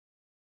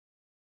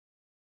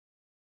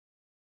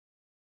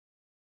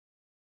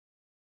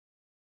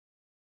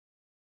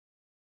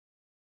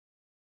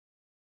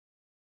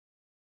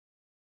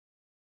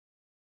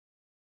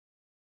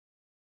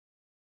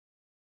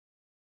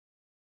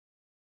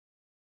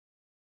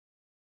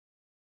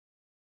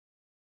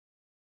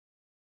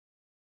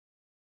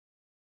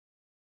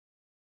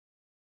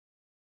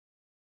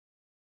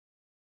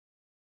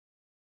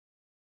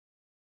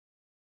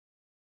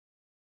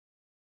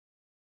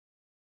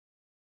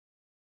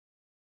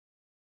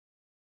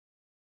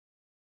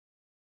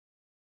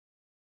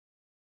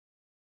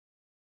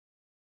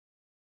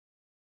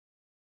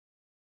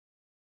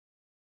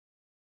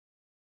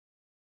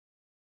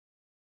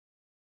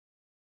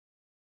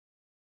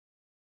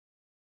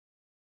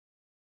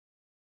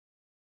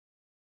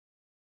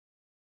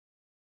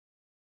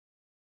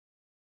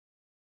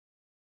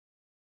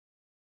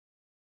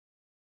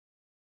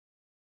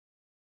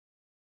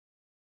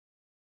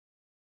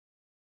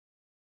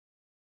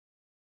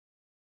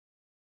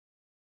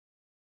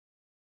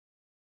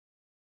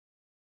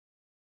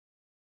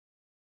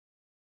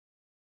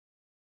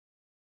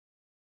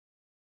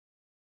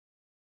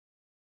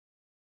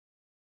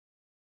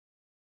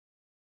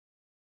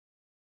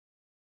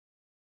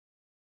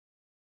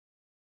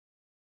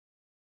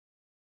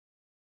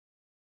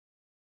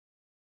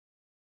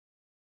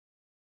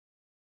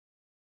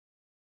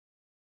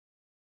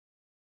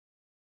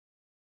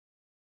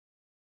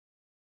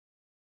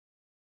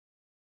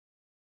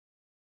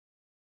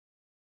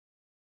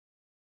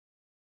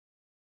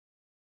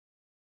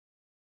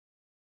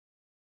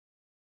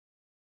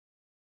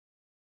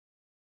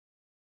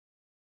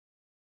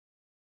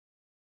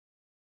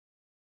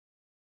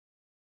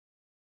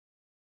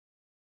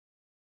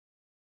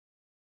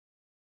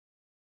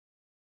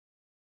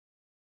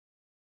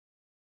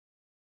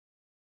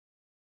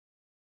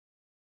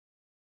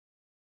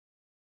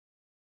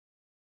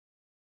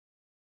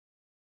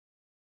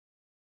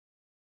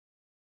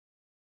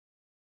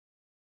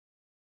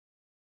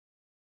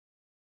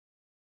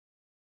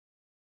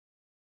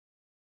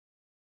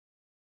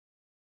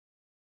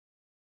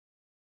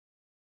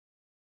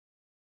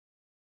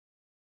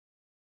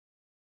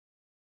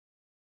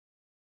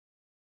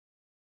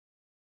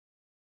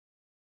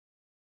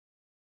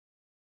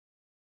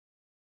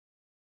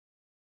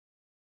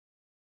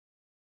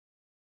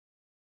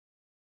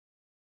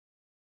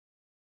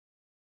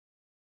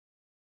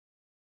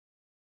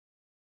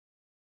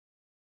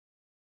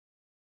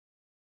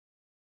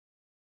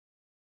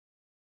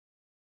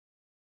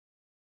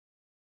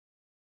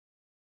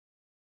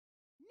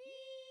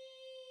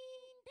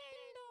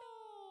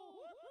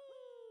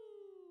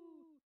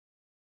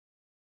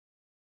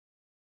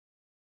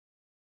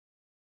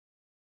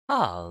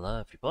Hello,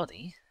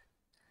 everybody,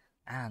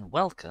 and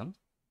welcome,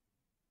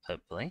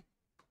 hopefully,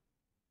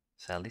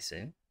 fairly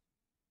soon,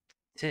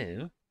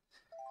 to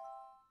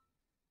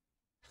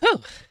whew,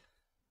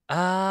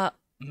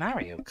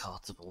 Mario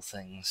Kart of all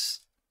things.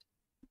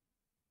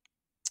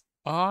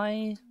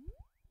 There's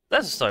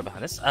a story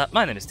behind this.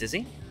 My name is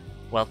Dizzy.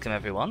 Welcome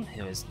everyone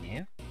who is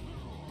new.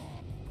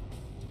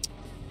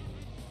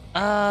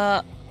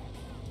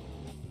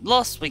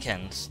 Last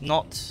weekend,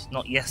 not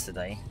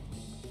yesterday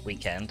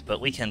weekend,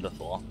 but weekend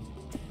before,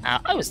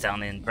 I was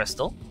down in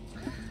Bristol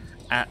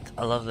at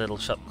a lovely little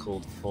shop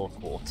called Four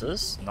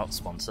Quarters, not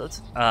sponsored.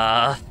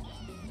 And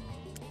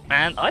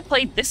I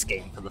played this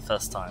game for the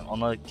first time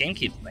on a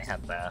Gamecube that they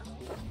had there.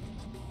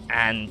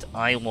 And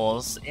I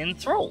was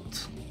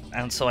enthralled.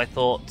 And so I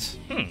thought,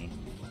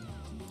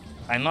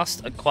 I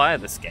must acquire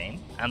this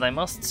game, and I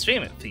must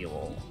stream it for you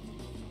all.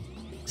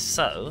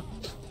 So,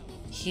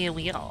 here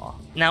we are.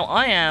 Now,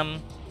 I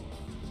am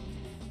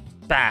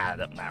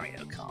bad at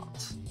Mario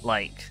Kart.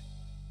 Like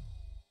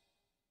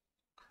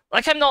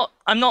I'm not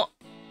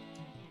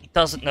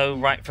doesn't know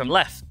right from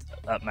left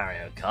at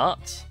Mario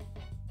Kart.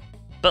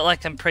 But,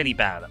 like, I'm pretty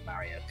bad at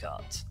Mario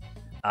Kart.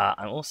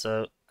 I'm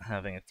also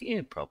having a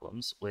few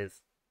problems with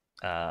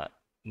my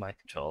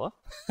controller.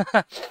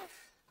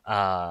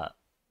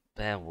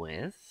 Bear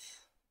with.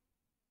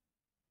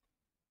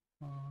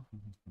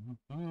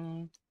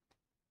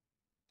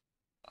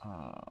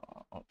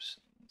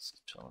 Options,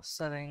 controller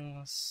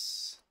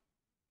settings.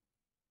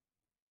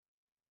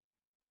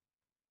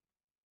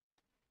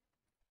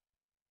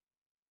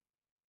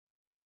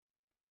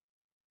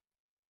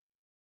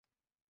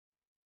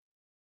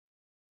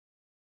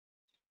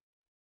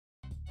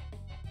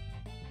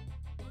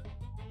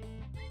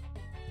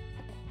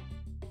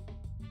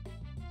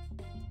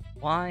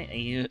 Why are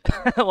you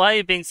why are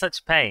you being such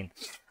a pain?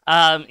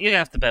 You're gonna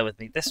have to bear with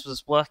me. This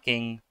was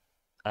working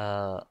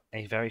a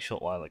very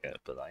short while ago,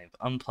 but I've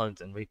unplugged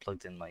and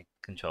replugged in my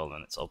controller,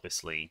 and it's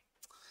obviously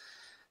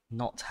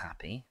not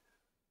happy.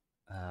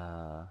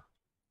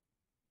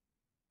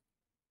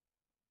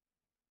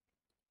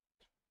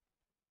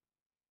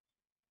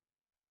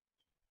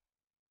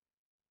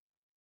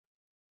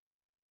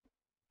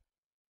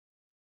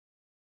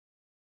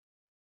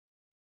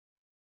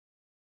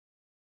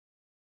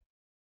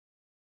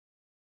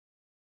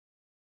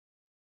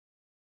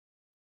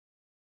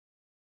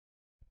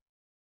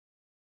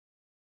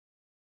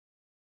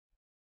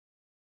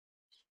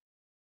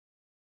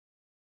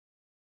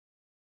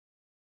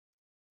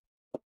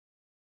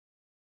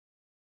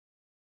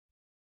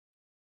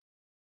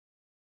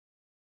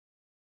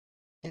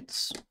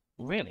 It's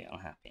really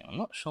unhappy. I'm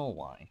not sure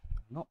why.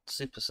 I'm not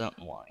super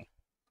certain why.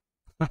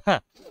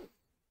 Hold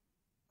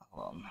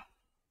on.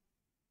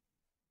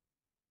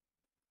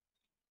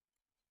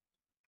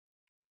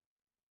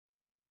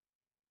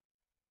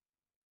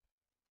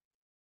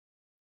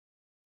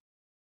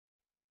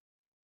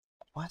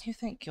 Why do you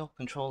think you're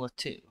controller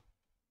 2?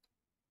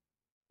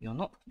 You're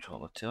not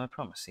controller 2, I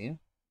promise you.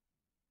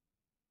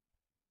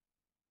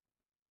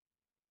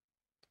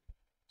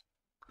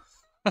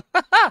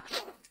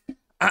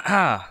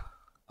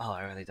 Oh,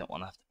 I really don't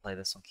want to have to play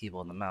this on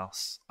keyboard and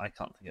mouse. I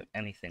can't think of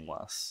anything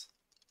worse.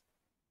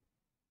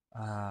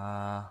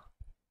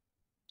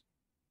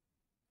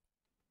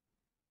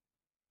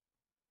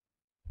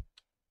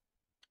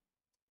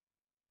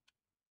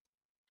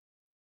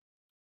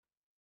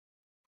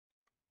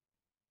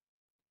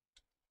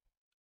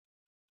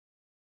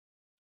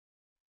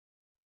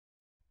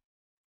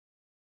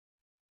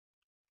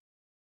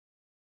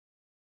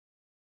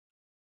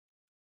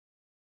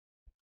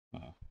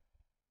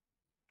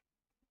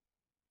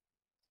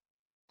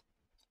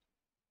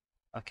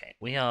 Okay,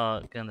 we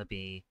are gonna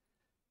be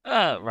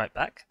right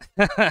back.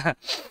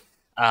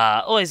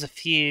 Always a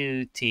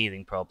few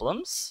teething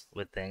problems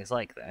with things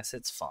like this.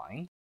 It's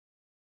fine.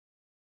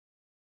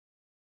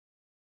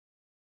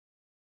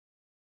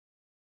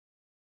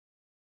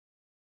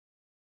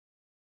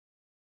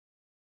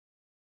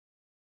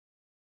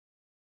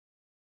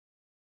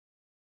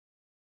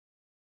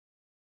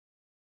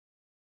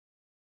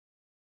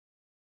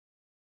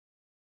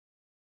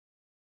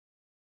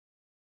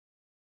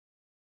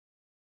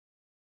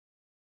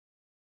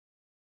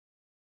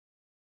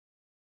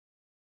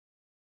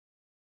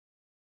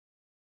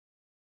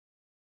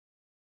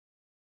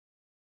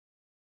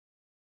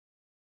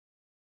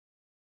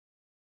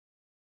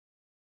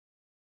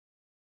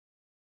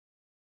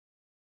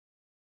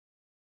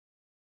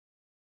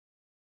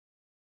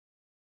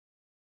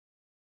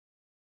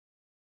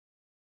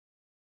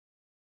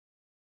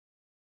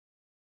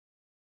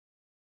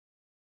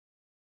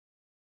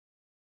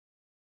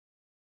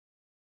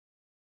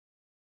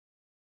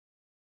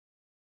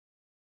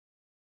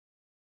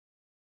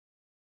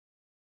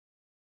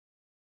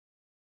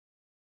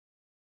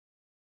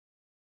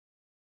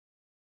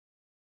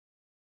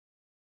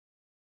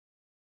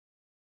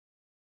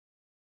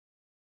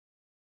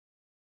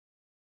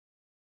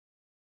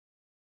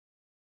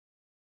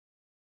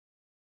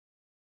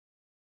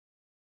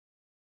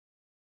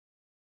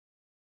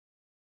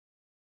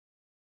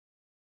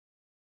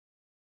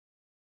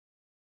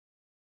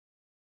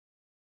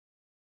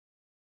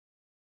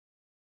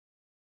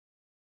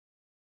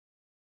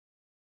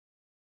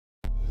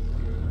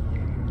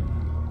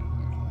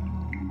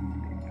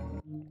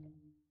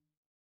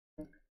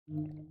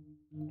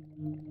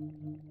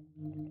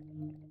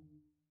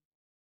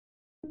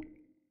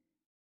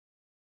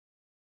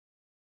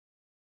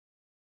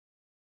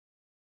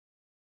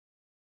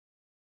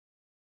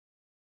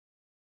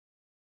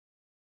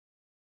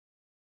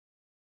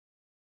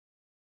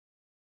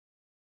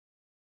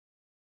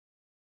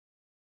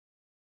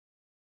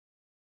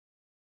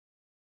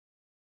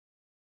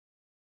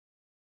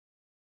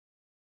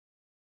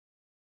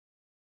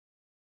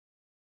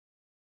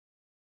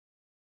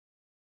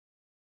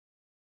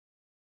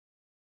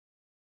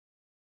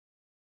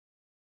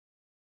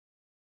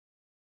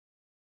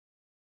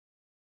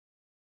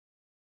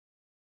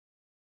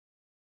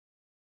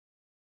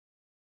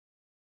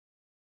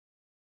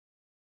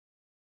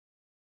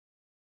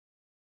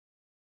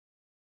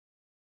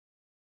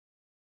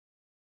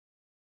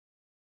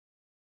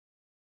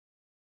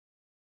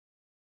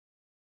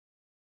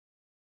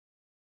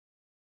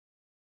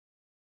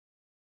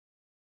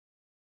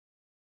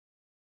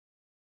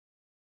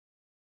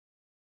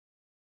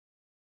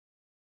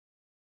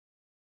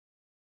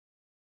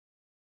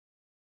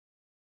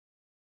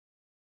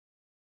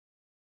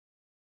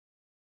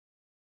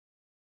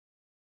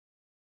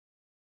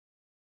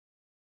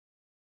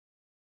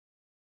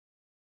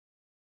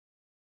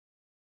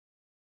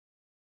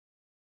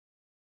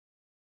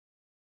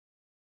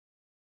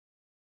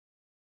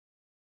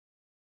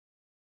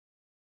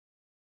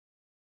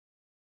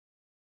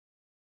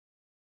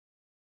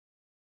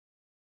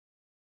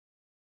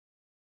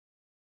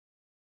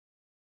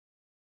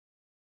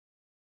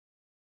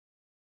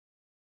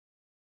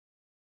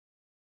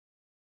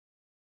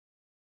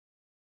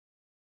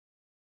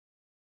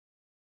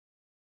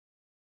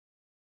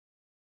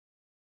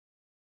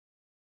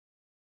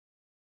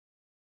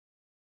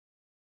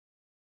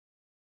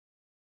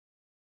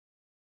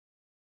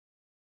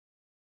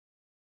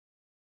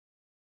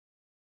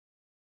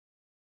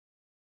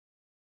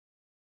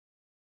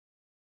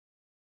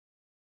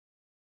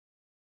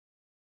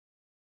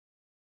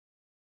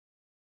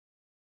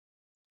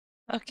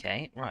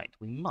 Okay, right,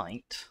 we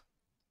might,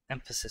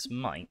 emphasis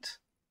might,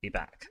 be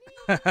back.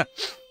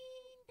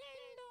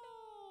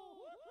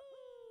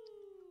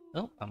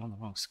 Oh, I'm on the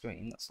wrong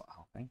screen, that's not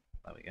helping.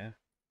 There we go.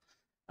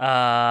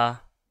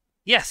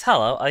 Yes,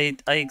 hello, I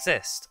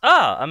exist.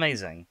 Ah,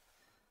 amazing.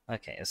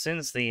 Okay, as soon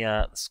as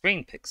the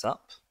screen picks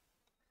up,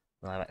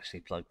 I've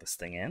actually plugged this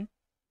thing in.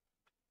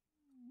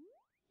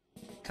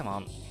 Come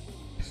on.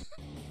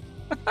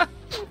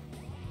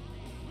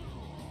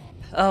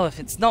 Oh, if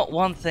it's not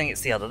one thing,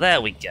 it's the other.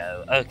 There we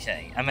go.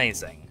 Okay,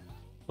 amazing.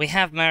 We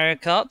have Mario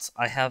Kart.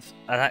 I have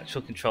an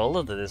actual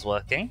controller that is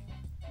working.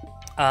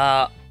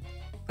 Now,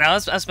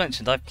 as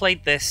mentioned, I've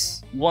played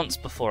this once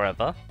before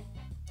ever.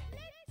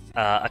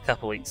 A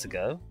couple weeks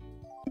ago.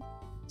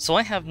 So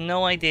I have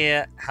no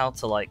idea how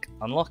to, like,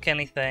 unlock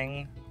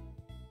anything.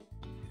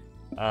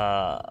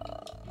 My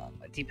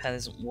D-pad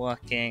isn't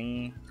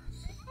working.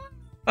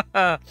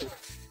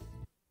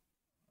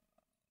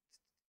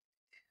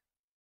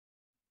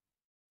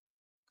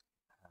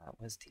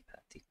 Where's D-pad?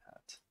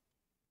 D-pad.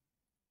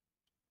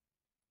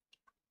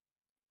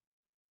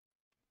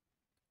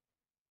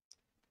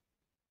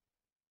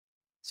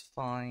 It's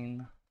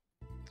fine.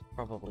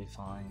 Probably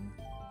fine.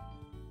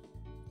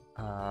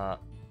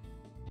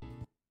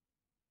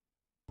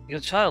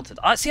 Your childhood.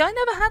 See, I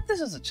never had this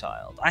as a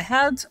child. I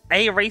had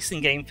a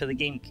racing game for the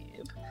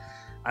GameCube,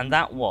 and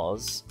that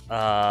was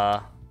okay,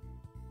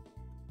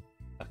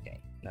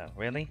 no,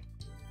 really?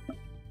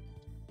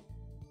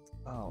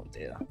 Oh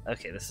dear.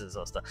 Okay, this is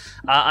disaster.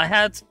 I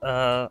had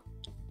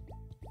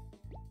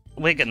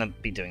we're gonna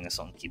be doing this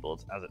on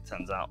keyboard, as it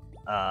turns out,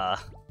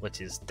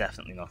 which is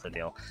definitely not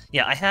ideal.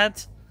 Yeah, I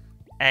had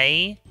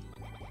a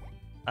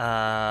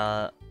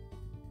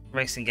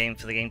racing game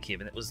for the GameCube,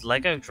 and it was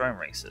Lego Drone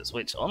Racers,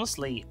 which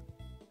honestly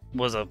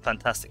was a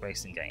fantastic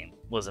racing game.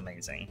 Was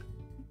amazing.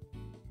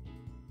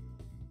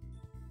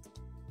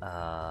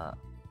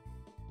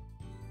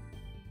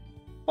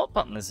 What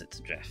button is it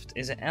to drift?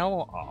 Is it L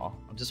or R?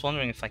 I'm just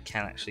wondering if I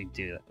can actually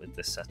do that with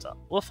this setup.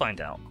 We'll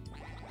find out.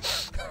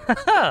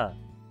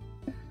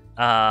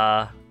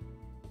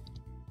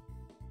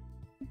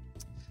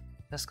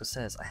 Jessica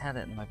says, I had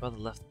it and my brother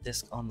left the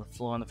disc on the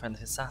floor and a friend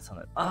of his sat on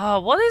it.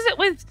 What is it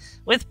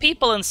with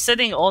people and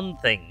sitting on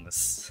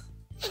things?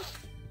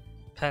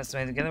 Parents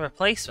made to get a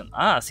replacement.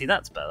 See,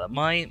 that's better.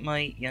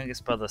 My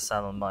youngest brother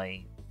sat on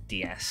my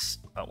DS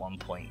at one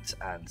point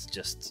and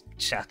just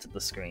shattered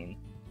the screen.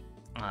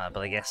 But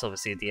I guess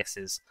obviously a DS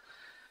is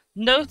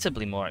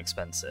notably more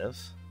expensive.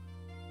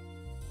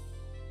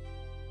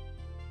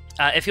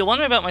 If you're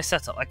wondering about my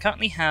setup, I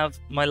currently have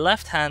my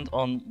left hand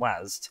on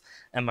WASD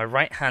and my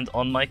right hand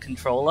on my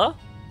controller.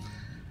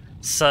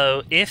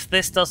 So if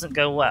this doesn't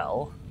go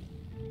well,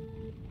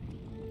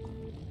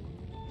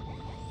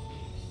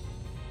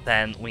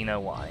 then we know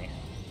why.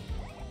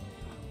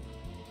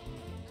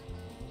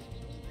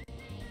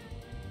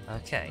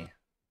 Okay.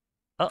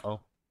 Uh-oh.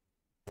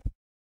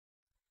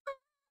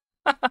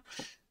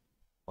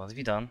 What have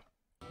you done?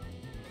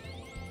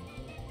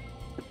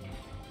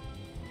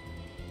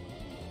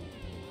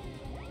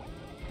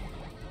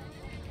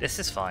 This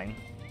is fine.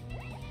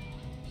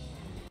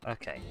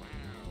 Okay.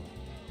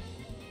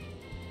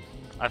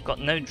 I've got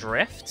no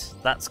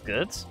drift. That's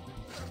good.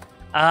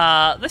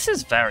 This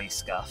is very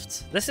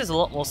scuffed. This is a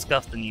lot more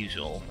scuffed than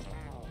usual.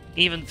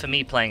 Even for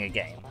me playing a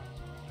game.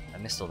 I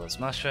missed all those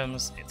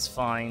mushrooms. It's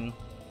fine.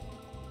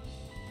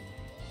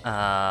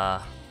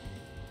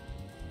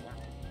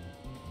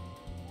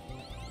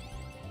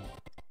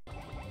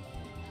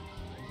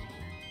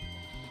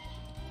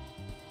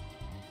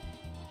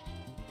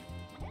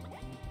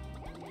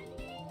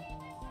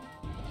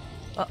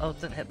 Uh-oh,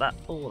 didn't hit that.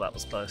 Oh, that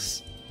was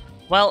close.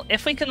 Well,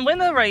 if we can win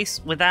a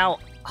race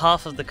without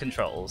half of the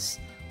controls,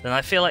 then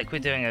I feel like we're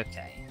doing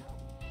okay.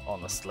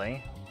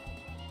 Honestly.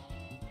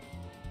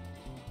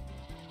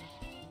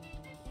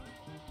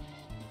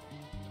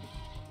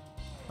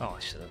 Oh, I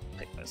should have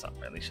picked those up,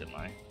 really, shouldn't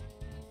I?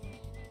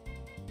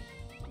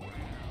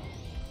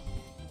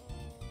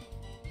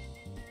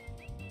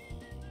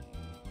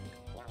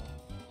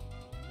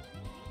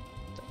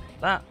 Don't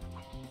pick that.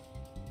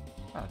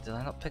 Oh, did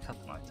I not pick up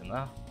an item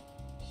there?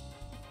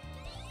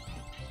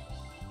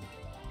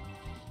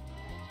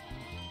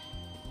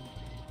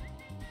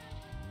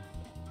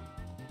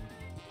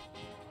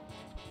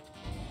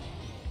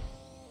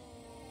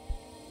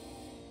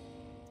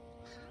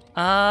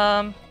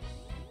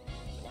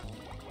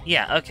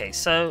 Yeah, okay,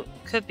 so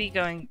could be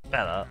going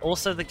better.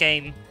 Also, the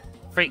game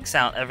freaks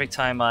out every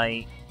time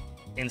I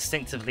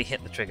instinctively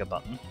hit the trigger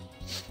button.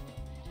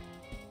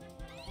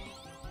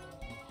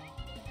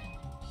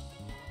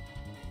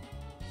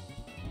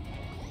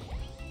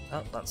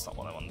 Oh, that's not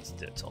what I wanted to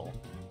do at all.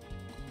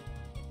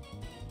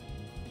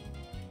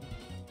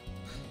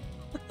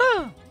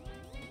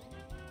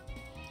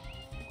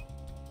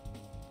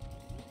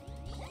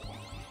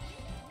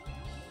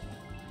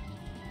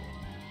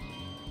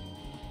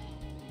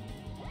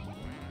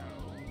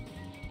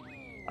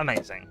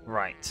 Amazing,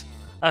 right.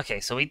 Okay,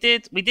 so we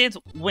did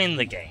win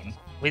the game.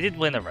 We did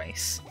win a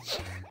race.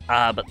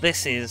 But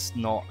this is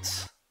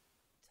not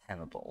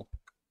tenable.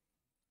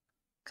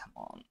 Come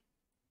on.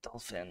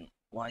 Dolphin,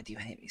 why do you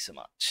hate me so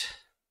much?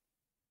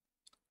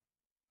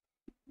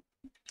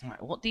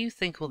 Alright, what do you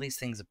think all these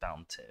things are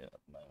bound to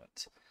at the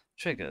moment?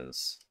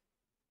 Triggers.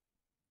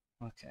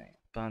 Okay,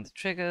 burn the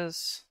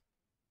triggers.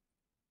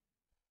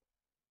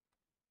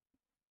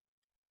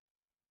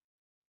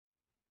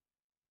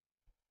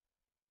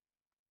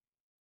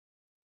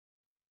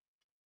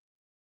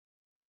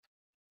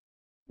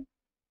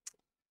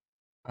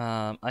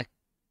 I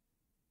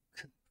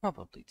could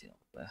probably deal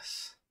with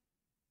this.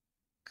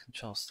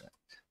 Control stick.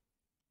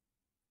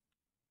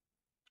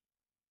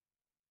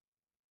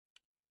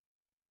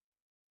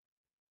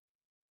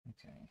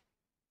 Okay.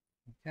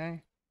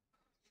 Okay.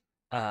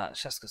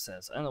 Shaska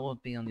says, I don't know what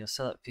would be on your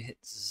setup. If you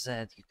hit Z,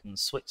 you can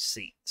switch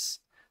seats.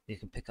 You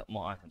can pick up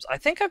more items. I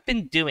think I've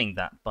been doing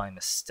that by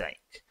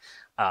mistake.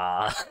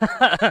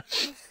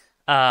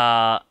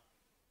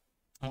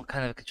 What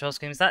kind of a control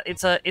scheme is that?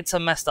 It's a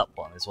messed up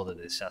one, is what it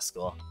is,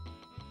 Shaskor.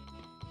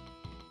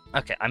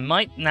 Okay, I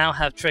might now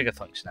have trigger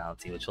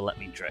functionality, which will let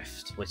me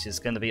drift, which is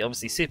going to be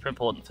obviously super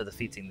important for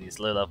defeating these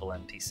low-level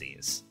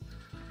NPCs.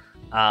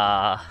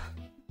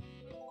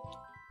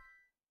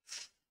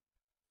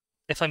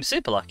 If I'm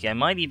super lucky, I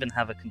might even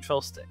have a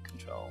control stick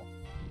control.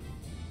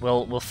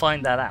 We'll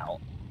find that out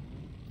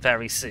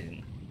very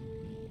soon.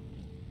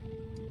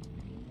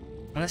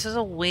 And this is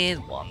a weird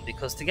one,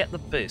 because to get the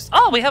boost...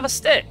 Oh, we have a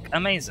stick!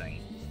 Amazing.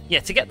 Yeah,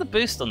 to get the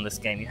boost on this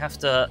game, you have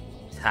to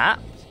tap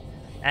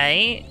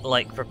A,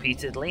 like,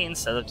 repeatedly,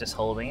 instead of just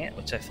holding it,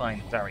 which I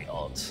find very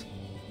odd.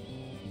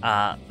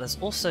 There's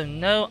also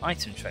no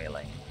item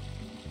trailing.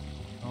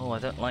 Oh, I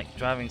don't like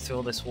driving through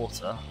all this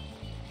water.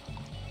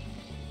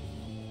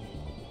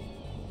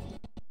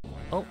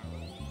 Oh.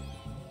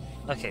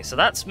 Okay, so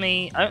that's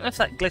me. I don't know if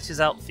that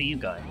glitches out for you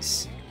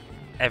guys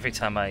every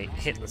time I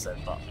hit the Z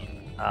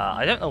button.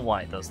 I don't know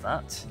why it does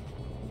that.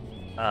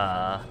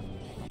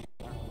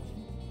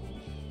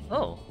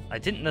 Oh, I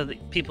didn't know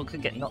that people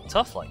could get knocked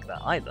off like that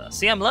either.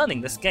 See, I'm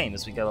learning this game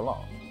as we go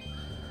along.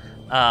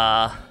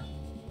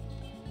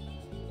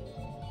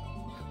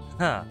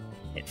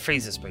 It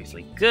freezes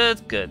briefly.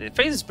 Good, good. It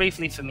freezes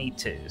briefly for me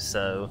too,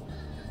 so,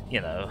 you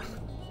know.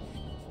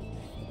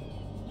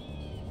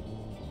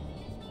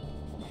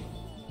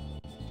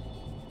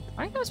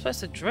 I think I'm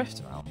supposed to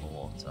drift around the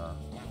water.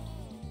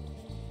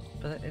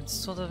 But it's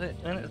sort of,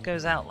 when it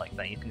goes out like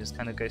that, you can just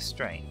kind of go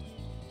straight.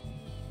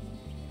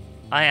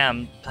 I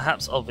am,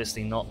 perhaps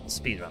obviously not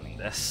speedrunning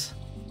this.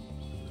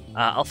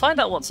 I'll find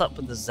out what's up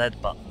with the Z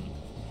button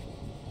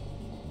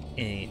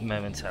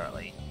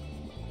momentarily.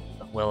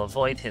 We'll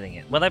avoid hitting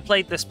it. When I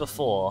played this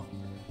before,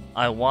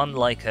 I won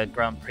like a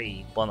Grand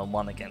Prix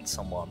one-on-one against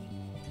someone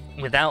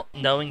without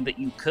knowing that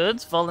you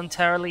could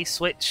voluntarily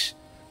switch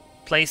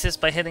places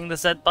by hitting the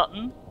Z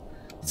button.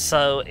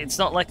 So it's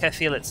not like I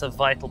feel it's a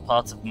vital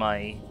part of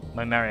my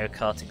Mario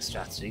Karting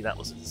strategy. That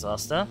was a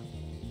disaster.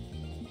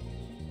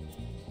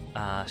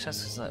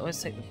 Shaska's like, I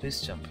always take the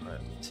boost jump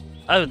route.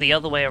 Oh, the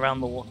other way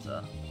around the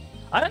water.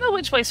 I don't know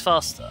which way's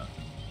faster.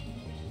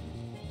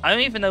 I don't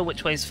even know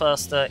which way's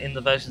faster in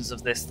the versions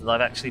of this that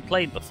I've actually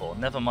played before,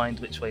 never mind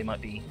which way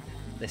might be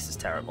This is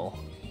terrible.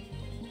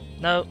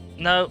 No,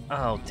 no,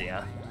 oh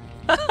dear.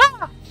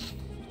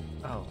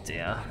 Oh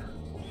dear.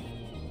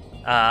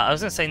 I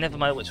was gonna say never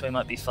mind which way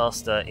might be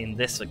faster in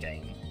this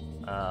game.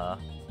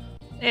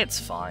 It's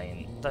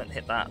fine. Don't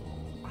hit that.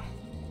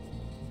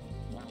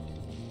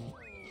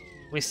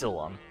 We still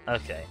won.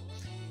 Okay.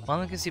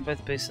 One gives you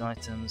both boosted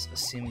items,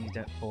 assuming you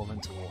don't fall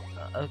into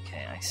water.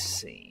 Okay, I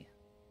see.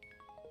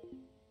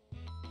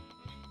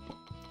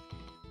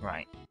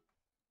 Right.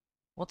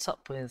 What's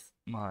up with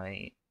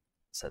my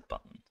said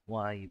button?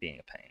 Why are you being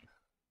a pain?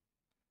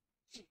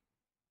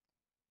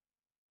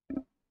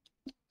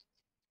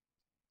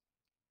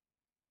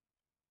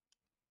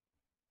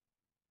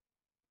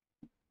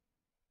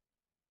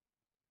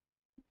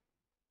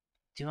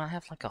 Do I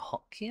have like a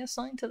hotkey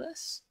assigned to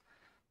this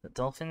that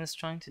Dolphin is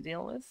trying to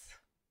deal with?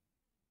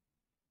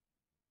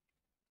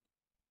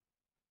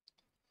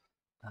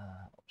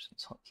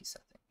 Options, hotkey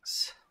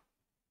settings.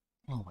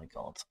 Oh my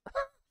god.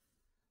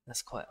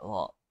 That's quite a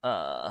lot.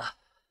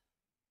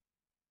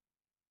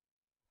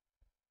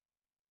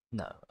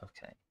 No,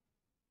 okay.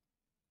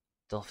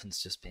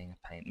 Dolphin's just being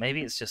a pain.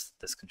 Maybe it's just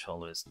this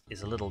controller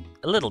is a little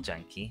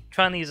janky.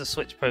 Trying to use a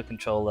Switch Pro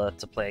controller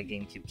to play a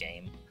GameCube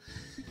game.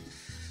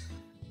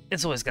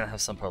 It's always going to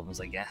have some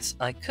problems, I guess.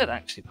 I could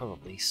actually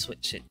probably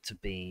switch it to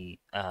be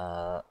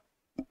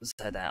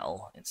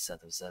ZL instead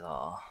of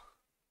ZR.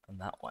 And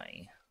that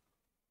way...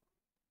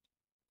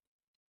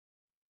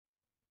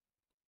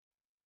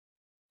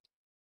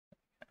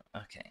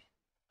 Okay,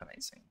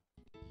 amazing.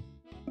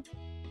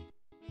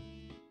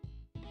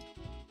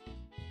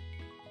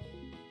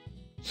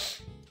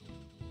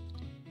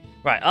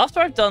 Right,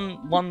 after I've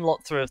done one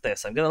lot through of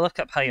this, I'm going to look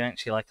up how you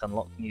actually like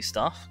unlock new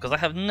stuff, because I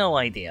have no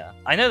idea.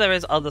 I know there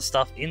is other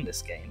stuff in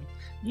this game,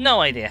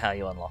 no idea how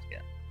you unlock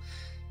it.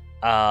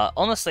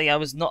 Honestly, I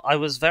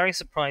was very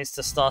surprised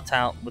to start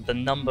out with the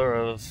number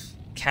of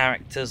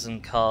characters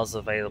and cars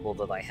available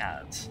that I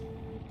had.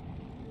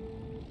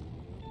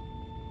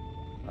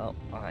 Oh,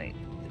 I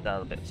did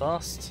that a bit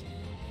fast.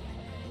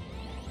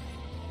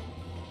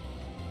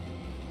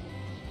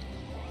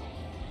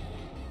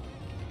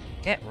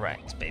 Get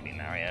wrecked, baby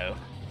Mario.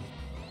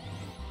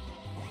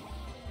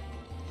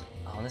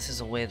 Oh, this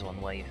is a weird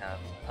one where you have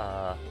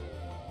a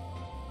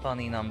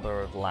funny number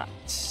of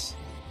laps.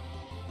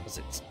 Because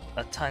it's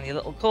a tiny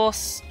little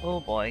course. Oh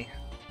boy.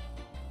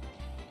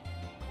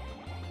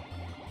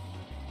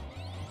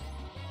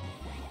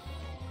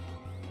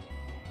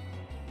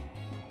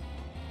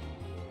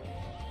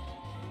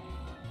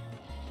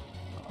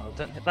 Oh,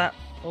 don't hit that.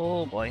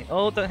 Oh boy.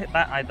 Oh, don't hit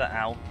that either.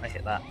 Ow. I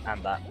hit that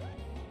and that.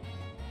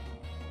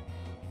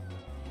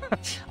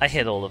 I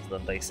hit all of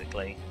them,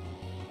 basically.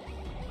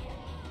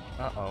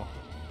 Uh-oh.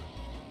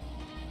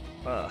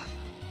 Ugh.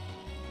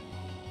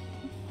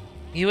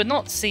 You would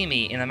not see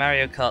me in a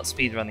Mario Kart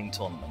speedrunning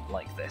tournament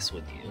like this,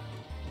 would you?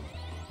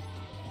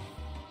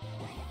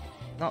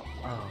 Not...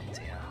 Oh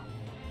dear.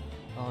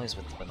 Always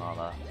with the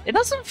banana. It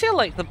doesn't feel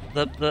like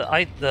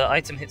the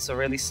item hits are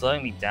really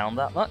slowing me down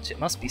that much, it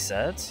must be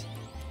said.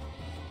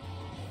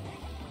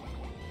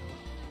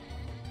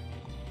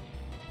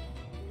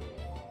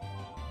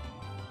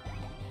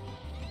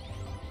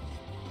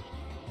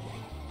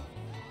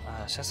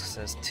 Jessica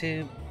says,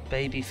 2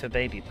 baby for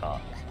baby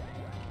park.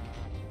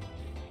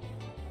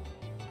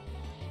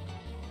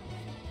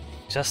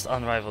 Just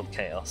unrivaled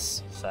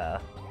chaos. Fair.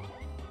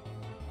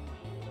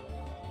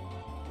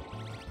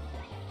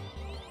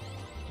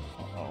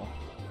 Uh-oh.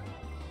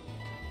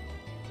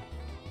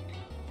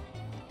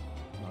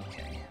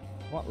 Okay.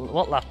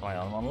 What lap am I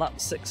on? I'm on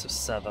lap 6 of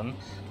 7.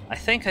 I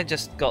think I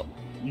just got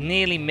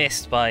nearly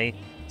missed by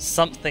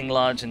something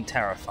large and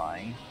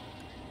terrifying.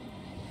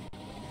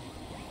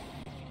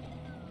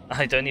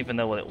 I don't even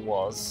know what it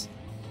was.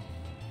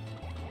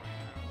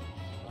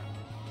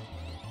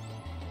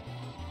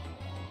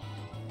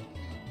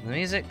 The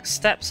music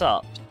steps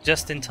up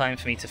just in time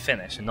for me to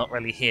finish and not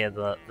really hear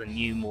the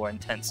new, more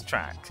intense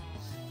track.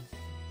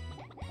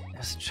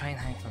 There's a train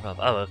hanging from above.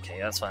 Oh, okay,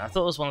 that's fine. I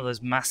thought it was one of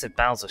those massive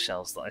Bowser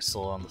shells that I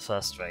saw on the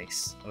first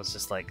race. I was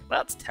just like,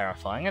 that's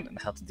terrifying. I don't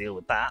know how to deal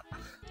with that.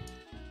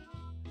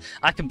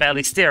 I can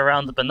barely steer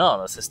around the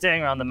banana, so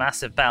steering around the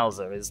massive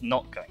Bowser is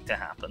not going to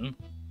happen.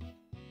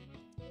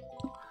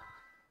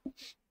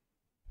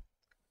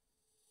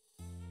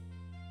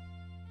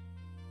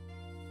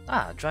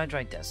 Ah, Dry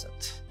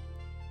Desert.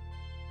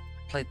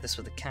 I played this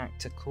with a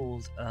character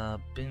called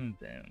Boom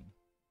Boom.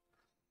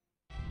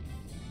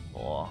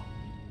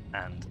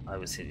 And I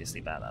was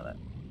hideously bad at it.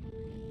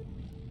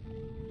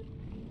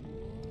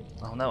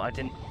 Oh no, I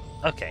didn't...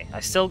 Okay, I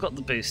still got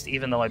the boost,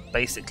 even though I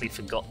basically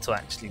forgot to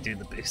actually do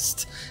the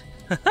boost.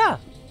 Haha!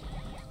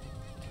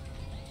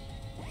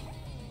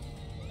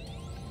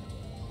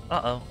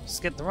 Uh-oh,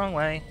 skipped the wrong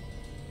way.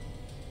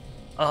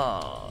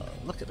 Oh,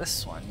 look at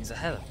this one, he's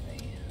ahead of me.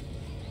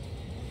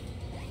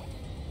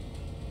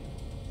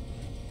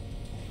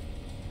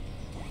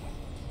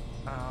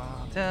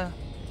 Yeah.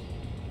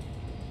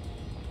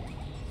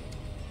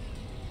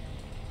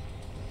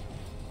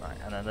 Right,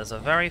 and then there's a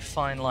very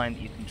fine line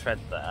that you can tread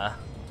there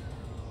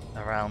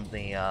around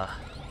the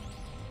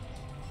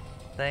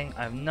thing.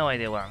 I have no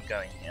idea where I'm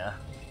going here.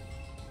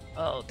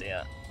 Oh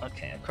dear.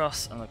 Okay,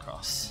 across and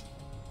across.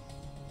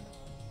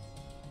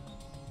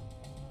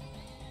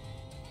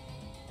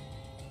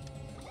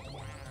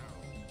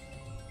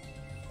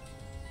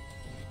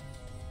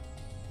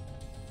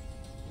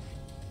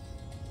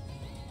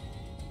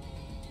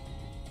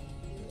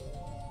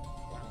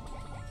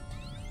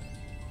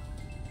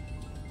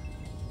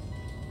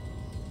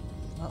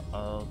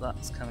 Uh-oh,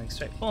 that's coming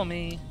straight for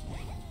me.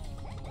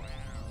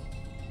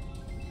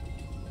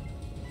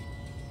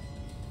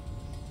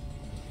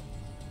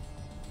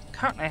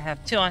 Currently I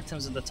have 2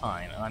 items at a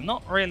time, and I'm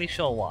not really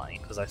sure why,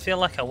 because I feel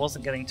like I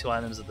wasn't getting 2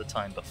 items at a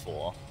time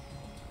before.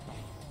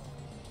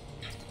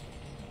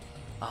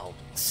 Oh,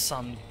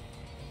 some...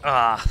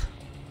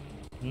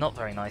 not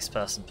very nice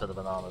person put a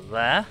banana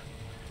there.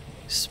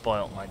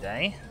 Spoilt my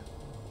day.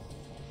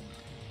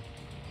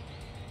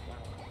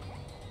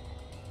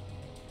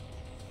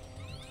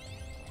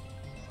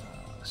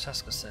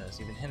 Shaska says,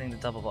 you've been hitting the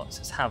double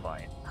boxes, have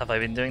I? Have I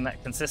been doing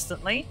that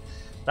consistently?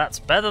 That's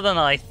better than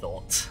I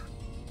thought.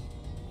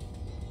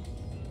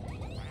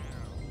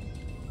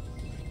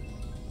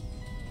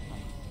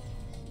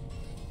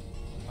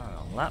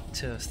 Oh, lap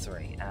 2 of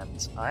 3,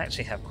 and I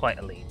actually have quite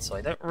a lead, so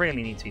I don't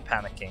really need to be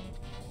panicking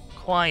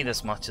quite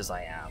as much as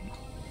I am.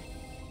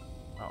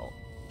 Oh,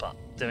 but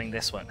doing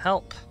this won't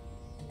help.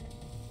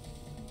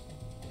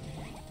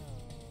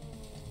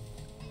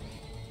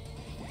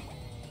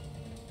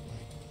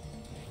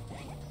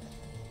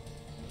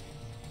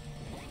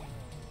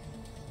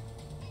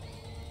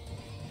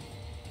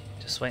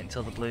 Just wait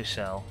until the blue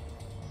shell.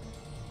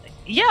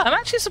 Yeah, I'm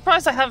actually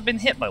surprised I haven't been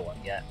hit by one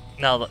yet.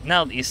 Now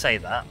that you say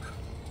that.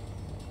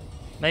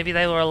 Maybe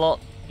they were a lot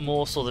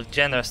more sort of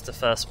generous to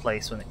first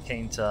place when it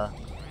came to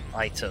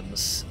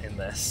items in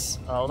this.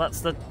 Oh,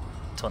 that's the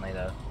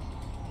tornado.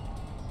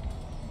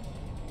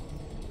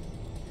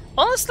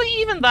 Honestly,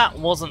 even that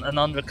wasn't an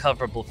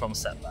unrecoverable from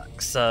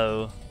setback,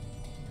 so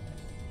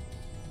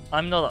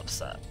I'm not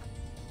upset.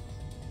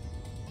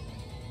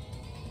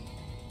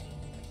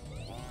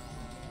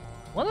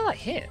 What did I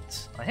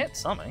hit? I hit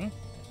something.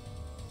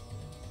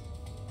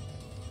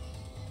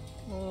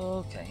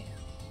 Okay.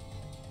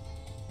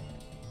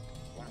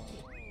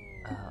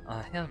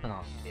 I hit a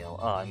banana peel.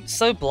 Oh, I'm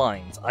so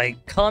blind. I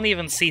can't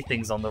even see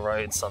things on the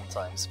road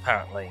sometimes,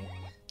 apparently.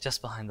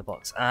 Just behind the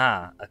box.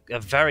 Ah, a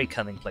very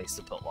cunning place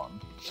to put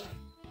one.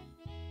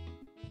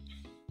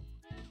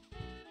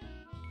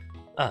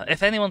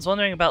 If anyone's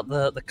wondering about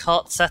the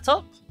kart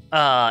setup,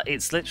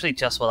 it's literally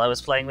just what I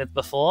was playing with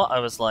before. I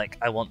was like,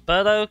 I want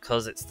Birdo,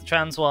 because it's the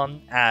trans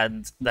one,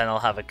 and then I'll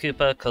have a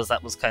Koopa, because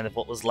that was kind of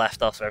what was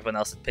left after everyone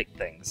else had picked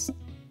things.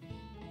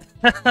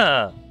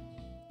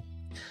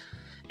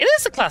 It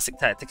is a classic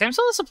tactic. I'm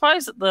sort of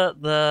surprised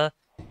that the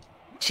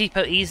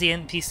cheapo, easy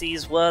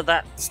NPCs were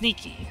that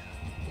sneaky.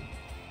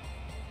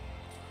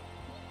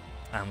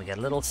 And we get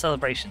a little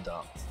celebration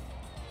dance.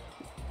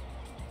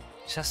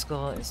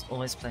 Chesko is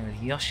always playing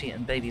with Yoshi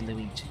and Baby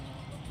Luigi.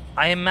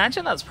 I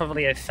imagine that's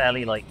probably a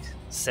fairly, like,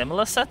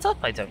 similar setup,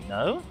 I don't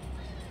know.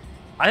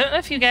 I don't know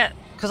if you get...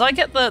 Because I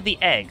get the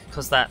egg,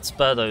 because that's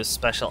Birdo's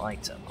special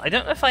item. I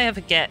don't know if I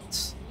ever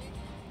get...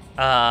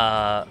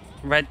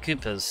 Red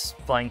Koopas,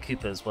 Flying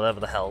Koopas, whatever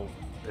the hell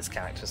this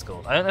character's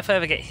called. I don't know if I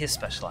ever get his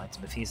special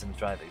item if he's in the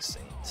driving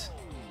seat.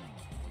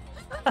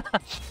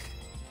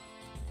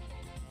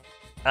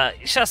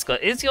 Shaska,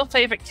 is your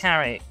favourite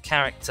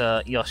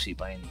character Yoshi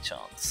by any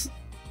chance?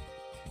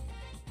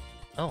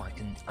 Oh,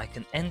 I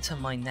can enter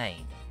my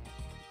name.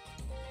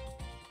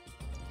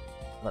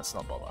 Let's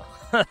not bother.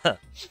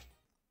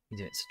 You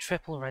do it's a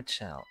triple red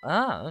shell.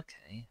 Ah,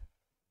 okay.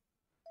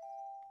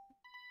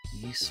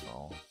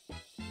 Useful.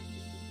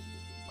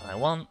 I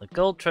want a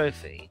gold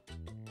trophy.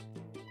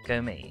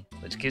 Go me,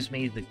 which gives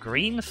me the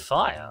green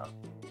fire.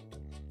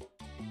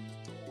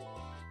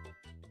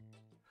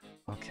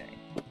 Okay,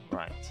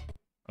 right.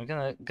 I'm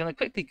gonna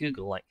quickly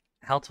Google like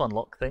how to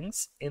unlock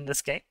things in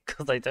this game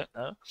because I don't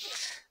know.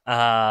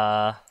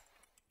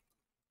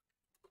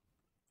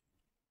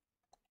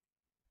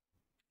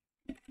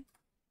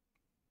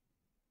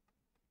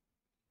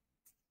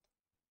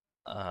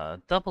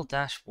 Double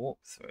dash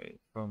walkthrough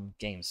from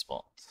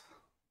GameSpot.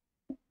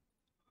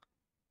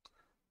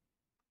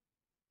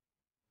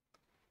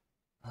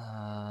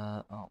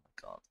 Oh my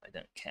god, I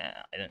don't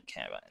care. I don't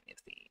care about any of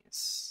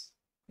these.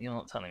 You're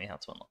not telling me how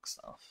to unlock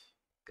stuff.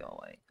 Go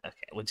away.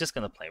 Okay, we're just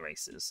gonna play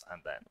races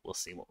and then we'll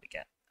see what we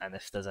get. And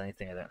if there's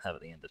anything I don't have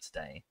at the end of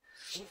today.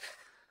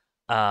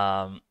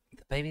 The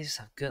babies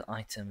have good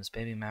items.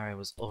 Baby Mario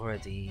was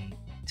already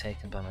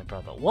taken by my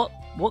brother.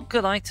 What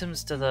good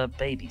items do the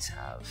babies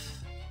have?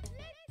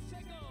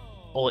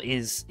 Or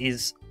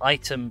is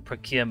item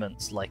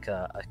procurement like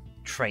a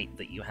trait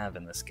that you have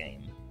in this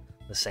game?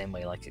 The same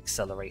way like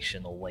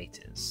acceleration or weight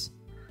is.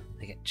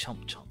 They get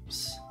chomp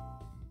chomps.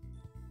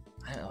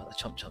 I don't know what the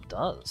chomp chomp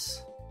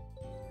does.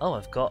 Oh,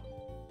 I've got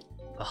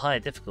the higher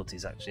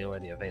difficulties actually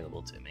already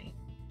available to me.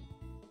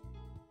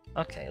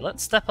 Okay,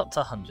 let's step up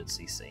to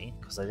 100cc,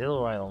 because I did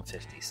alright on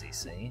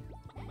 50cc.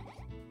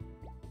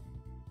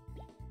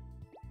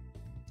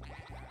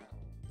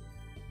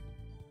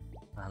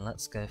 And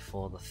let's go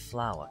for the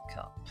Flower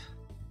Cup.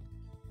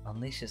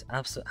 Unleashes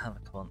absolute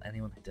havoc upon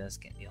anyone who dares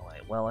get in your way.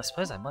 Well, I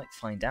suppose I might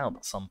find out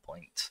at some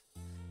point.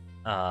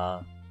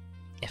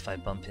 If I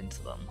bump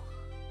into them.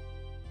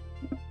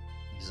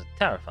 This is a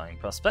terrifying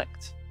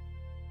prospect.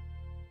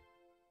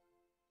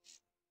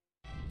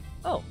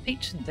 Oh,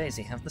 Peach and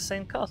Daisy have the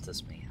same cart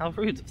as me. How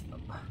rude of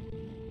them.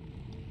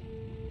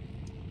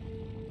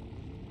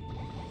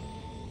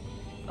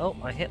 Oh,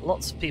 I hit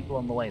lots of people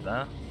on the way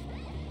there.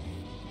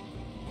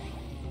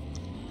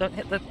 Don't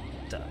hit the...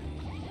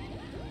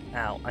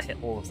 Ow, I hit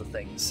all of the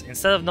things.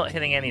 Instead of not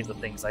hitting any of the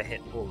things, I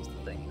hit all of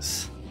the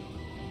things.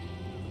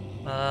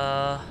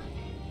 Well,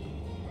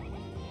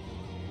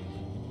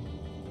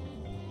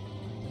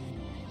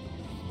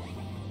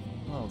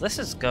 this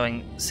is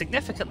going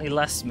significantly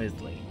less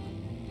smoothly.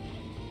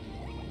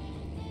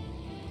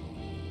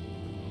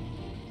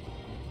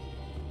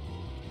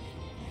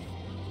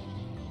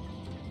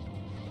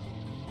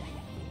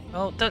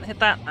 Oh, don't hit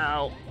that!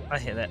 Ow! I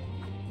hit it.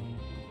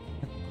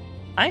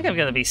 I think I'm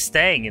going to be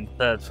staying in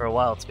third for a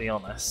while, to be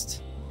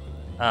honest.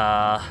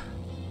 Because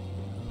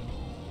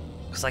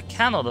I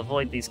cannot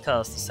avoid these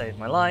cars to save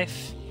my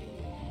life.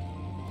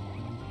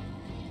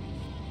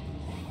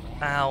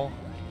 Ow.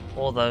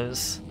 Or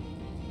those.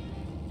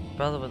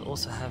 Brother would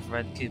also have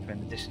Red Cooper in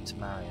addition to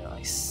Mario,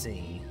 I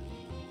see.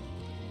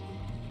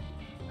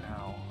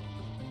 Ow.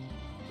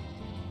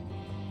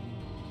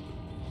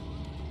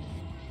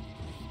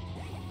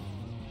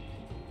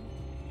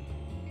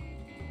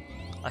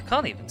 I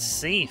can't even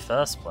see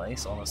first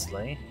place,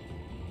 honestly.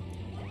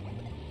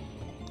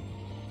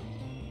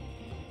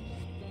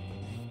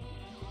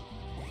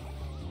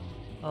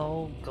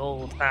 Oh,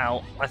 gold.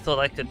 Ow. I thought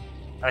I could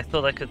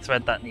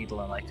thread that needle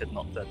and I could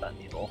not thread that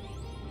needle.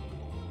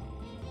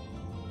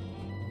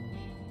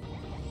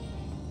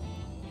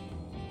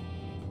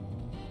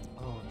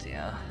 Oh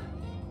dear.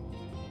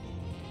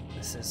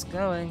 This is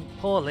going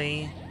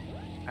poorly.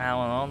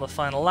 Ow, and on the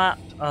final lap.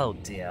 Oh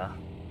dear.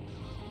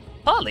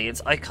 Partly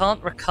it's I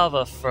can't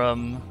recover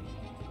from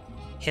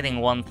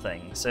hitting one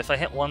thing. So if I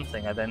hit one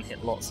thing, I then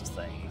hit lots of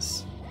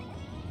things.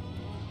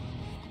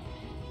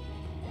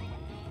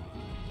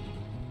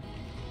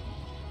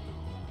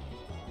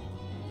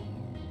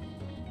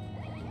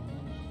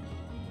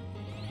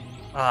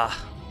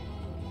 Ah.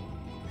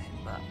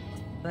 Hit that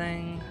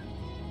thing.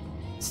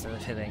 Instead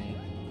of hitting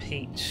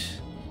Peach.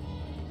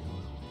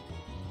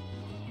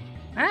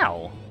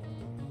 Ow!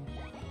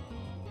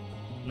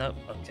 Nope,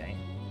 okay.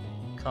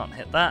 Can't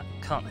hit that,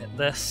 can't hit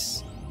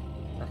this.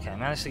 Okay, I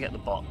managed to get the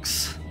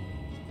box.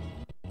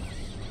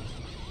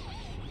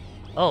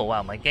 Oh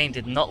wow, my game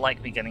did not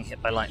like me getting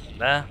hit by lightning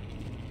there.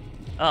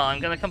 Oh, I'm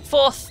gonna come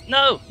fourth!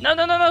 No! No,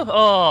 no, no, no!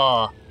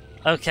 Oh!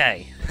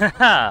 Okay.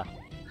 Haha!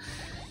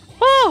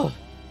 Woo!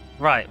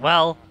 Right,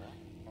 well...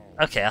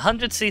 Okay,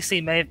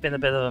 100cc may have been a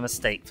bit of a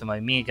mistake for my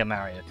meager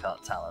Mario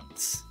Kart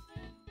talents.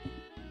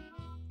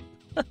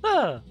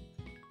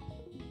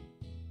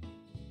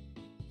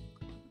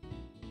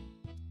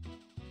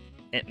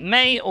 It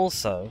may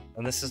also,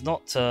 and this is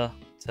not to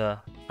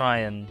try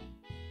and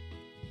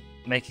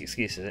make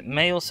excuses, it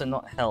may also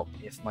not help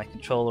if my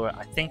controller,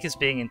 I think, is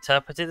being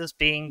interpreted as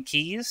being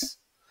keys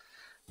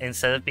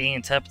instead of being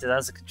interpreted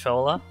as a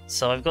controller.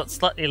 So I've got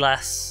slightly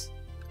less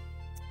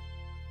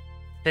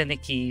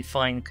finicky,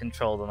 fine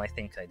control than I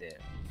think I do.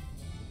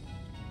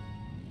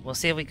 We'll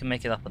see if we can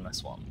make it up on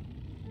this one.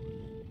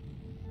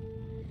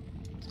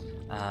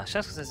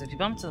 Shaska says, if you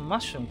bump into the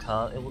mushroom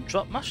cart, it will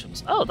drop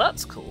mushrooms. Oh,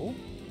 that's cool.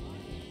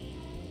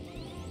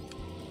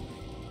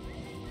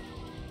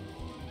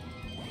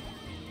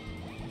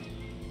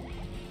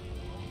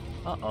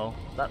 Uh-oh,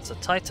 that's a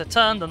tighter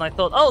turn than I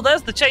thought. Oh,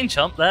 there's the chain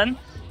jump then.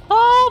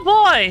 Oh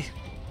boy!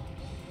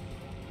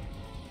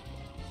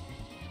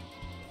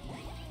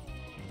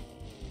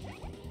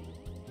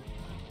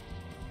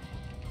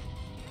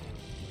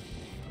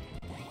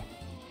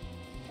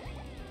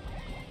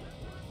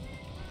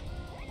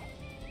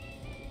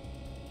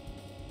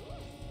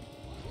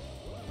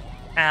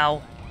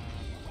 Ow.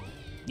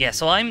 Yeah,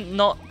 so I'm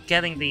not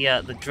getting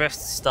the drift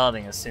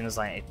starting as soon as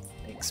I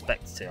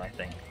expect to, I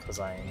think, because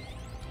I'm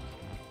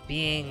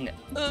being...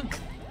 Ugh!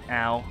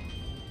 Ow.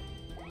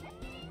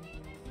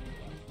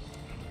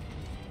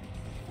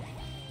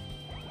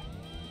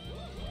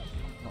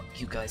 Not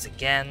you guys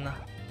again.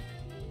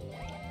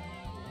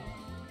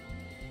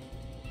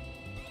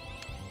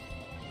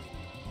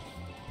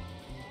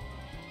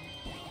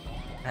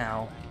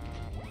 Ow.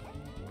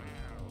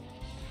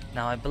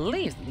 Now I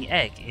believe that the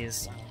egg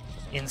is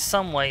in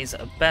some ways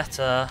a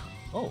better...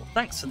 Oh,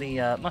 thanks for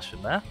the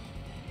mushroom there.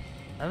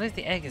 I believe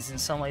the egg is in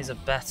some ways a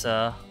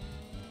better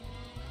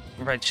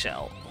red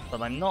shell,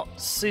 but I'm not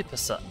super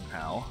certain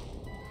how.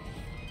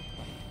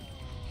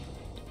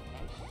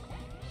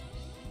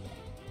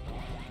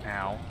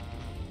 Ow.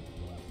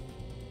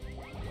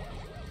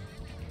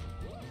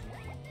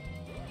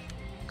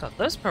 God,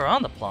 those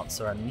piranha plants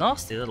are a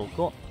nasty little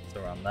gauntlet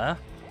around there.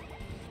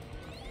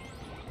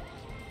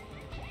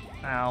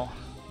 Ow.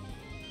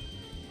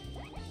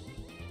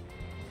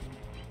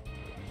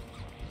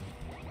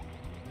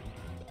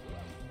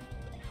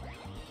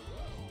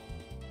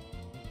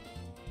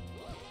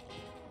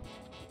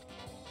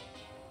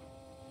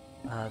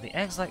 The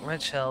eggs, like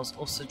red shells,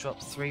 also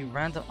drop 3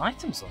 random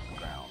items on the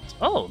ground.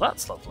 Oh,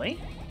 that's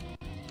lovely.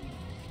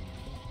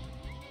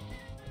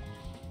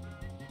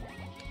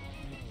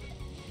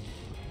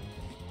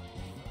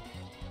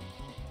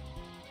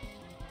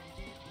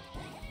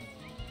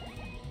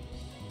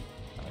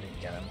 I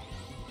didn't get him.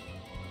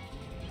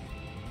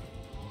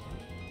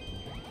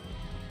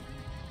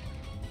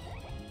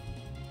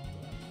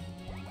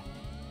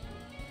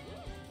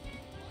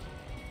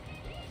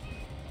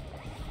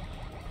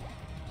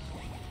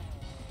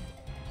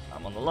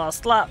 I'm on the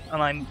last lap,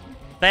 and I'm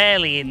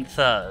barely in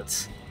third.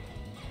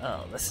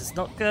 Oh, this is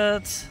not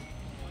good.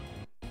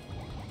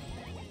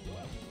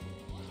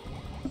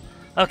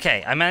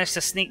 Okay, I managed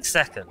to sneak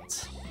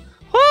second.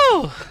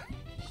 Woo!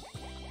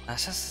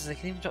 That's just they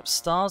can even drop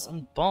stars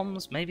and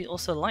bombs, maybe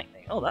also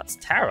lightning. Oh, that's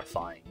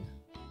terrifying.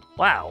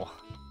 Wow.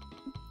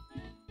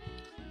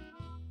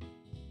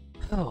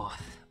 Oh,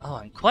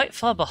 I'm quite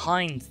far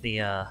behind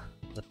the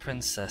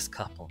princess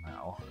couple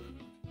now.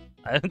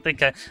 I don't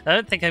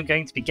think I'm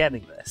going to be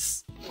getting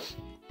this.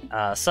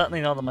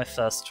 Certainly not on my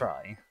first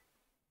try.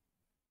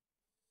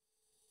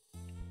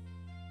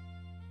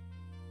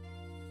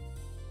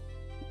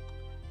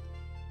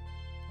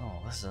 Oh,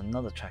 this is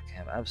another track I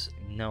have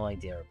absolutely no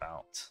idea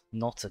about.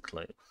 Not a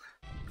clue.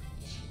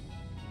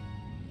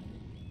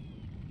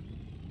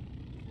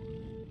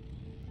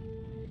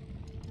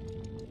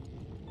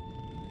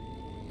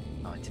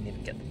 Oh, I didn't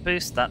even get the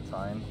boost that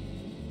time.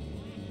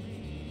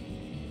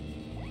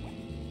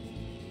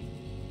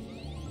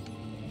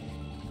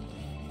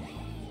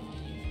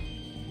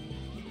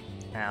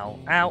 Ow,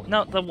 ow,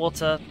 no, the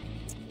water.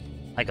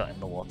 I got in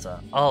the water.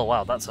 Oh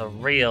wow, that's a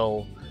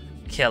real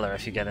killer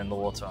if you get in the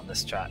water on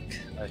this track.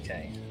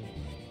 Okay.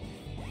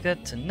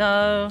 Good to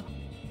know.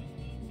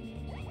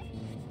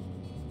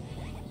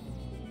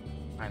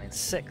 I'm in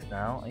 6th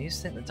now. I used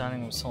to think the dining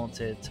room was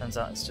haunted. Turns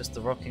out it's just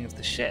the rocking of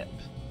the ship.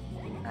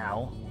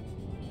 Ow.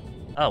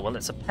 Oh, well,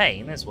 it's a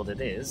pain, is what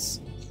it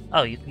is.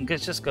 Oh, you can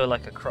just go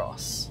like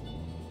across.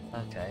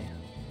 Okay.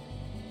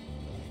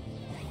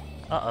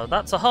 Uh-oh,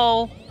 that's a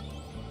hole!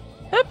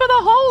 Who put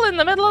a hole in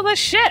the middle of the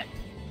ship?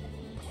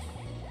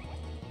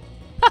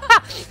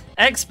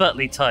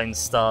 Expertly timed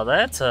star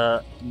there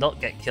to not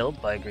get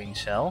killed by a green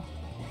shell.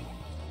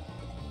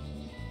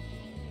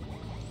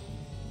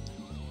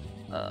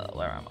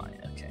 Where am I?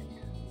 Okay.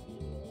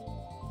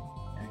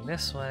 Going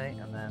this way,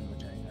 and then we're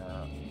doing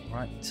a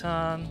right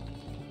turn.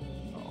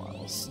 Oh, that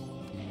was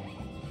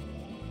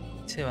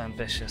too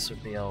ambitious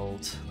with the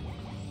old...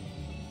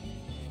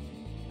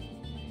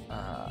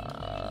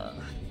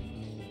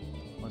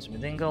 What's my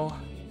dingle?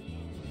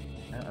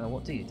 I don't know,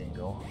 what do you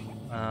dingle?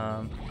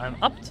 I'm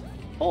up to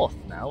 4th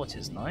now, which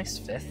is nice.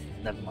 5th,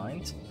 never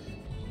mind.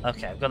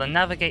 Okay, I've got to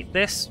navigate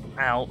this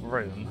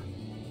room,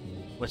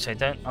 which I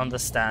don't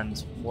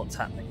understand what's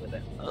happening with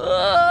it.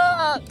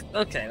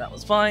 Okay, that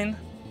was fine.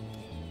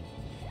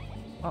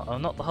 Uh-oh,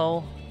 not the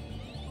hole.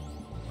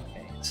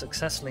 Okay,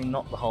 successfully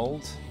not the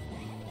hold.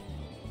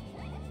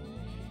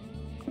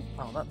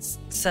 Oh, that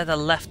said a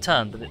left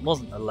turn, but it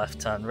wasn't a left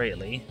turn,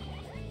 really.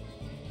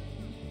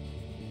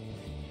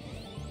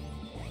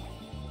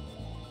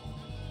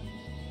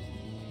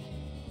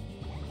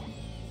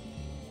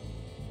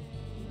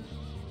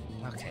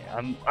 Okay,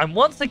 I'm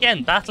once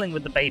again battling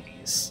with the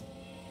babies.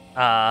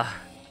 Ow.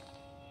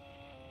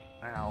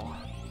 I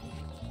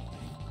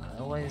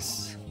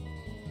always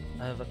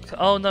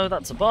oh no,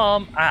 that's a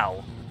bomb.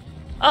 Ow.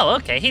 Oh,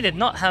 okay, he did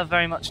not have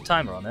very much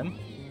timer on him.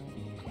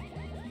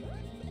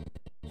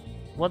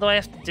 What do I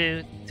have to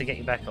do to get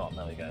you back on?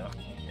 There we go.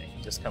 Okay,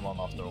 just come on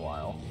after a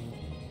while.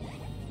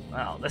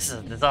 Wow, this is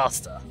a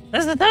disaster.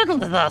 This is a total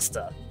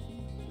disaster!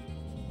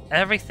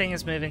 Everything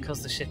is moving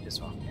because the ship is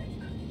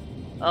rocking.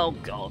 Oh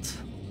god.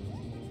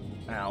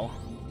 Ow.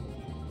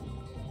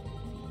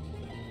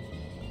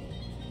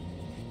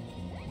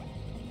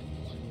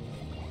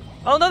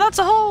 Oh no, that's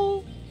a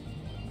hole!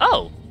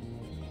 Oh!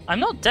 I'm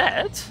not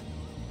dead!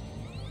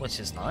 Which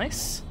is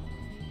nice.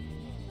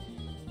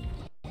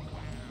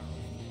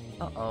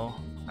 Uh-oh.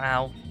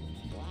 Ow.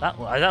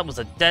 That was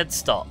a dead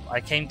stop. I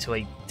came to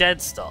a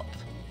dead stop.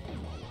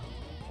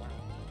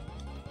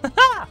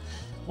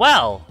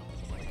 Well,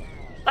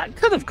 that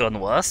could have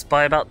gone worse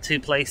by about 2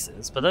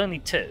 places, but only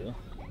 2.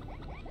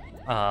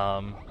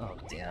 Oh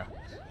dear.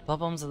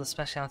 Bob-bombs are the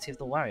speciality of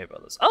the Wario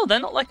Brothers. Oh, they're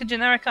not like a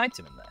generic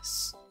item in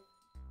this.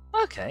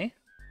 Okay.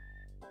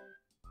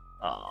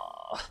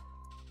 Oh.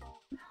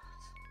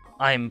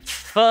 I'm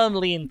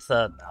firmly in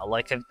 3rd now.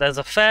 Like, there's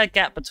a fair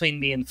gap between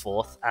me and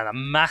 4th, and a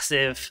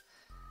massive,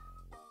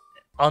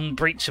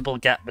 unbreachable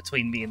gap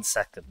between me and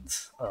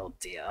 2nd. Oh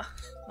dear.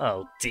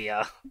 Oh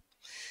dear.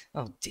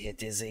 Oh dear,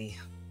 Dizzy.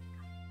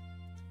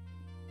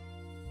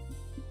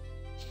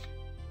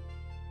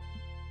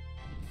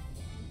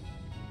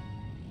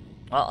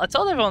 Well, I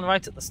told everyone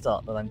right at the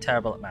start that I'm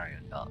terrible at Mario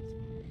Kart.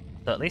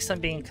 So at least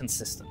I'm being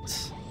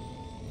consistent.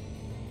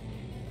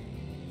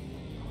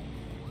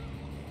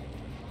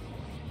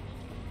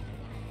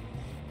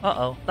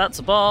 Uh-oh, that's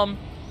a bomb!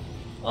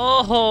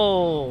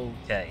 Oh,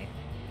 okay.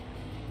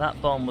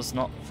 That bomb was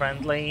not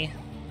friendly.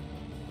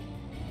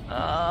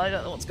 I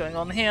don't know what's going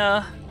on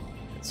here.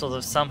 It sort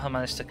of somehow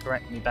managed to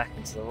correct me back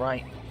into the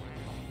right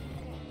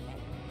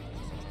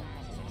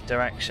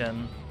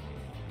direction.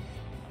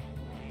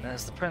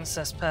 There's the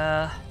princess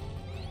pair.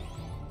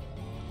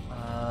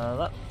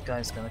 That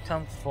guy's gonna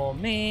come for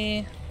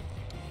me.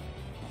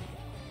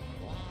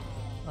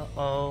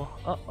 Uh-oh,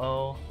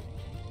 uh-oh.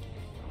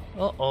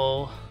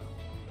 Uh-oh.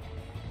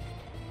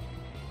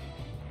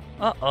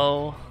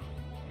 Uh-oh.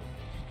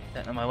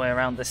 Don't know my way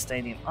around this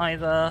stadium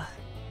either.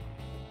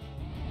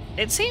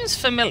 It seems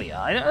familiar.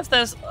 I don't know if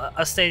there's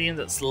a stadium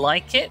that's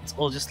like it,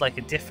 or just like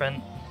a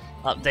different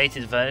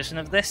updated version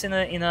of this in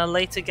a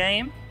later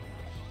game.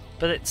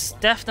 But it's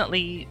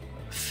definitely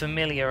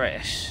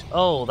familiar-ish.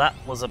 Oh, that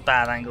was a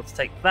bad angle to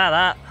take that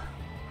at.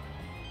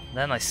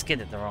 Then I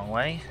skidded the wrong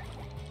way.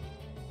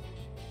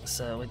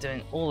 So we're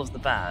doing all of the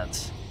bad,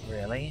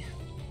 really.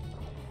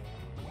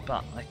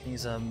 But I can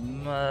use a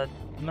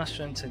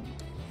mushroom to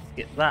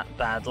get that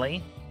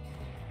badly.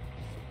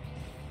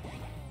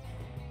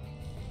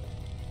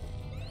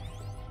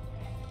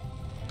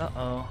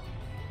 Uh-oh.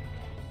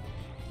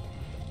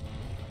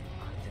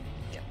 I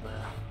didn't get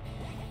there.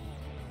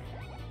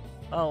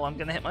 Oh, I'm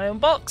gonna hit my own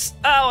box!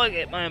 Oh, I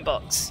hit my own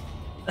box!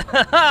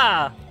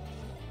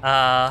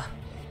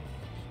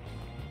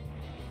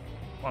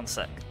 One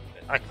sec.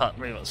 I can't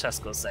read what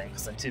Shesko's saying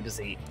because I'm too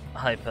busy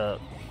hyper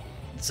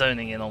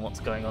zoning in on what's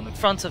going on in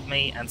front of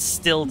me and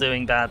still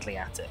doing badly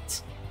at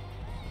it.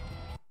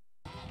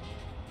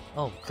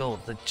 Oh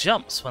god, the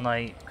jumps when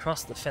I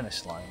cross the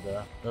finish line,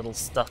 the little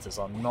stutters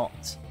are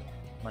not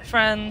my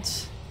friend.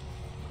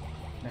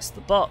 Missed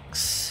the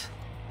box.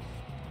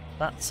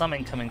 That's some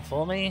incoming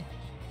for me.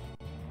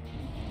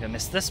 I'm gonna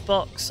miss this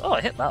box. Oh,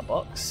 I hit that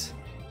box.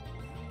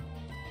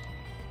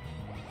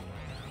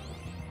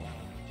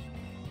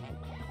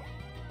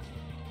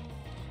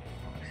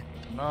 I hit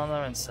the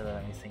banana instead of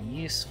anything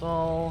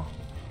useful.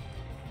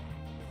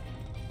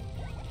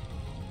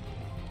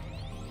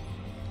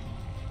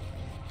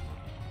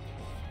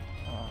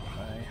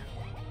 Okay. I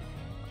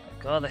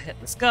gotta hit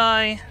this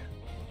guy.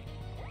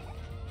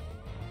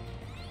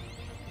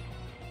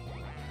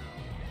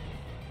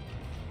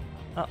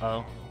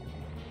 Uh-oh.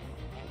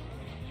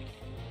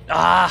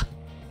 Ah!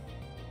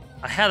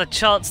 I had a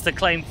chance to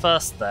claim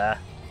first there,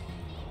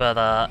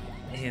 but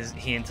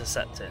he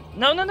intercepted.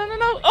 No, no, no, no,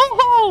 no!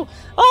 Oh,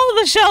 oh,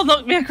 the shell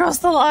knocked me across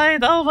the line!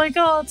 Oh my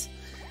god!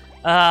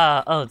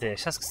 Oh dear,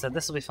 Sheska said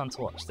this will be fun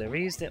to watch. They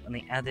reused it when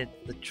they added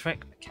the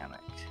trick mechanic.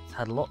 It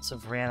had lots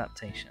of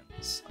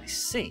re-adaptations. I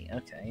see,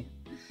 okay.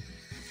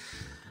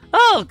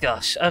 Oh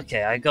gosh,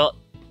 okay,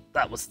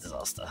 that was a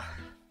disaster.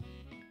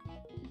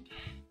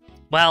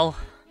 Well,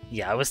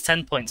 yeah, I was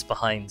 10 points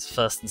behind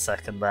first and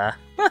second there.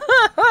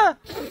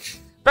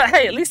 But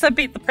hey, at least I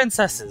beat the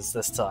princesses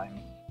this time.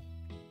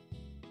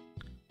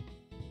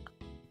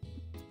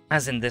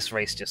 As in this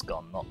race just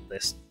gone, not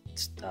this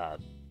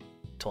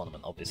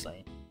tournament,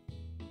 obviously.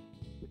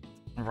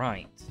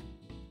 Right.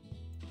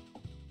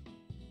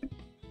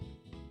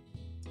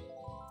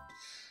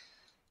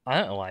 I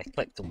don't know why I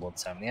clicked award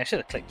ceremony. I should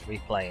have clicked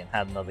replay and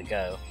had another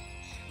go.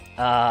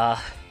 I'm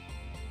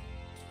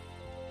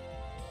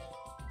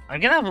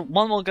gonna have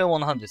one more go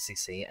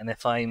 100cc, and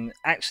if I'm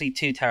actually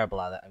too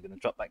terrible at it, I'm gonna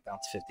drop back down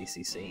to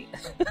 50cc.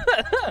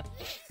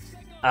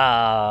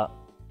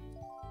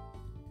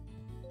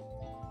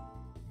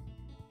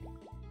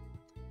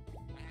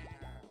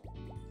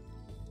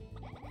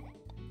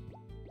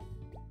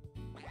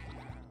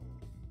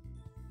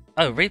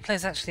 Oh, replay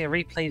is actually a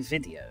replay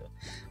video.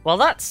 Well,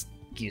 that's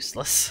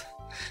useless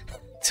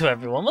to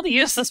everyone. What a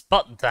useless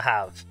button to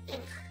have.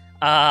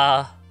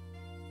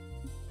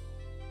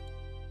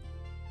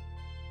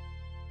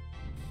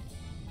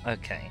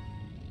 Okay.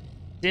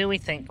 Do we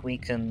think we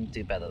can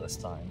do better this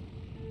time?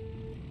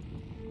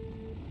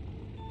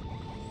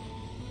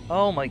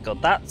 Oh my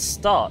god, that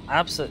start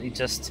absolutely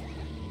just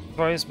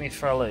throws me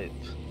for a loop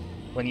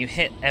when you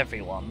hit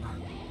everyone.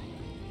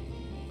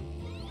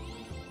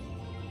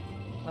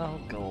 Oh,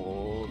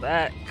 go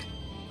back.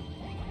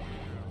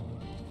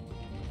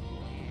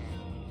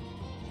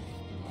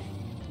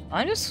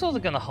 I'm just sort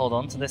of going to hold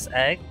on to this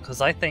egg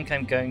because I think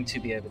I'm going to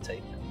be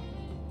overtaken.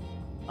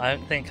 I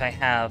don't think I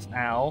have...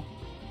 Ow.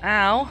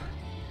 Ow!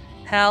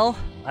 Hell!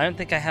 I don't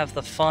think I have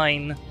the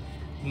fine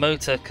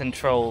motor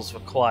controls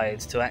required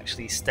to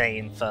actually stay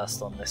in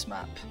first on this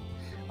map.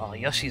 Oh,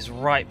 Yoshi's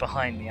right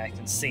behind me, I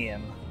can see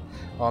him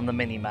on the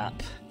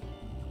mini-map.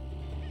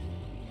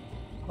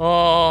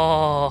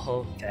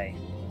 Oh, okay.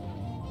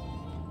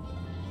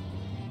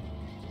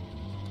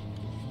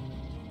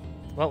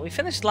 Well, we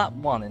finished lap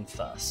 1 in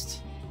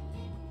first.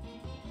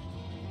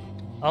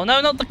 Oh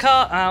no, not the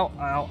car! Ow,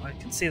 ow, I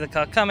can see the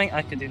car coming,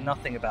 I can do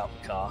nothing about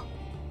the car.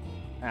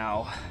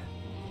 Ow.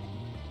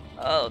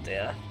 Oh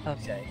dear.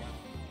 Okay.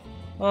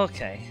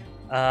 Okay.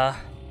 I'm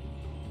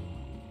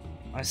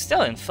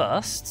still in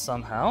first,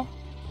 somehow.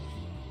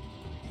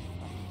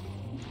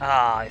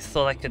 Ah, I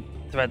thought I could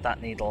thread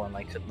that needle and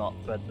I could not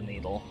thread the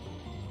needle.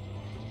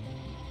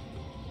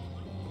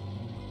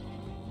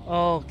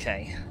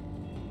 Okay.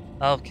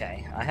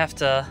 Okay, I have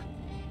to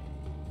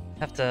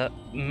Have to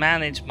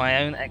manage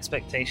my own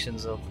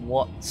expectations of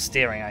what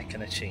steering I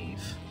can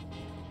achieve.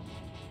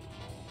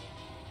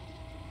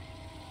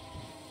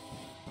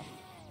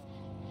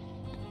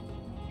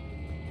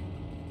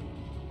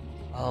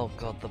 Oh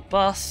god, the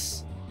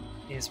bus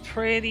is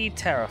pretty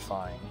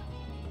terrifying.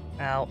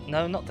 Ow,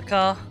 no, not the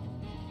car.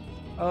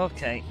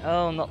 Okay,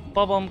 oh, not the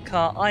bob-omb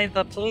car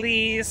either,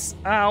 please!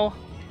 Ow!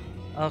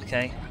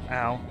 Okay,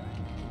 ow.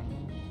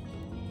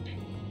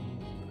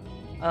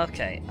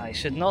 Okay, I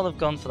should not have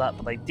gone for that,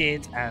 but I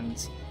did,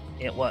 and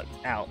it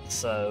worked out,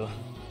 so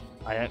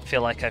I don't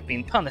feel like I've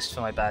been punished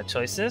for my bad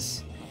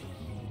choices.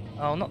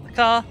 Oh, not the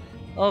car.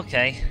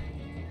 Okay.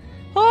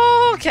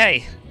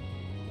 Okay!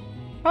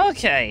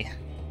 Okay.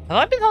 Have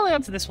I been holding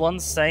on to this one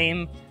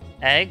same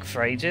egg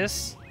for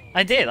ages?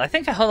 I did. I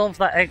think I held on to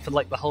that egg for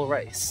like the whole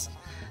race.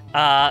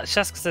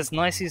 Shaska says,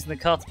 nice using the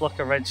car to block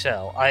a red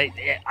shell. I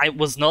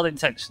was not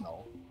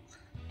intentional.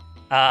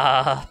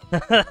 I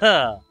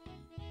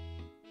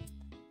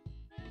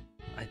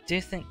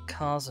do think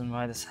cars and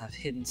riders have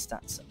hidden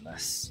stats in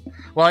this.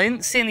 Well, I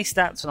didn't see any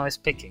stats when I was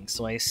picking,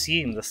 so I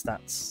assume the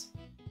stats.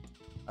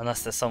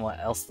 Unless there's somewhere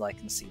else that I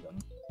can see them.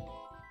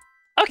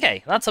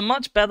 Okay, that's a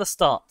much better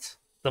start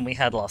than we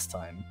had last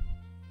time.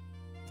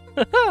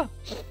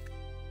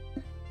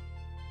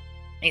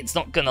 It's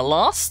not gonna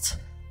last.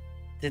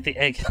 Did the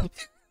egg help?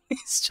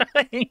 He's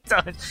trying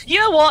to... You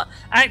know what?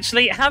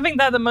 Actually, having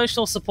that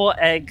emotional support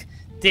egg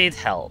did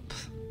help.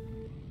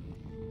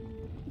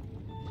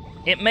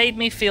 It made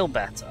me feel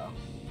better.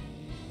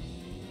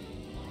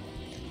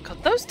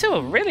 God, those two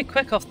are really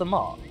quick off the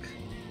mark.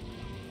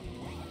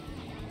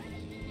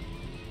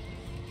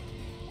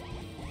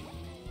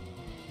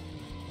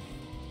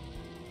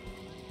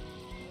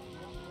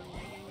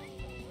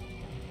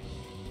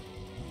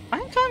 I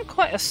think I'm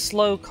quite a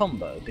slow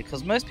combo,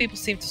 because most people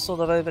seem to sort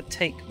of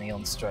overtake me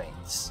on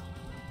straights.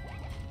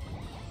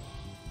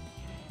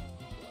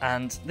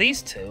 And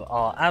these two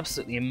are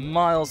absolutely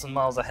miles and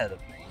miles ahead of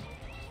me.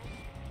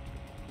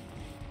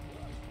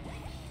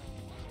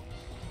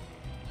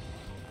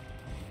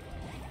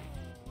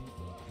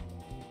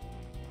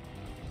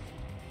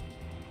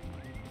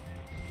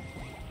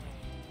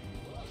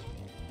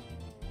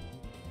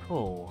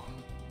 Cool.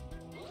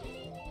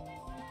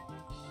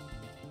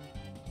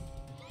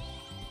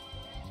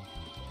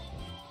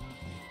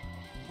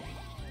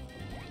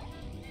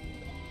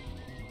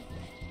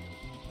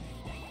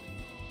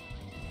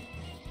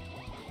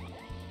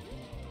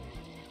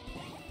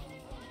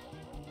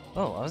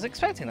 Oh, I was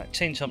expecting that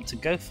chain jump to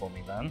go for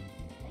me then,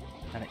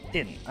 and it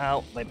didn't.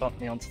 Ow, they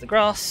bumped me onto the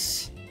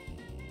grass.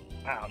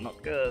 Ow,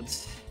 not good.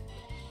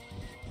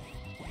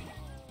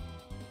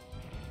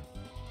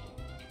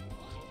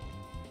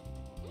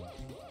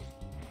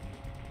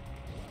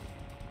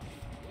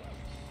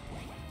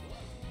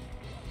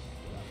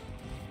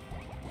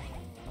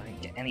 I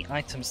didn't get any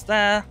items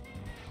there.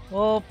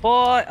 Oh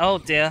boy, oh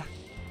dear.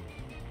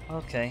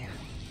 Okay.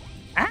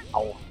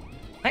 Ow!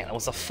 I think that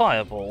was a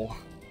fireball.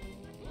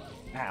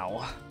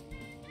 Ow.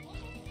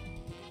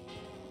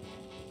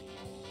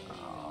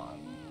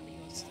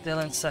 Still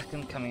in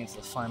second, coming into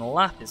the final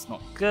lap is not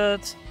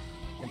good.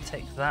 Can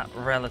take that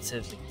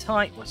relatively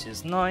tight, which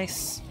is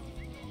nice.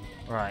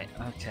 Right,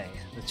 okay.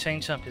 The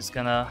chain jump is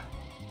gonna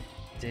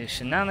do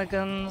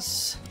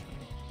shenanigans.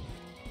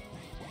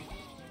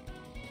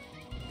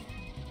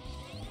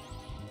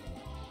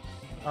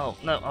 Oh,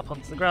 no, up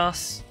onto the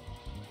grass.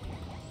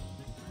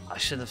 I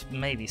should have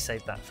maybe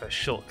saved that for a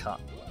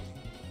shortcut.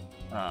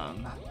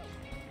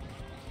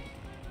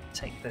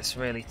 Take this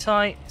really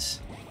tight.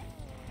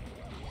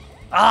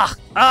 Ah!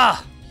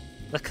 Ah!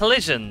 The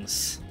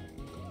collisions!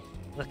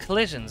 The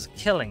collisions are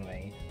killing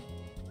me.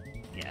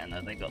 Yeah,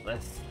 no, they got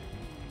this.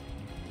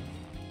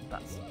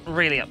 That's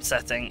really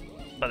upsetting,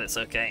 but it's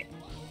okay.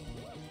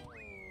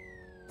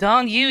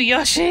 Darn you,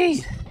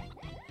 Yoshi!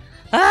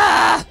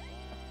 Ah!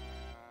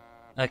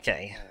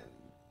 Okay.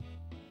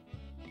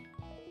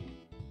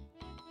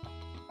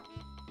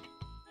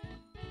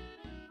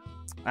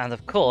 And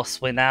of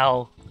course, we're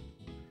now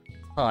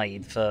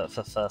tied for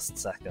first,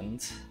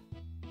 second.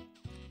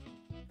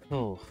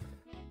 Ooh.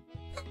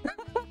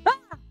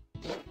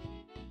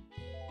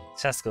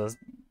 Cheska's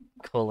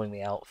calling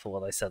me out for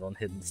what I said on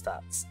hidden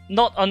stats.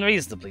 Not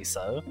unreasonably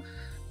so.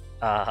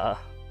 Oh,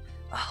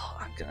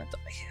 I'm gonna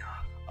die here.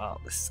 Oh,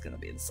 this is gonna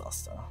be a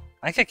disaster.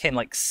 I think I came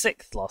like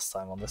 6th last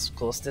time on this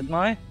course, didn't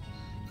I?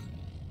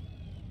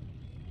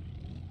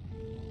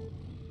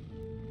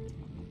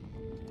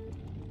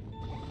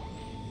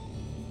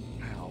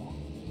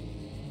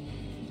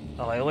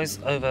 Oh, I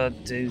always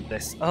overdo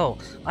this. Oh,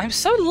 I'm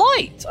so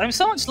light! I'm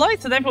so much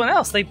lighter than everyone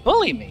else. They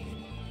bully me.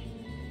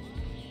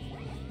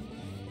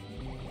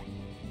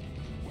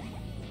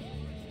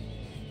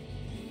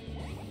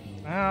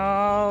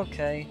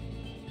 Okay.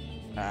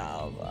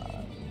 Oh,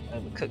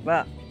 overcooked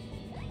that.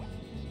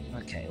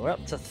 Okay, we're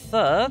up to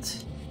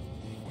 3rd.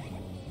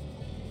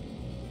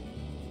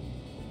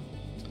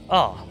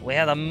 Oh, we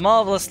had a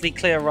marvelously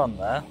clear run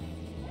there.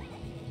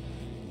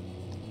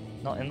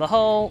 Not in the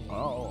hole.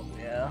 Oh,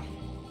 dear.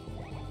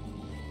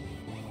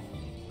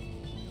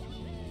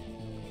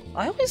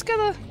 I always get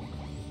a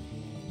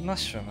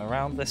mushroom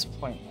around this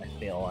point, I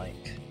feel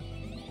like.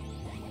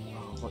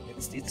 Look,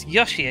 it's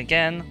Yoshi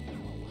again.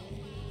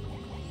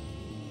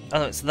 Oh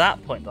no, it's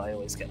that point that I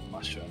always get the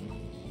mushroom.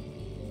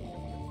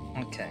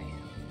 Okay.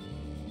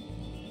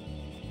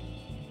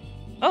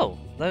 Oh,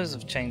 those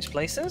have changed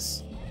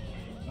places.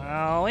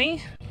 Are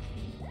we?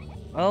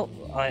 Well,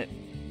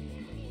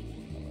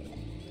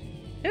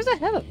 who's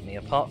ahead of me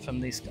apart from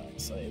these guys?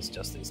 So it's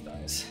just these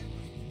guys.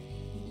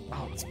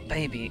 Oh, it's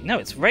baby. No,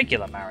 it's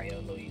regular Mario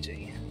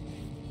Luigi.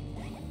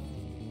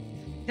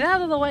 Get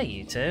out of the way,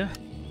 you two.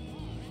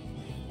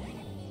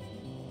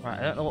 Right,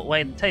 I don't know what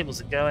way the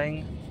tables are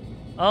going.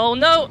 Oh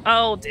no!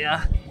 Oh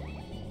dear.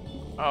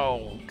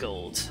 Oh,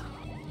 God.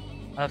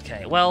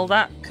 Okay, well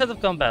that could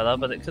have gone better,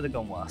 but it could have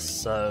gone worse,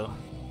 so...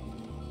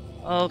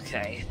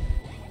 Okay.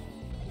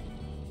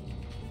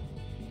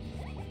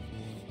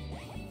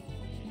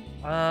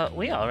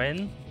 We are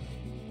in,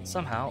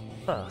 somehow,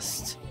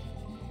 first.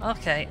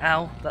 Okay,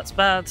 ow, that's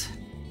bad.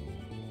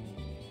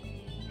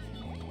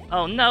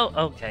 Oh no!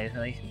 Okay,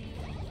 I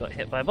got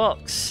hit by a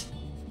box.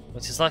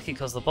 Which is lucky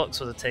because the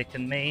box would have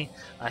taken me.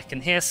 I can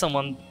hear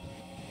someone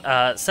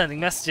sending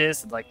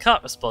messages that I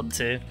can't respond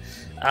to.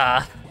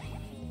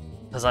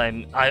 Because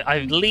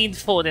I leaned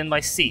forward in my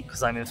seat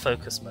because I'm in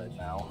focus mode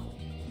now.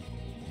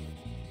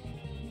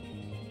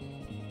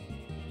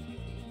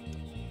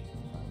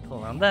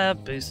 Pull around there,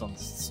 boost on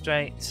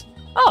straight.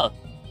 Oh!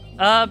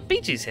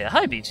 BG's here.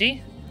 Hi,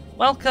 BG.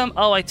 Welcome.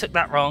 Oh, I took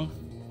that wrong.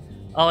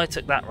 Oh, I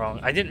took that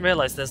wrong. I didn't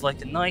realize there's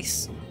like a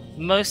nice,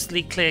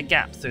 mostly clear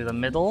gap through the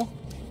middle.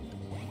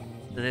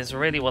 That is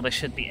really what I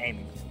should be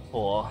aiming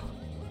for.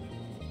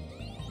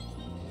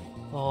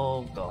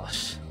 Oh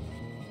gosh.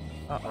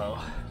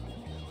 Uh-oh.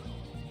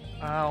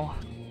 Ow.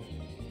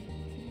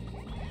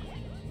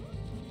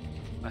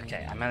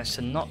 Okay, I managed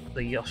to knock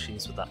the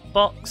Yoshis with that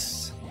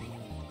box.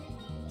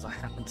 As I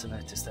happened to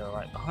notice they were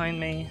right behind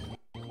me.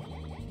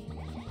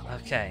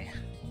 Okay.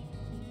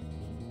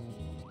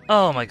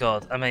 Oh my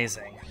god,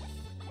 amazing.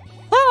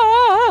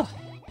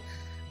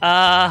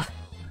 Ah!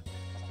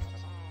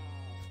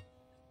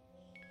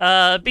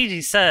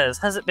 BG says,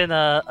 has it been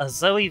a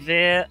Zoe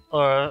Veer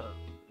or a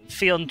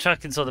Fion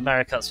Truckin sort of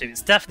Mario Kart stream?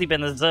 It's definitely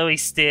been a Zoe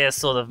Steer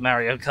sort of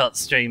Mario Kart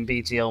stream,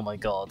 BG, oh my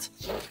god.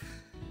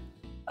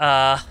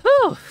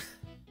 Whew!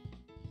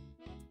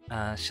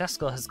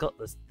 Shaskor has got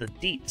the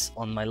deets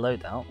on my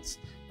loadouts.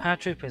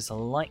 Paratrooper is a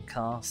light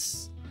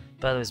class,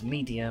 Birdo is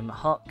medium,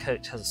 Heart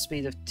Coach has a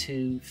speed of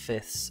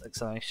 2/5,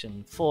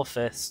 acceleration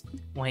 4/5,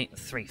 weight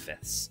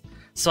 3/5.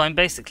 So I'm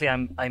basically,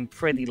 I'm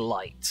pretty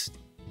light.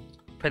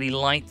 Pretty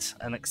light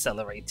and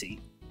accelerate-y.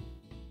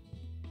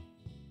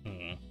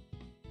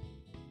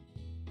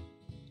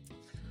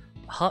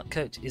 Heart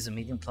Coach is a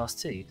medium class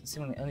too. You can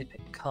seemingly only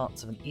pick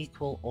carts of an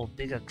equal or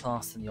bigger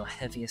class than your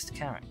heaviest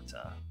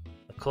character,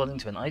 according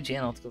to an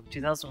IGN article of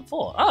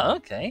 2004. Oh,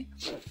 okay.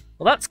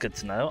 Well, that's good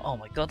to know. Oh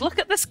my god, look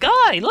at this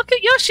guy! Look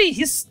at Yoshi!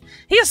 He is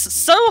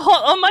so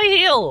hot on my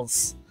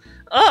heels!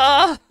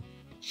 I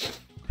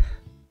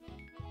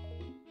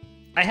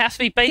have to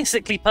be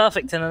basically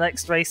perfect in the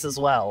next race as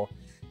well.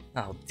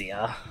 Oh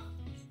dear.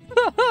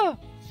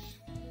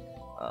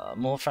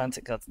 More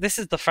frantic karting. This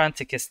is the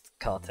franticest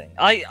karting.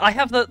 I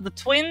have the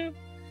twin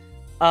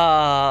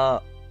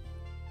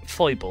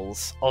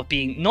foibles of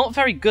being not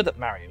very good at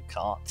Mario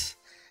Kart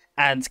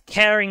and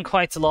caring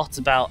quite a lot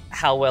about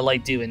how well I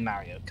do in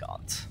Mario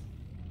Kart.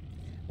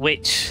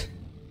 Which...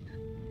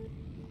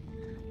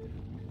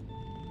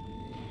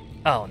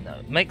 oh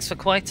no, makes for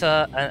quite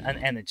an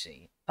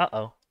energy.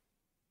 Uh-oh.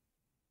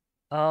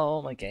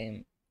 Oh, my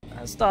game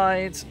has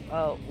died.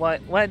 Oh,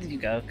 where did you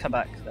go? Come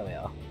back. There we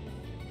are.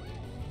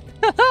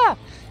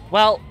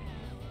 Well,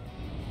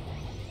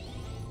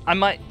 I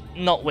might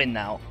not win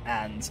now,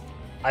 and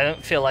I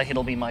don't feel like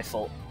it'll be my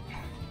fault.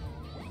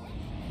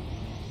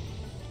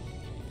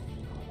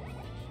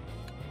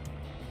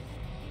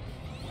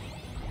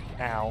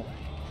 Ow.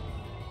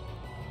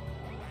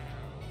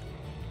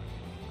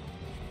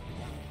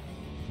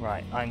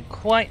 Right, I'm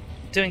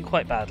doing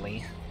quite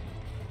badly.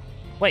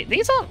 Wait,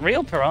 these aren't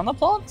real piranha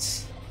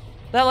plants?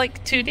 They're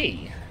like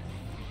 2D.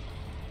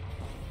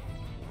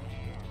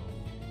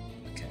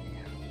 Okay.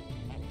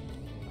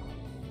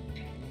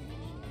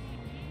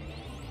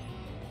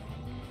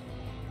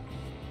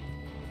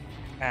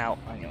 Ow,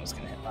 I knew I was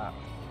gonna hit that.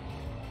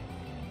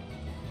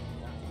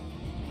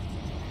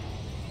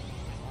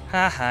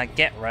 Haha,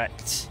 get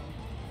wrecked.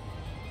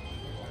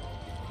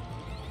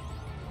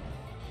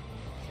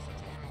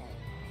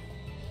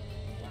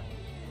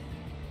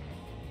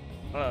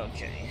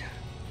 Okay.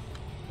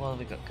 What have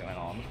we got going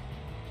on?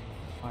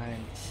 I'm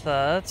in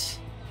third.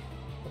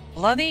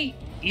 Bloody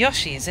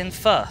Yoshi is in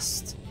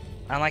first,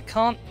 and I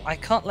can't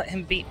let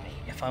him beat me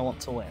if I want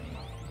to win.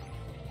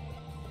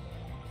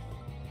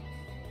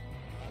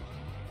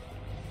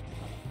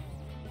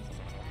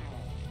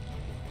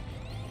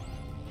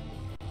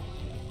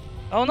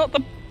 Oh, not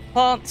the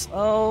plant!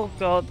 Oh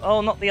god! Oh,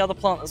 not the other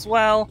plant as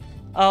well!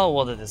 Oh,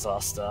 what a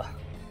disaster!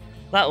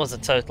 That was a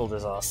total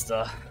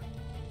disaster.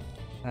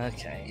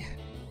 Okay.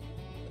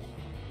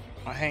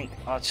 I think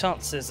our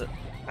chances at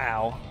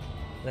ow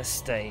this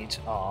stage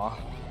are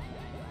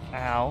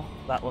ow,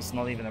 that was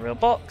not even a real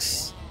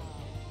box.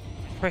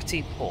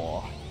 Pretty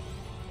poor.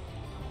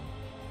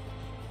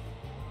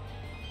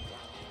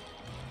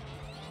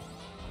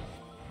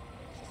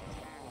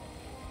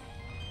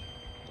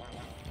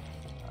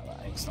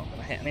 That egg's not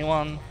gonna hit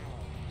anyone.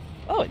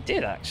 Oh, it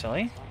did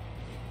actually.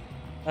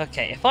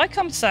 Okay, if I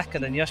come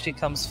second and Yoshi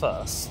comes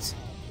first,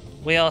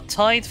 we are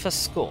tied for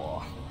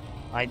score.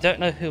 I don't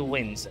know who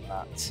wins in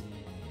that,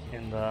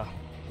 in the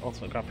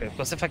Ultimate Grand Prix. Of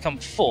course, if I come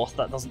fourth,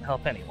 that doesn't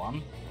help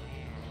anyone.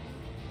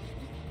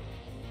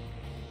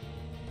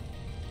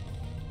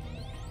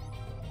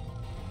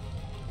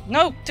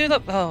 No, do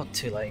that. Oh,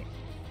 too late.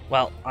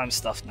 Well, I'm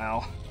stuffed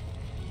now.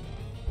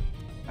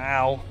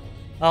 Ow.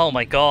 Oh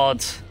my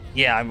god.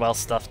 Yeah, I'm well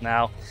stuffed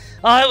now.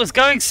 Oh, it was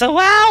going so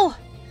well!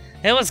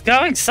 It was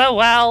going so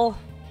well!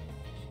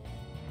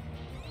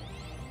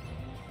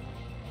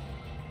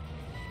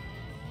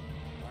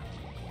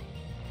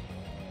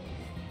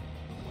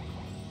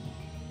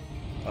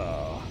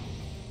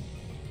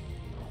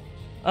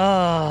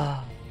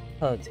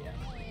 Oh dear.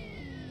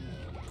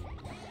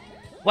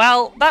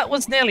 Well, that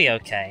was nearly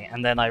okay,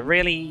 and then I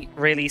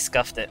really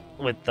scuffed it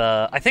with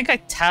the... I think I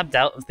tabbed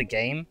out of the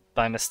game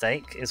by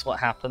mistake, is what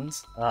happened.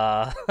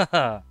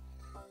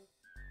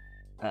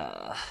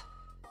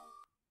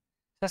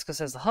 Jessica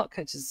says, the hot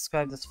coach is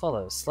described as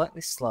follows.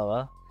 Slightly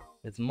slower,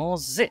 with more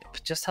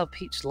zip, just how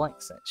Peach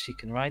likes it. She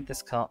can ride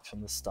this kart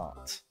from the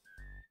start.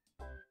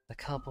 The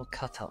cardboard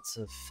cutouts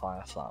of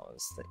fire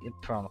flowers, the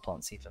piranha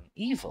plants even.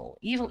 Evil.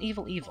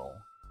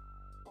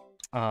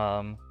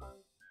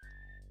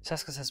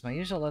 Jessica says, my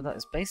usual loadout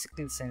is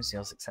basically the same as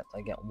yours, except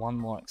I get one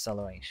more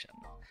acceleration.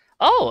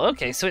 Oh,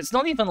 okay, so it's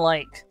not even,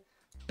 like,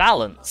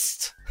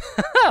 balanced.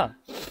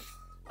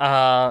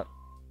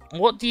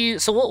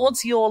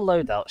 What's your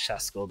loadout,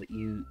 Shaskell, that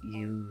you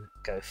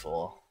go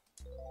for?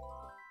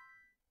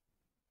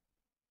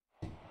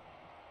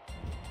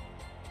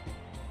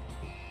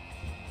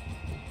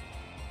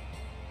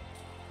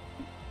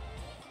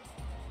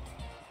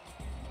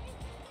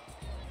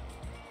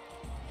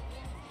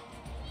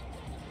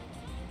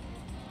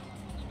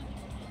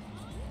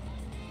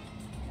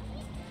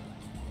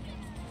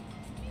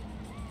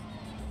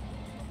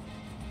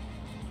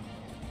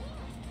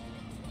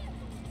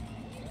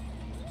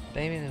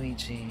 Baby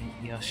Luigi,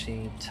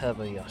 Yoshi,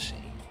 Turbo Yoshi.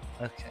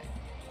 Okay.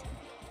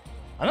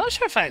 I'm not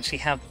sure if I actually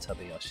have the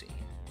Turbo Yoshi.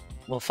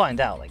 We'll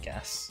find out, I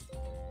guess.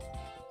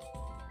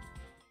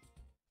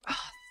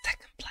 Ah,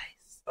 second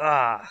place.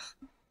 Ah.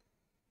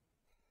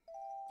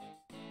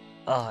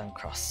 Oh, I'm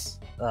cross.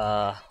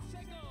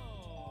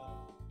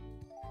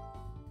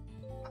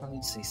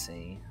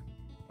 100cc.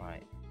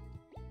 Right.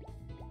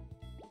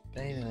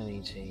 Baby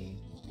Luigi.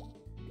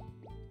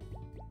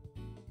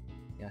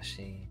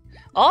 Yoshi.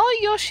 Are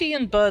Yoshi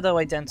and Birdo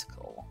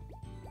identical?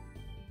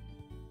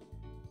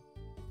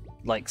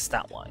 Like,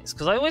 stat-wise?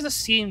 Because I always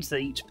assumed that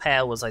each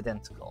pair was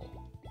identical.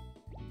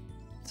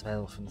 It's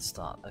available from the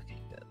start.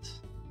 Okay, good.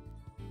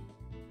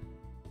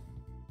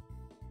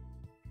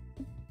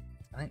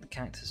 I think the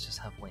characters just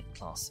have weight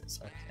classes.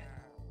 Okay.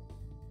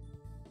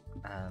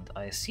 And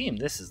I assume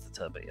this is the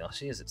Turbo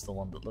Yoshi, as it's the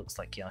one that looks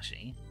like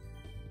Yoshi.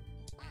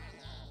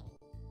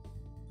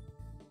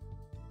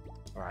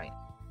 Right.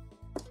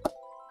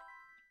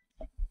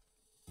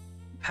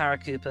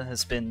 Paracooper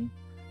has been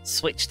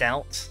switched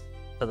out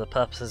for the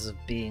purposes of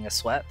being a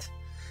sweat.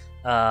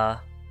 Oh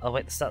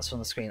wait, the stats are on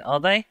the screen. Are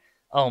they?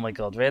 Oh my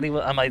god, really?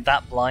 Am I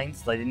that blind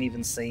that I didn't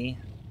even see?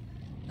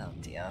 Oh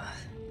dear.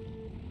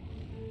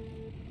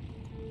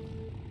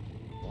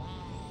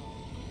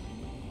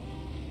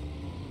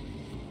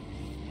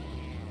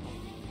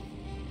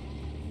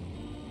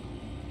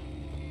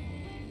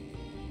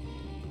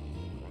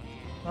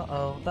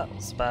 Uh-oh, that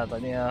was a bad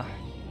idea.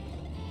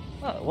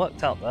 Oh, it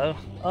worked out though.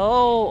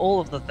 Oh,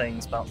 all of the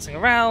things bouncing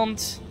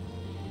around.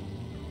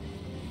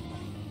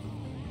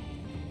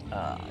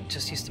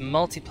 Just used to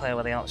multiplayer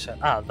where they aren't shown.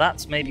 Ah,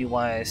 that's maybe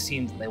why I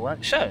assumed that they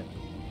weren't shown.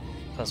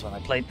 Because when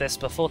I played this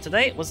before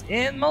today, it was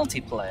in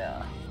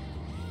multiplayer.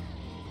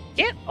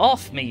 Get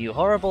off me, you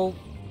horrible...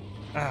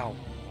 Oh,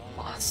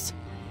 blast.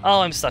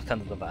 Oh, I'm stuck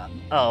under the van.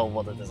 Oh,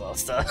 what a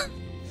disaster.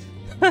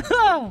 I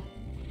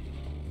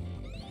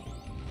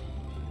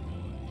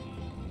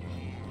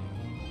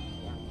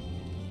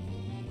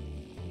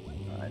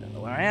don't know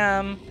where I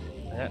am.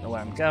 I don't know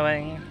where I'm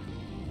going.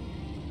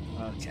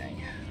 Okay.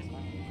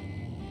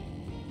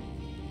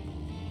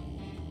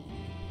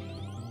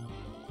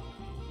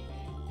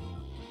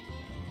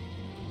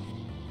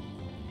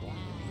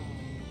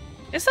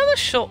 Is that a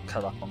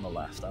shortcut up on the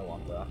left, I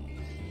wonder?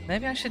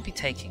 Maybe I should be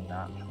taking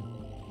that.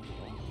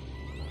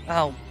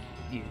 Oh,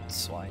 you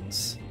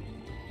swines.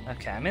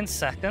 Okay, I'm in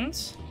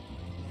second.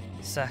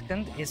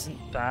 Second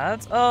isn't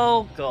bad.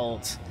 Oh,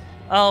 God.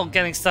 Oh,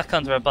 getting stuck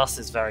under a bus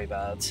is very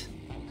bad.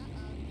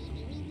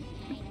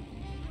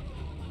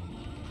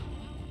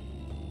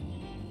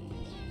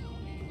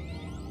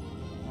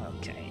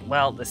 Okay,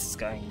 well, this is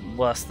going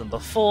worse than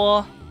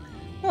before.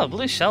 Oh,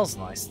 blue shell's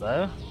nice,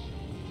 though.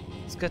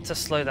 It's good to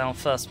slow down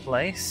first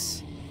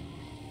place.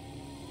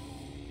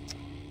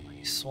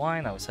 You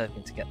swine, I was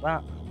hoping to get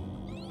that.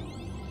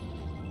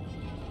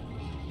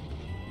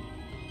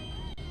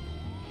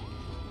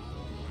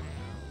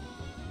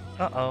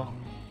 Uh-oh.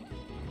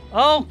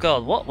 Oh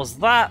god, what was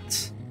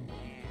that?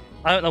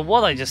 I don't know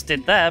what I just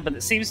did there, but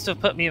it seems to have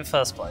put me in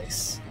first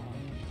place.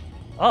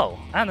 Oh,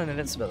 and an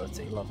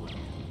invincibility, lovely.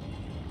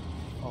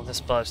 I'll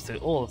just barge through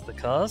all of the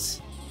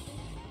cars.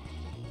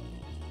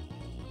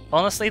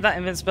 Honestly, that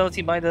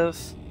invincibility might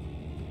have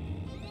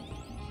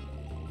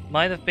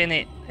been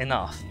it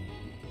enough.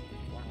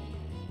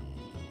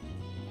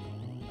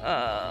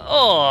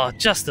 Oh,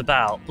 just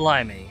about.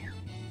 Blimey.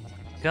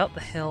 Go up the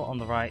hill on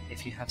the right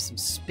if you have some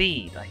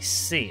speed. I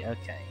see.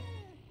 Okay.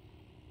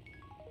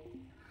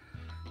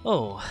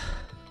 Oh.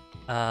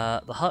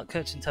 The Heart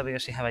Coach and Toby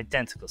actually have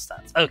identical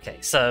stats. Okay,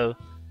 so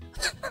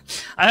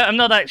I'm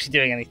not actually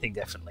doing anything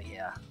differently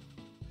here.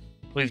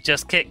 We've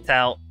just kicked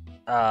out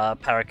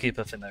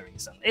Paracupa for no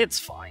reason. It's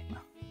fine.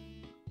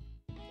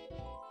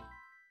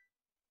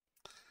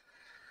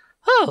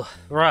 Oh,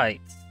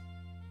 right.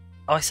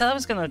 Oh, I said I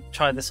was going to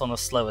try this on a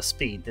slower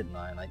speed, didn't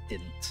I? And I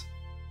didn't.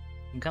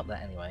 I can cut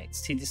that anyway.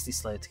 It's tediously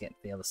slow to get to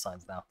the other side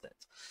without it.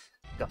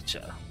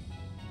 Gotcha.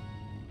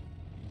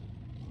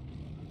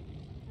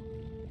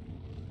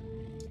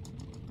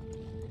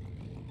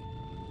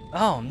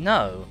 Oh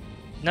no!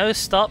 No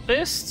start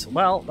boost?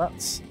 Well,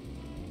 that's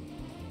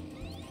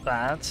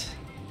bad.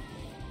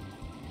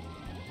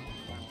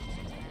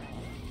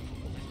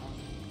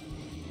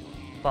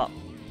 But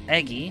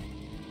Eggy,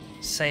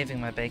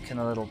 saving my bacon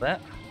a little bit.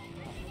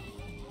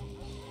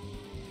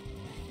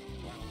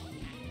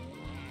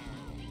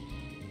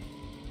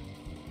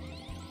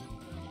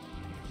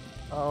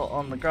 Oh,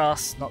 on the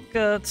grass, not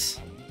good.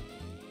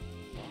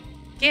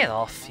 Get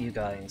off, you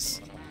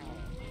guys.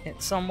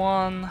 Hit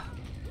someone.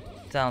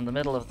 Down the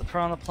middle of the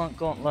Piranha Plant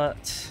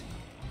Gauntlet.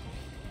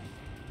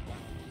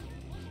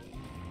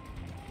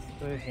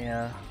 Through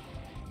here.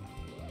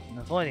 And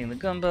avoiding the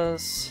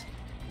Goombas.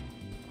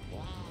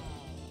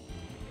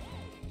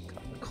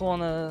 Cut the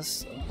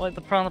corners. Avoid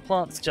the Piranha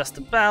Plants just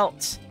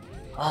about.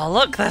 Oh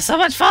look, they're so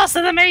much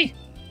faster than me!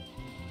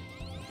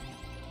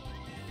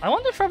 I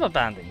wonder if rubber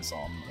banding's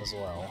on as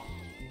well.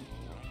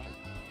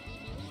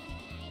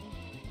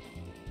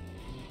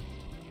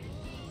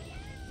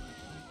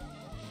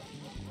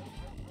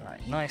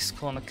 Nice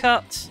corner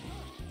cut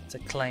to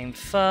claim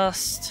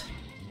first.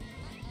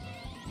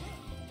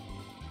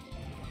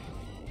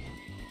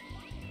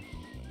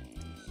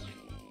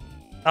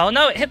 Oh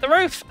no, it hit the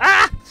roof!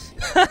 Ah!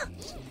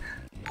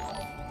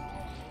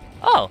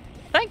 Oh,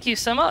 thank you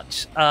so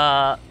much.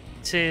 Oh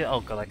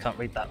god, I can't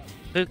read that.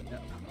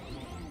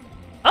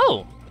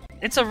 Oh,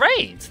 it's a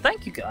raid.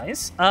 Thank you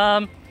guys.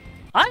 I'm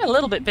a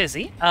little bit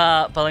busy,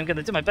 but I'm going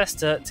to do my best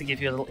to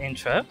give you a little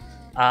intro.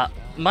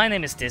 My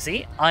name is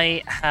Dizzy.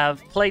 I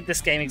have played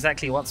this game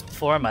exactly once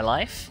before in my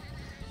life,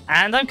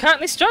 and I'm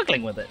currently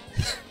struggling with it.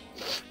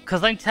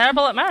 Because I'm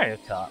terrible at Mario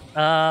Kart.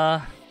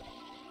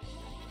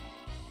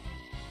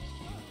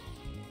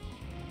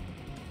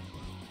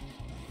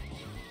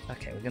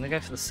 Okay, we're going to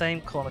go for the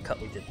same corner cut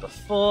we did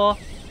before.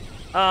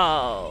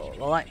 Oh,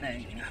 the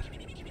lightning.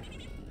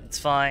 It's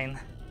fine.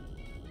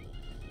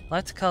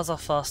 Lighter cars are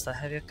faster,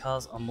 heavier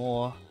cars are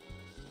more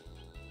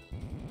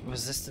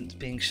resistant to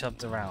being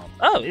shoved around.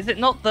 Oh, is it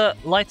not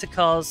that lighter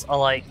cars are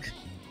like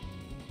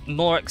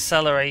more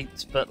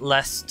accelerate but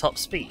less top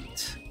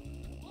speed?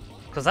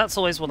 Because that's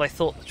always what I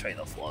thought the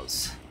trade-off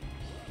was.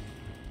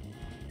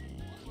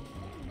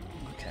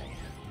 Okay.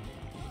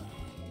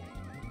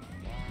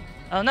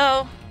 Oh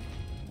no!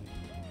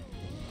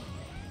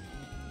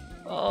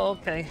 Oh,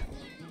 okay.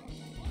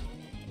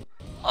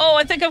 Oh,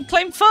 I think I've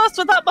claimed first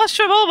with that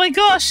mushroom! Oh my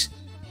gosh!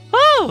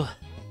 Woo!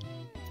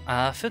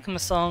 Fukuma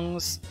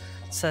Songs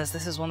says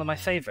this is one of my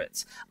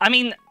favourites. I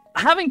mean,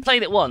 having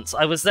played it once,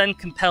 I was then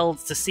compelled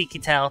to seek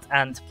it out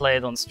and to play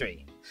it on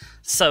stream.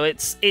 So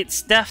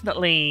it's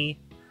definitely...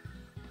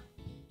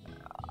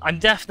 I'm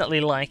definitely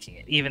liking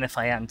it, even if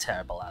I am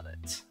terrible at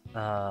it.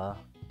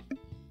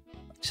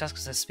 Chaska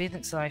says speed and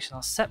acceleration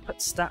are separate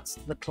stats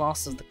to the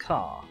class of the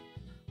car.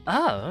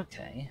 Oh,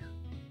 okay.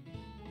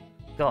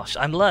 Gosh,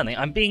 I'm learning.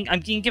 I'm being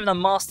given a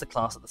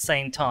masterclass at the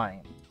same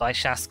time by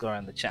Shaskor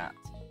in the chat,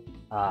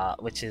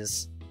 which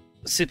is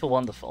super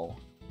wonderful,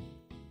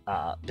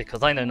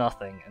 because I know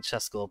nothing and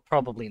Shaskor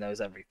probably knows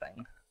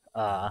everything,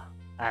 and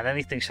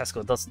anything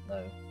Shaskor doesn't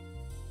know,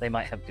 they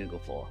might have Google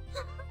for.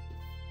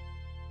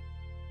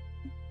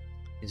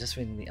 You're just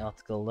reading the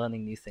article,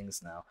 learning new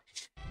things now.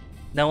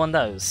 No one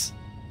knows.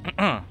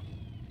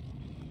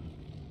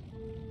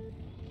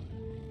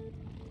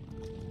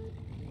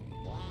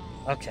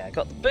 Okay, I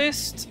got the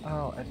boost.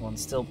 Oh, everyone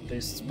still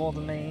boosts more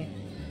than me.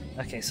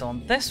 Okay, so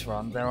on this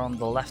run, they're on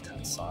the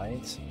left-hand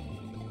side.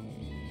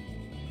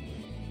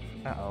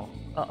 Uh-oh.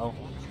 Uh-oh.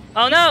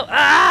 Oh no!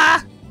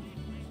 Ah!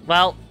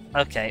 Well,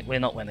 okay, we're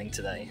not winning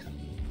today.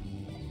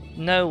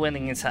 No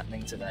winning is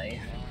happening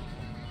today.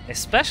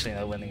 Especially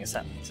no winning is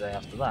happening today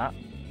after that.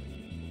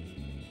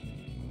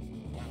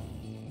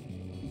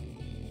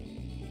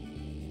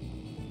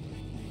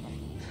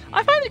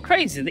 I find it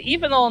crazy that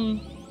even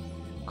on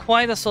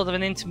quite a sort of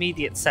an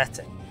intermediate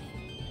setting,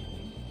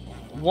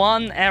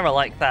 one error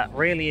like that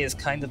really is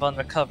kind of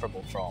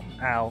unrecoverable from.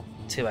 Ow,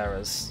 2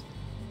 errors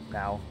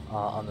now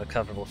are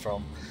unrecoverable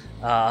from.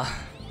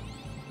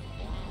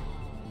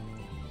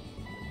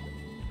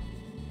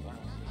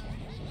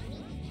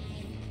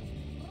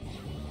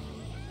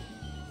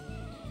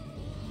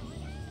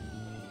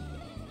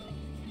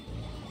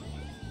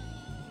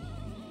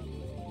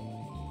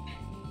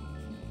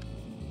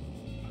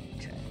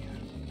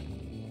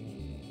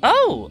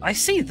 Oh, I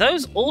see.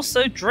 Those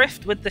also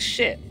drift with the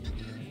ship.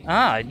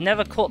 Ah, I'd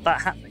never caught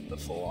that happening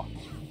before.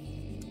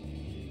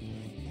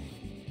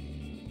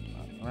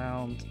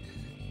 Around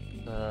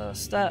the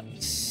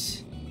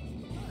steps.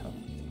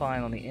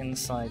 Fine on the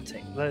inside.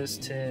 Take those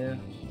 2.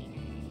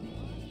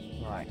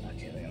 Right.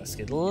 Okay, they're gonna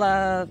skid to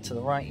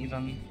the right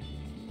even.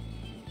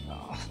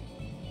 Oh,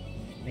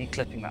 me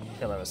clipping that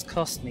pillar has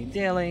cost me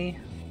dearly.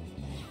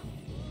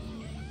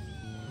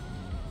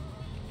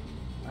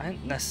 I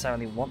didn't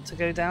necessarily want to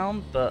go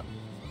down, but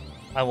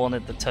I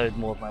wanted the toad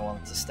more than I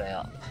wanted to stay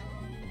up.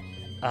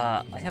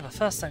 I have a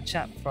first-time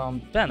chat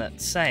from Bennett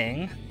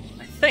saying,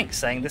 I think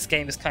saying this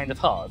game is kind of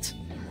hard.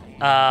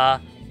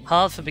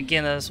 Hard for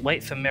beginners,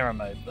 wait for mirror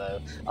mode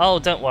though. Oh,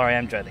 don't worry,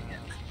 I'm dreading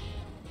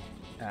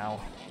it. Ow.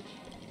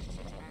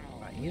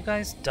 Right, you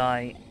guys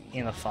die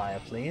in a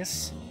fire,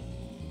 please.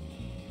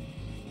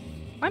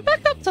 I'm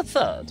back up to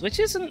 3rd, which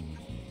isn't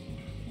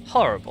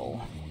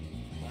horrible.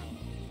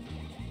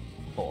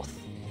 4th.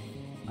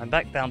 I'm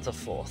back down to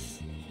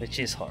 4th, which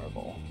is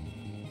horrible.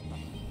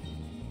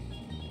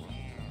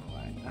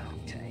 Right,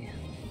 okay.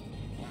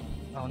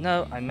 Oh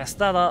no, I messed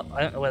that up.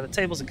 I don't know where the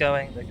tables are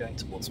going. They're going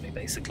towards me,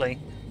 basically.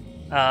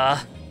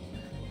 They're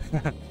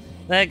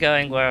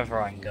going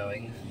wherever I'm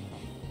going.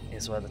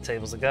 Is where the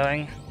tables are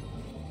going.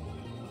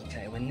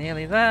 Okay, we're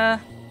nearly there.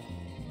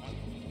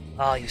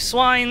 Oh, you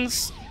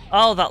swines!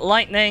 Oh, that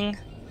lightning!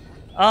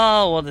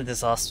 Oh, what a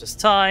disastrous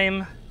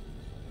time.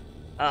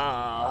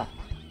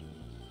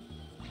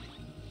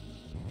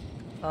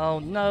 Oh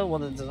no,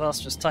 what a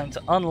disastrous time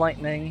to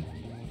unlightning.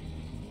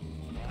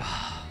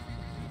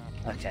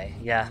 Okay,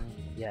 yeah.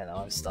 Yeah, no,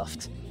 I'm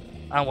stuffed.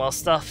 I'm well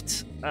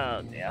stuffed.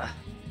 Oh dear.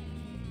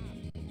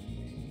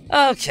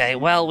 Okay,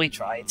 well, we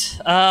tried.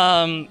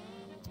 There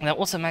were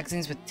also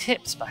magazines with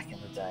tips back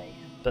in the day,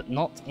 but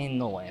not in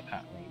Norway,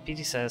 apparently.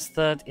 BG says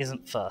 3rd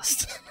isn't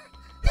 1st.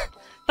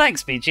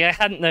 Thanks, BG, I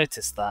hadn't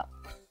noticed that.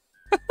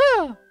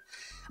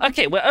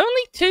 Okay, we're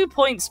only 2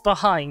 points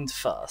behind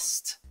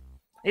 1st.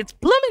 It's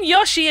bloomin'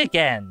 Yoshi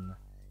again!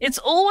 It's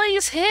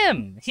always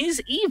him! He's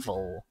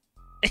evil.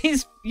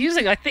 He's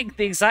using, I think,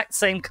 the exact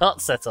same kart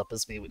setup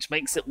as me, which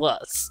makes it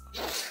worse.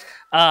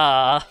 You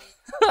have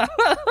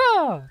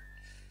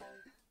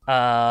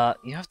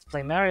to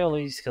play Mario or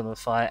Luigi on the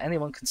fire.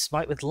 Anyone can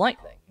smite with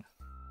lightning.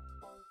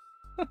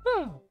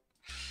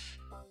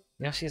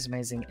 Yoshi's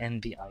amazing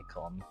NB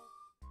icon.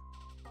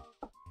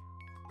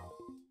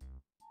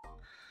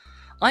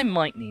 I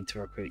might need to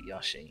recruit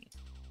Yoshi.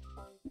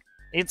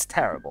 It's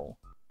terrible.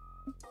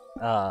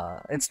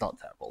 It's not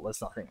terrible.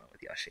 There's nothing wrong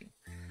with Yoshi.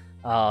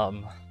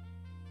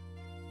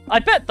 I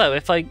bet though,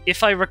 if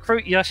I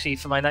recruit Yoshi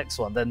for my next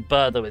one, then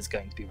Birdo is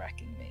going to be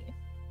wrecking me.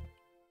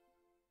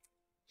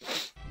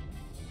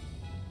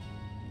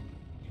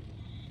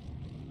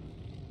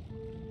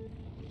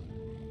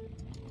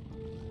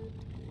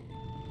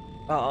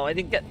 Oh, I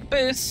didn't get the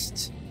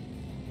boost.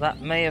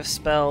 That may have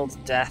spelled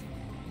death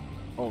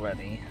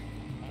already.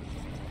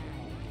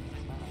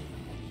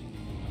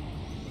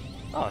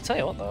 Oh, I'll tell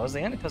you what though, I was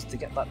the only person to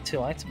get that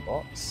 2-item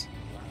box.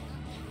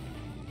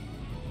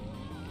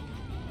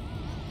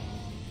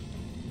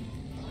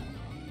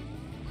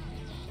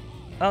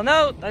 Oh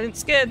no, I didn't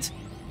skid!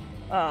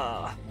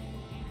 Ah.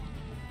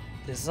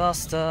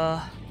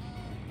 Disaster.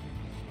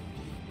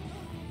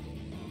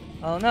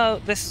 Oh no,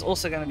 this is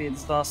also going to be a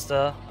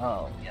disaster.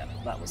 Oh yeah,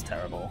 that was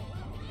terrible.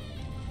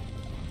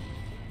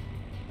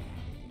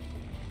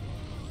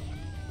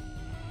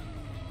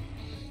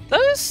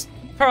 Those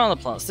piranha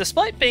plants,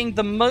 despite being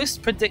the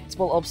most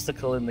predictable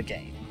obstacle in the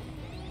game,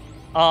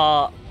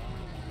 are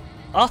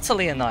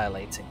utterly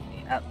annihilating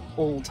me at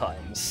all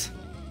times.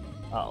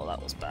 Oh,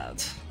 that was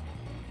bad.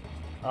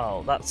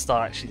 Oh, that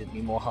star actually did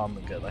me more harm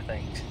than good, I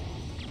think.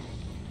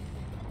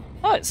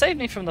 Oh, it saved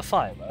me from the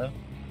fire, though.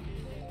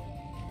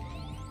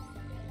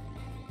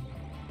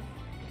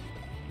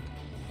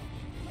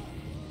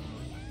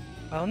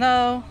 Oh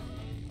no!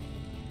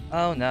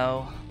 Oh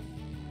no.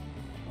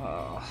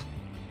 Oh.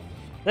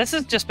 This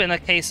has just been a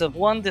case of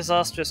one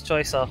disastrous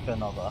choice after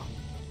another,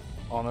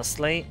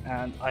 honestly,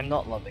 and I'm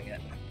not loving it.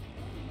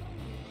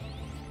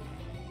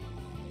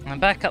 I'm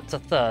back up to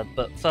 3rd,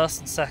 but 1st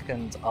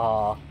and 2nd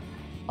are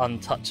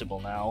untouchable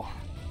now.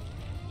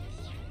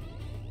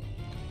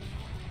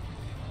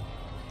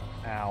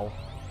 Ow.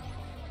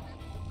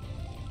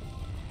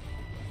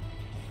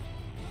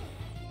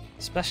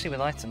 Especially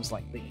with items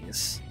like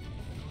these.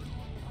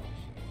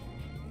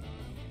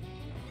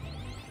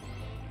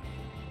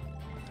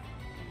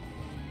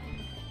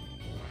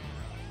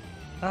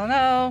 Oh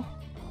no!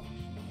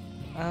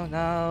 Oh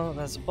no,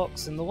 there's a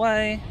box in the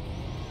way.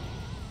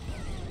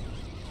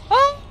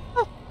 Oh!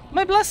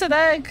 My blessed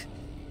egg!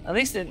 At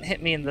least it didn't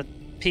hit me in the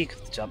peak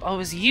of the jump. Oh, it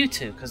was you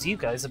two, because you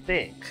guys are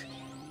big.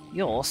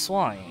 You're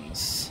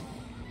swines.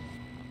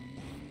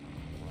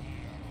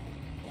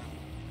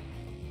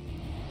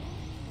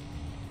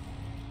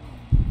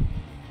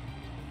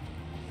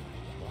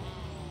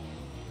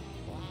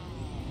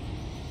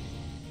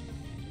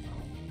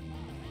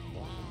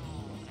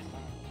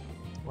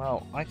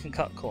 Well, I can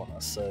cut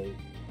corners, so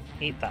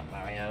eat that,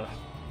 Mario.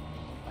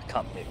 I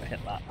can't believe I hit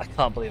that. I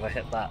can't believe I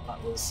hit that.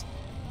 That was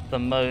the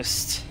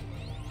most...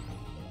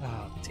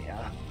 Oh dear.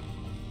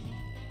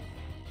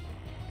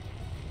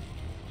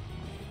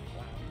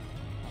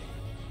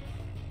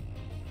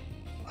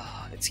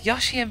 Oh, it's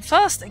Yoshi in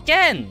first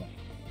again!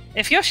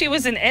 If Yoshi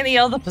was in any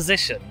other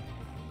position,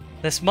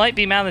 this might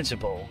be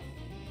manageable.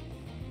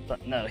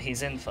 But no,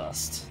 he's in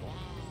first.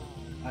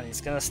 And he's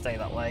gonna stay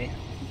that way.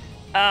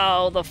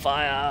 Oh, the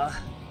fire!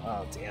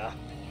 Oh dear.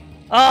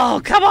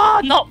 Oh, come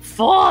on! Not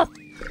fourth!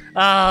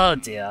 Oh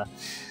dear.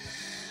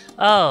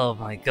 Oh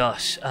my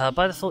gosh.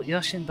 By default,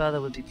 Yoshi and Bertha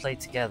would be played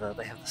together.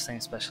 They have the same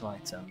special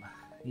item.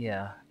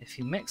 Yeah. If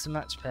you mix and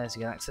match pairs,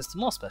 you get access to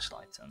more special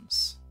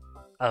items.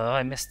 Oh,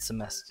 I missed some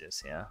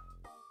messages here.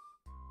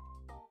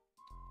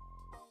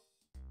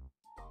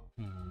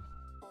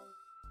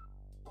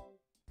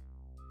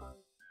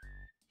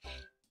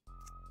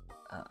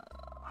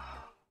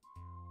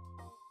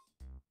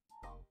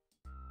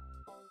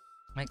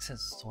 Makes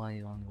sense as to why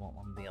you only want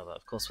one or the other.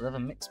 Of course, whatever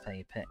mixed pair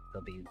you pick,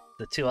 there'll be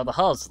the two other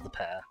halves of the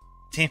pair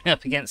teaming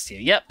up against you.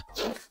 Yep.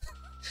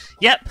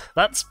 Yep,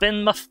 that's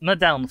been my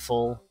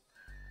downfall.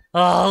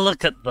 Oh,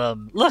 look at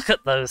them. Look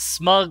at those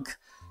smug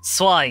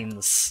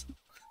swines.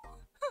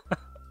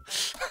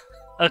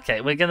 Okay,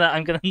 I'm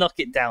gonna knock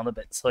it down a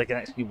bit so I can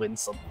actually win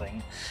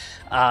something.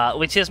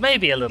 Which is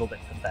maybe a little bit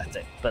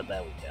pathetic, but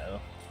there we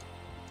go.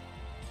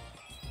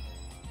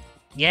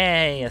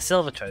 Yay, a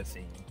silver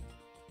trophy.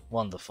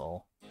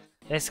 Wonderful.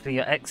 Basically,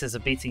 your exes are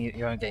beating you at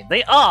your own game.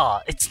 They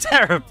are! It's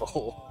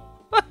terrible!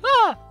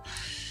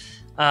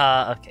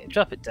 Okay,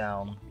 drop it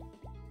down.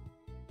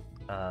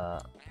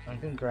 I'm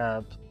gonna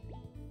grab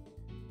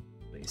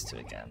these two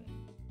again.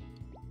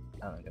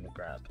 And I'm gonna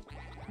grab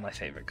my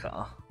favorite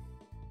car.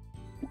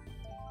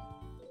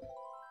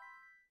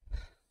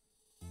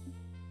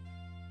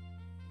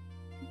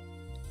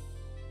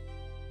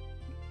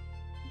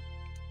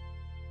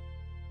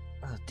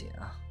 Oh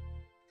dear.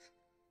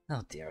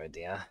 Oh dear, oh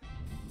dear.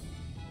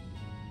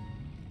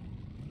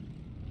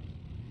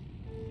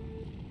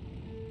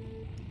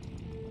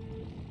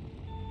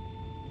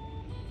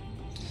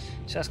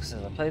 Shaska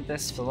says, I played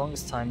this for the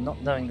longest time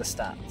not knowing the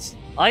stats.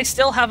 I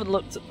still haven't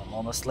looked at them,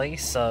 honestly,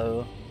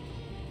 so...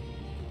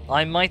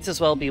 I might as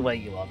well be where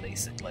you are,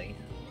 basically.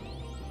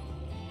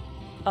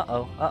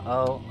 Uh-oh,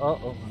 uh-oh,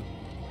 uh-oh.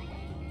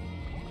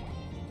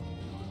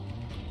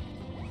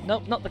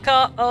 Nope, not the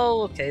car!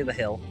 Oh, okay, the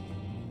hill.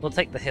 We'll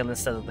take the hill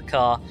instead of the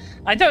car.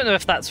 I don't know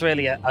if that's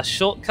really a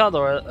shortcut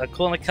or a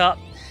corner cut,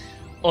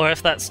 or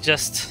if that's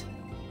just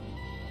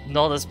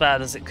not as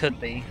bad as it could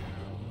be.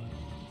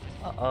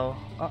 Uh-oh,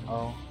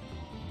 uh-oh.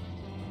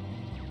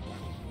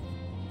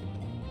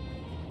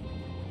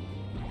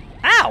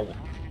 Ow!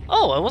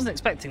 Oh, I wasn't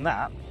expecting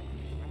that.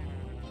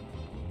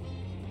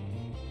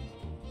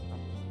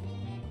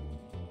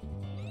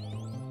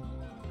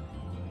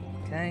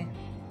 Okay.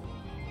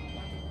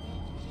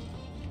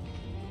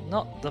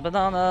 Not the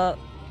banana.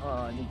 Oh,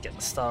 I didn't get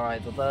the star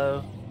either,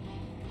 though.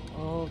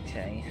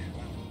 Okay.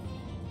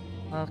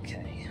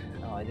 Okay.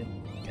 Oh, I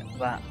didn't get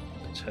that,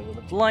 which I would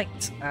have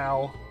liked.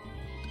 Ow.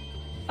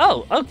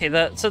 Oh, okay.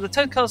 So the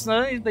toad cars, not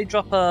only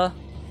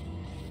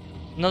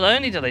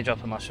do they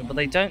drop a mushroom, but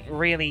they don't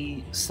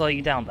really slow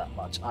you down that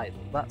much either.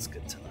 That's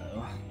good to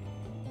know.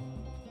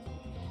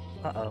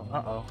 Uh-oh,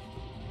 uh-oh.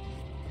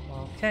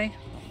 Okay.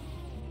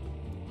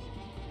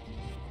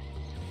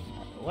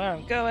 Where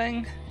I'm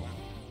going.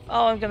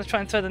 Oh, I'm going to try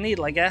and throw the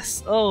needle, I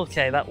guess.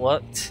 Okay, that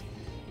worked.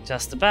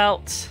 Just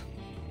about.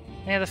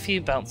 I had a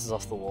few bounces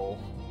off the wall.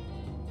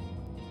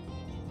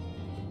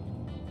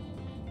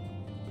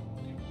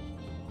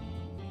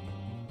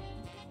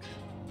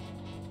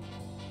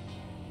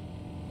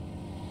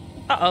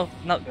 Uh-oh,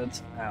 not good.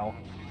 Ow.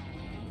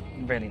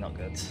 Really not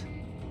good.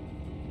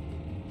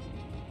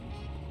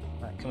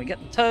 Right, can we get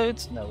the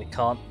toad? No, we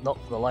can't. Not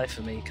for the life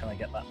of me can I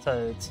get that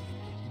toad.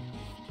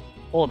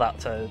 Or that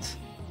toad.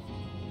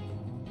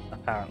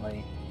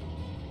 Apparently.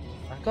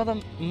 I've got a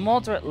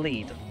moderate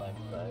lead at the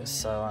moment though,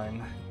 so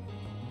I'm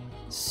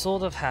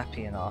sort of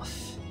happy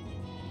enough.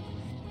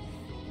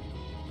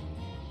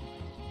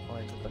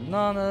 Avoid the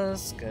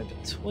bananas, go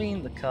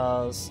between the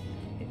cars,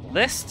 hit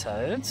this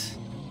toad.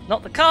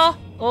 Not the car!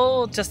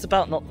 Oh, just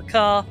about not the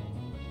car.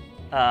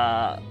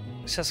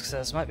 Sheska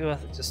says, might be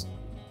worth it just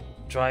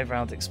drive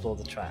around, explore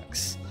the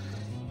tracks.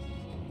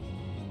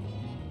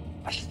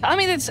 I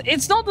mean,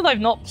 it's not that I've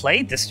not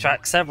played this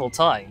track several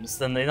times,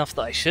 then enough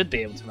that I should be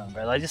able to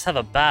remember it. I just have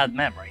a bad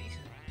memory.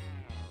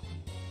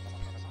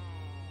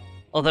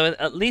 Although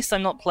at least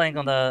I'm not playing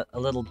on a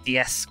little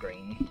DS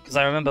screen, because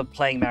I remember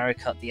playing Mario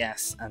Kart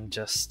DS and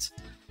just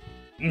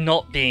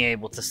not being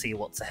able to see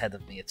what's ahead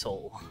of me at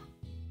all.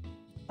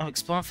 Oh,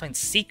 explore and find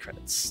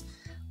secrets.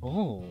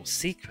 Oh,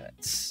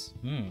 secrets.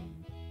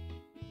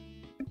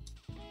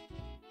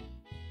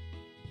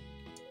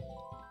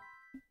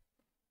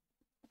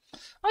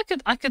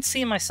 I could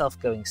see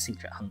myself going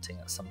secret hunting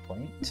at some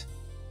point.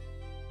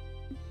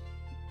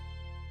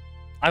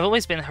 I've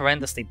always been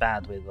horrendously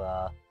bad with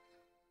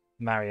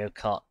Mario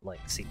Kart like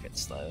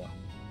secrets though.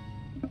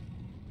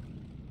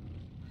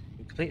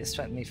 You completely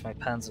distracted me from my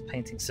plans of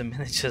painting some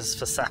miniatures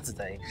for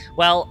Saturday.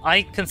 Well,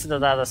 I consider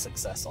that a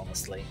success,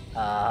 honestly. Oh,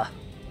 I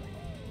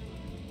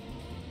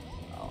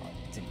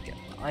didn't get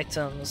the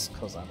items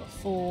because I'm a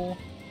fool.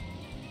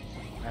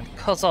 And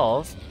cause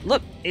of...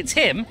 Look, it's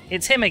him!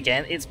 It's him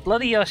again! It's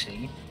bloody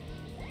Yoshi!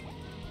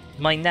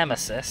 My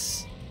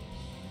nemesis.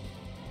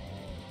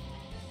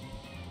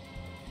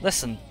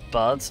 Listen,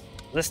 bud.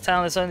 This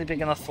town is only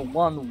big enough for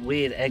one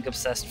weird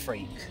egg-obsessed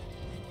freak.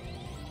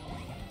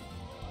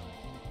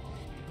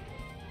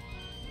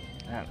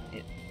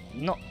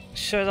 Not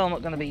sure that I'm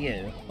not gonna be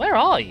you. Where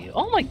are you?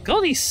 Oh my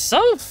god, he's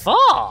so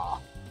far!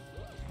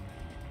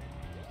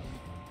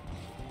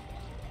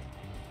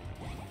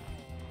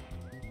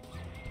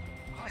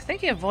 I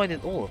think he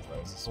avoided all of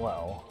those as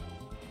well.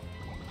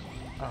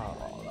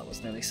 Oh, that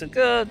was nearly so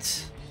good.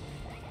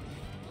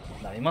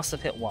 No, he must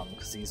have hit one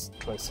because he's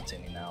closer to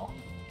me now.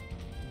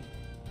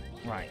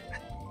 Right.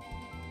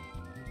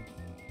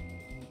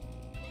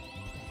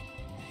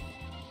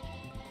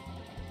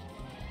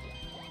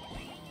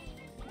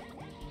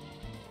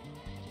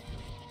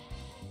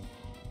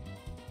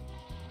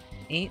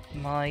 Eat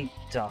my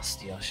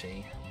dust,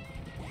 Yoshi.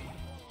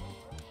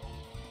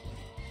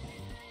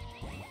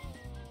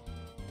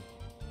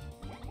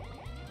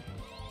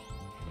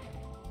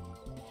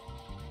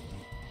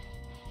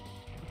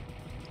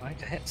 I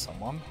think I hit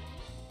someone.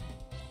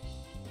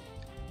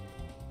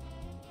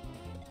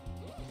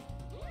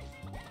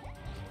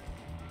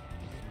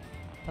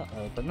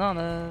 Uh-oh,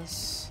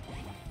 bananas!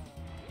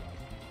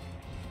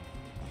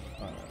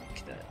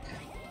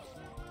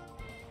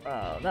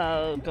 Oh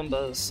no,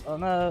 Goombas! Oh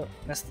no,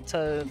 Mr.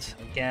 Toad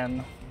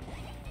again.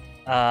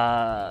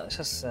 It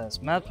just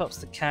says, Mad props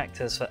the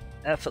characters for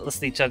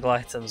effortlessly juggle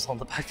items on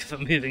the back of a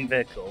moving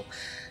vehicle.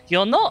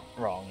 You're not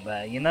wrong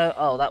there, you know.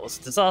 Oh, that was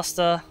a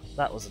disaster.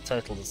 That was a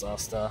total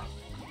disaster.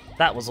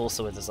 That was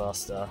also a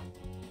disaster.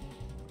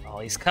 Oh,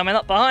 he's coming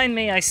up behind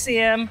me, I see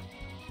him!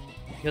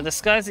 You're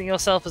disguising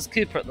yourself as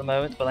Cooper at the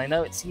moment, but I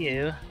know it's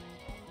you.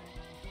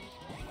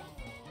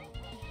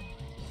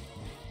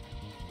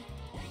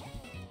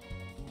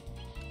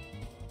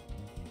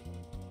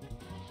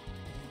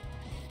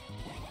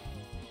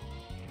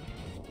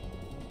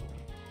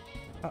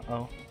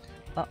 Uh-oh.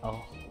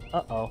 Uh-oh.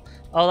 Uh-oh.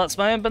 Oh, that's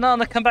my own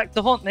banana come back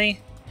to haunt me!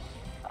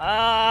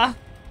 Ah!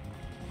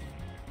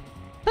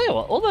 Tell you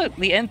what, all the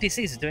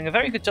NPCs are doing a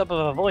very good job of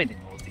avoiding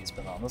all of these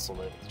bananas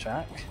all over the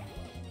track.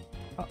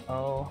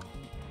 Uh-oh.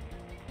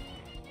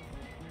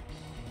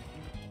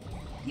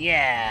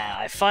 Yeah,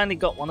 I finally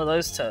got one of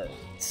those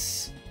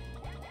toads.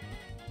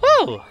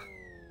 Woo!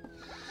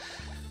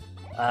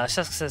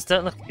 Shaska says,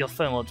 don't look at your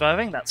phone while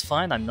driving. That's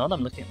fine, I'm not.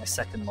 I'm looking at my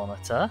second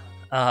monitor.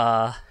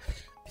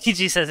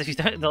 PG says, if you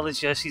don't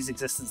acknowledge Yoshi's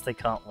existence, they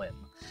can't win.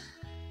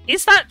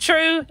 Is that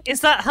true?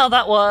 Is that how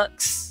that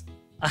works?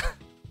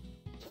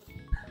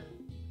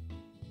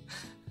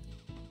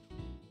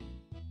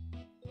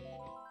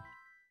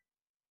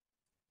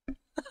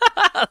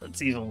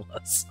 That's even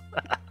worse.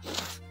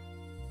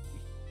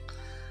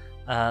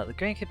 The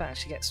Gamecube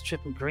actually gets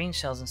triple green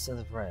shells instead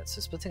of red,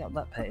 so splitting up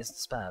that pair isn't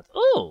as bad.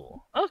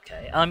 Oh,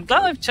 okay. I'm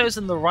glad I've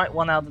chosen the right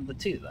one out of the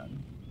two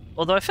then.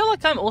 Although I feel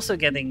like I'm also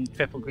getting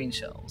triple green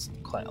shells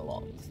quite a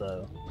lot,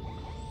 so...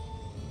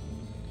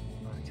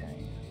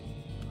 Okay.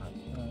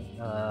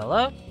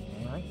 Hello?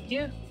 Thank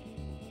you.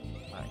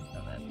 Right,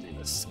 and then do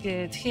the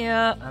skid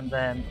here, and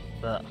then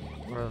the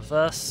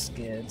reverse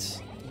skid.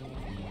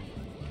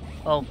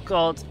 Oh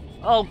god.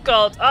 Oh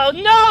god. Oh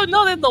no!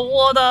 Not in the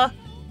water!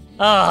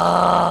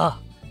 Ah!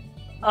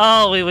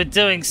 Oh, we were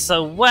doing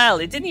so well.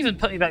 It didn't even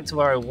put me back to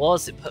where I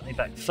was. It put me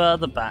back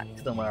further back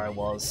than where I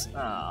was.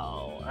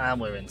 Oh,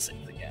 and we're in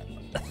 6th again.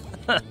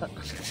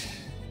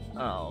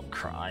 Oh,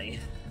 cry.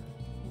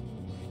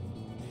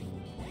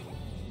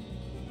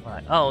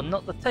 Right. Oh,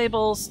 not the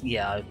tables.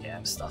 Yeah, okay,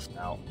 I'm stuffed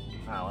now.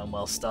 Oh, I'm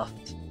well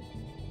stuffed.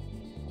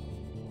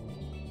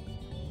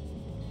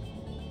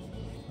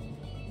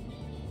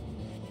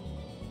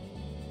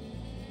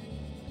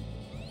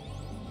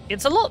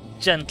 It's a lot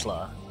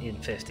gentler in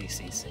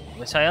 50cc,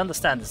 which I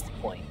understand is the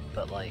point,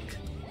 but like...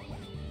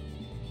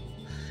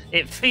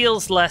 It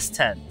feels less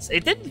tense.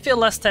 It didn't feel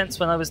less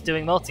tense when I was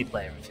doing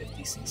multiplayer in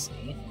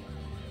 50cc,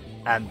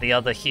 and the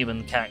other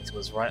human character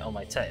was right on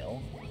my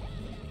tail.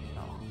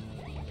 Oh.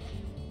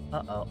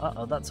 Uh-oh,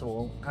 uh-oh, that's a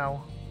wall.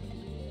 Ow.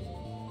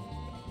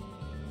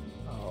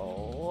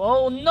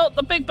 Oh, not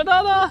the big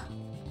banana!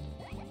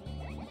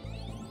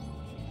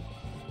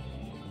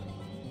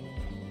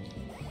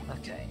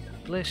 Okay,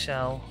 blue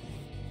shell.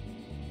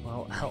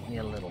 Well, help me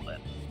a little bit.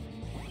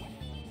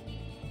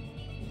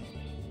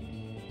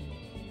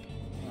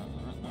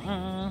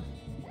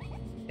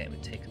 Okay,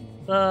 we've taken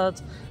the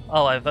third.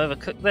 Oh, I've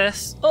overcooked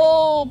this.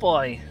 Oh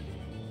boy!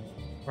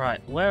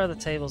 Right, where are the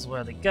tables?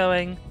 Where are they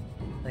going?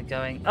 They're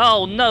going...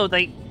 Oh no,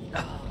 they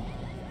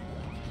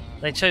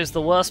chose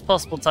the worst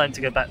possible time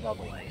to go back the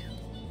other way.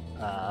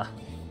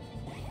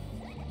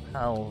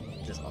 How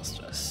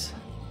disastrous.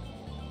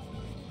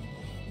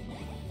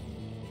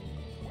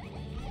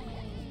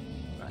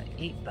 Right,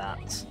 eat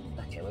that.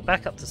 Okay, we're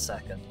back up to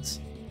second.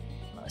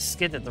 I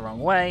skidded the wrong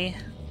way.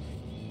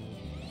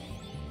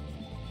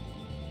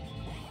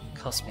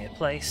 Cost me a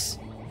place.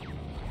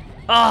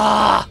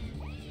 Ah!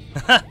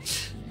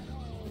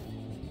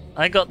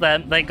 I got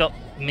them, they got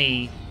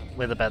me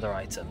with a better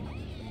item.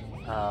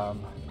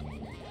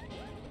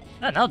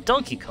 And now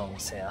Donkey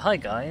Kong's here. Hi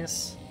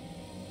guys.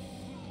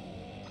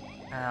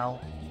 Ow.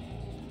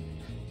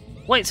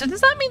 Wait, so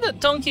does that mean that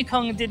Donkey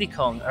Kong and Diddy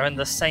Kong are in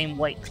the same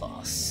weight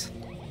class?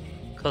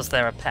 Because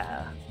they're a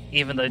pair,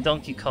 even though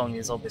Donkey Kong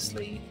is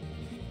obviously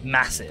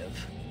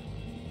massive.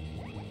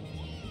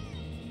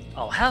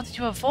 Oh, how did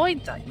you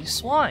avoid that, you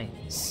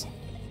swines?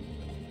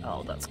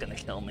 Oh, that's gonna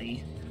kill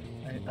me.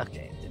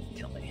 Okay, it didn't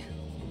kill me.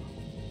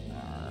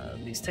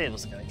 These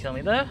tables are gonna kill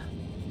me though.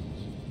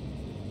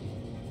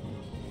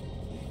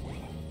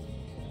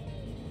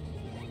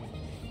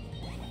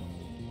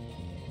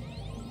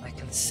 I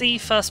can see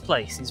first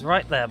place, he's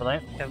right there, but I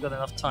don't think I've got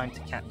enough time to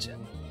catch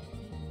him.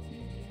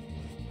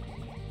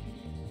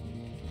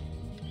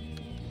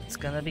 It's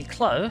gonna be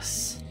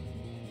close.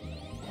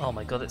 Oh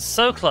my god, it's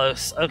so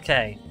close.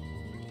 Okay.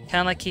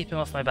 Can I keep him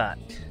off my back?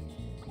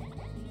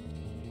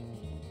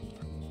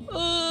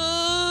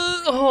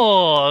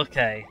 Oh,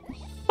 okay.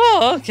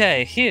 Oh,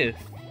 okay, phew.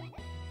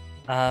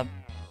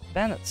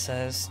 Bennett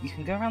says, you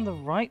can go around the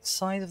right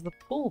side of the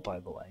pool,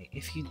 by the way,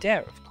 if you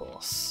dare, of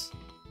course.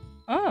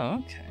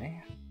 Oh,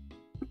 okay.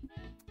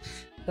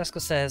 Jessica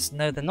says,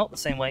 no, they're not the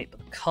same weight, but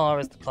the car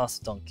is the class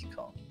of Donkey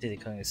Kong. Diddy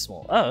Kong is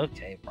small. Oh,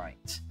 okay,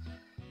 right.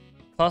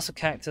 Class of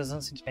characters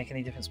doesn't seem to make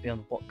any difference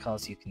beyond what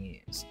cars you can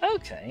use.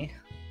 Okay.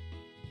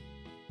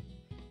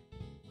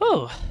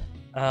 Oh.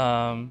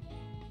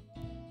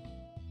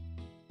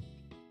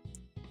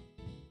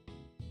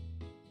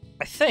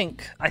 I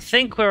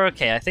think we're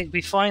okay. I think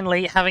we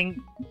finally,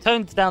 having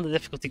toned down the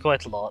difficulty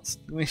quite a lot,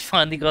 we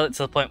finally got it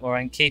to the point where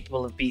I'm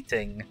capable of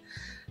beating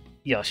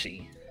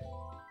Yoshi,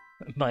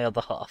 my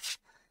other half.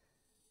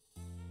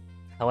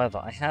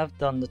 However, I have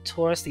done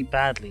notoriously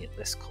badly at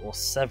this course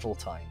several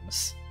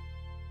times.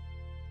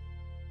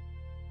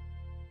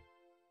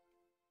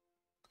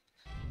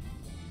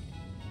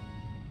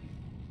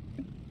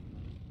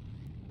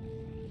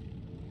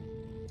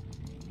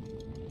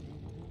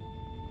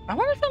 I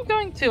wonder if I'm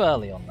going too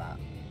early on that.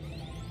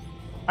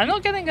 I'm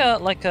not getting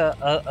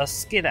a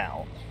skid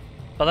out,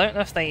 but I don't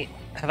know if they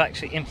have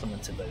actually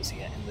implemented those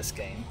yet in this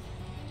game.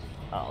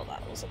 Oh,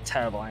 that was a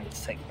terrible angle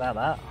to take that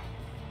at.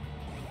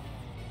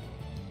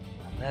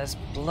 And there's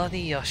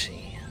bloody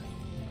Yoshi.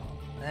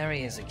 There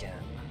he is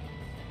again.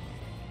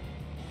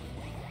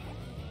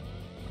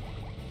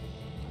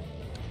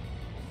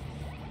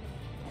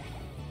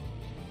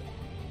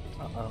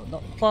 Uh-oh,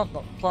 not the plant,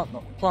 not the plant,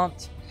 not the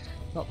plant,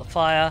 not the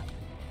fire.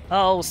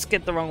 Oh,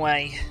 skid the wrong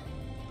way.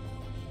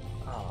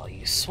 Oh,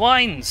 you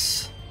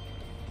swines!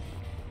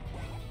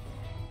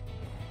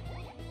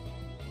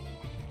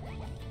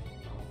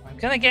 I'm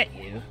gonna get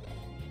you.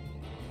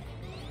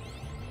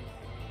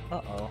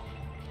 Uh-oh.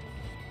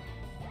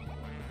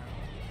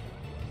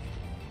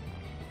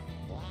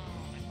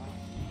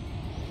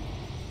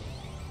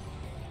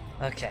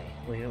 Okay,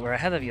 we're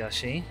ahead of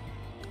Yoshi.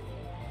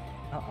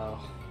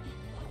 Uh-oh.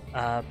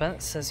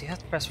 Bennett says you have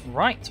to press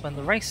right when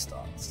the race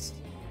starts.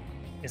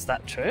 Is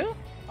that true?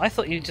 I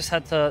thought you just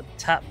had to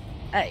tap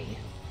A.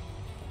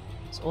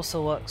 This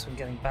also works when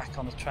getting back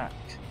on the track.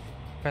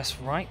 Press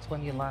right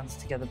when you land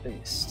to get a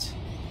boost.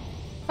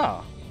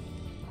 Huh.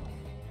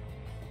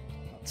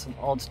 That's an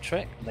odd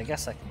trick, but I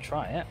guess I can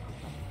try it.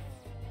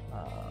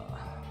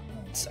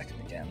 1 second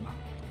again.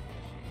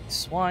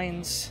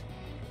 Swines.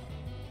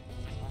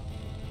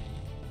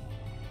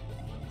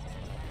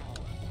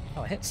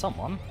 Oh, I hit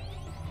someone.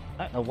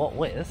 I don't know what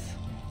with.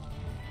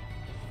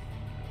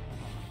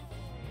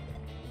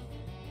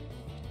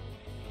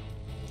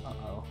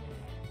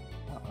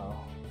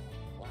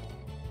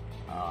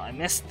 I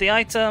missed the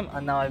item,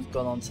 and now I've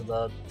gone onto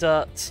the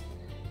dirt.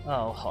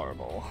 Oh,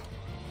 horrible.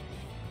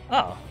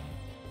 Oh.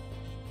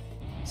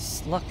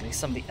 Luckily,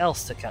 somebody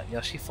else took out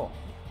Yoshi for me.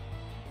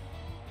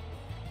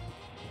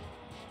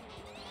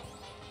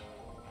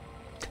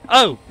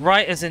 Oh,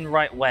 right as in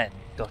right when.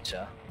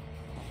 Gotcha.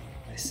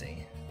 I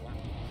see.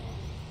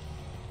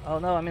 Oh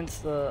no, I'm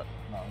into the...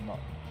 No, I'm not.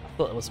 I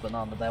thought there was a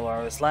banana there where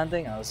I was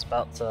landing. I was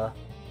about to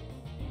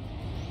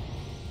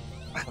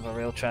have a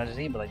real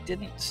tragedy, but I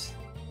didn't.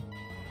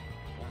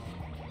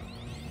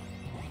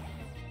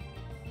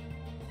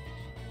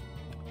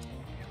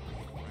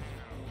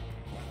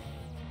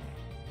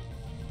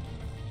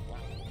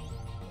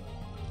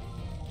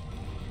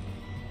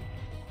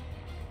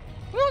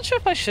 not sure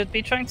if I should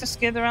be trying to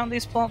skid around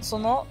these plants or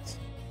not.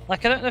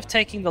 Like, I don't know if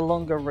taking the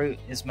longer route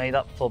is made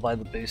up for by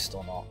the boost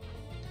or not.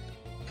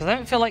 Because I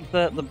don't feel like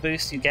the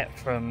boost you get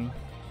from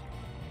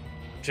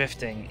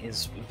drifting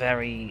is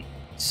very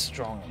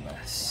strong in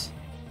this.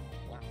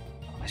 Oh,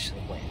 I should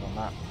have waited on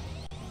that.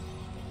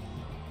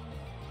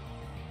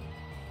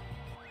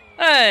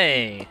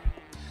 Hey!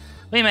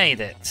 We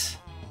made it!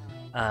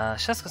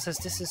 Shaska says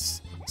this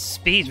is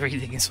speed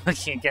reading is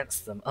working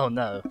against them. Oh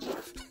no.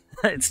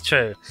 It's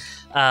true.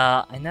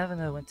 I never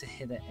know when to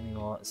hit it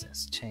anymore as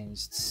it's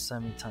changed so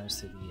many times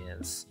through the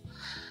years.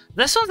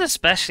 This one's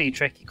especially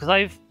tricky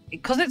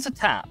because it's a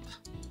tap.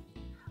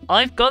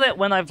 I've got it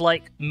when I've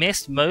like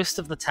missed most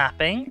of the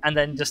tapping and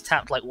then just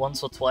tapped like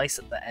once or twice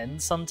at the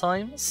end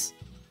sometimes.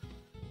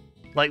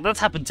 Like that's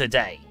happened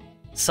today.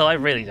 So I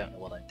really don't know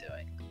what I'm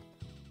doing.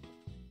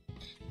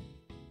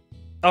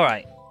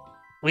 Alright.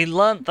 We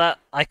learned that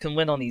I can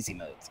win on easy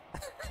mode.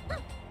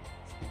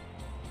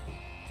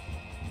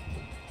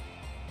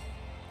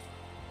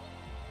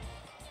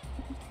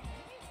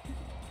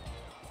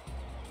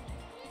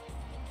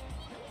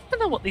 I don't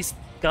know what these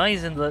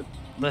guys in the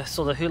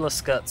sort of hula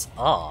skirts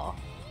are.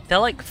 They're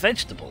like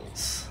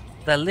vegetables.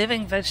 They're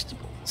living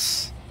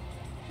vegetables.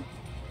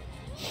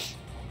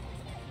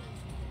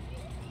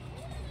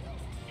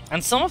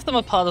 And some of them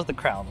are part of the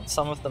crowd, and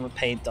some of them are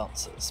paid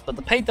dancers. But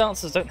the paid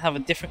dancers don't have a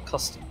different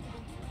costume.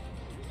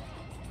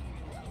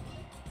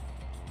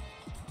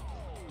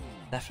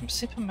 They're from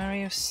Super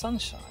Mario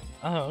Sunshine.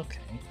 Oh, okay.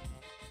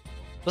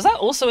 Was that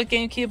also a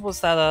GameCube? Was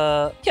that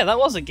a... Yeah, that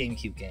was a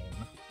GameCube game.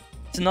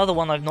 It's another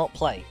one I've not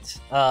played.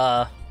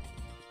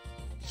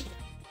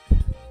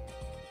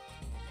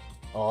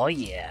 Oh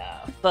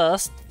yeah,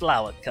 first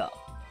flower cup.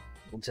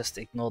 We'll just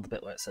ignore the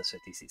bit where it says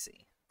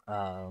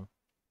 50cc.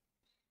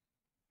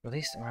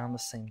 Released around the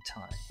same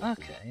time.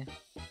 Okay.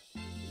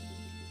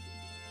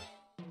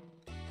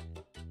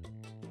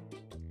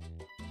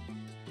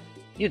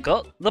 You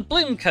got the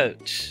Bloom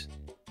Coach.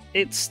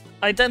 It's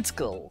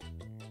identical,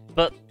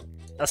 but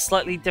a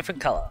slightly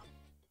different colour.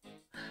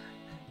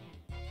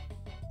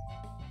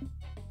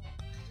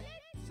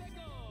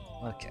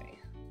 Okay,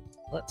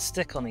 let's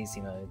stick on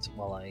easy mode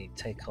while I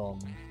take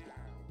on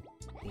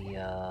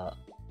the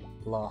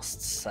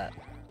last set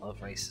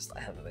of races that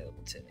I have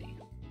available to me.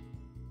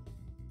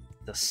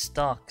 The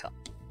Star Cup.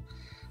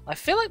 I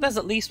feel like there's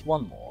at least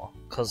one more,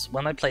 because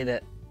when I played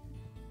it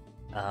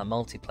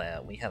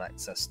multiplayer, we had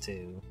access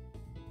to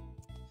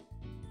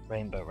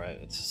Rainbow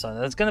Road. So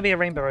there's going to be a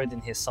Rainbow Road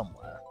in here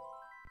somewhere.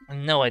 I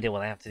have no idea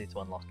what I have to do to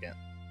unlock it.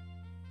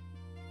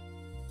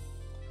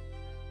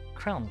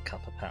 Crown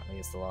Cup apparently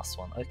is the last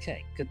one.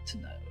 Okay, good to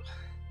know.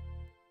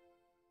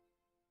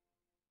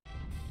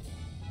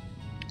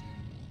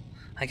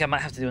 I think I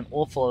might have to do an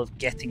awful lot of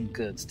getting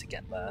good to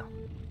get there.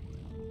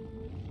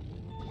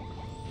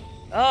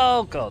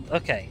 Oh god,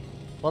 okay.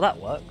 Well that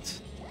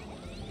worked.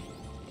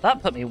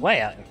 That put me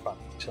way out in front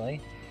actually.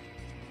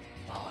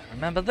 Oh, I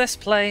remember this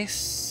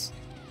place.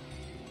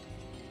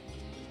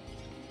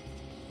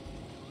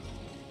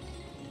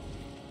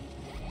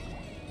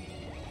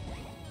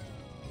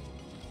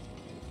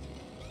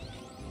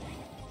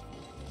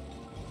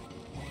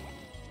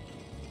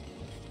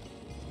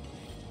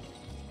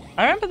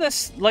 I remember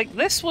this, like,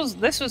 this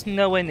was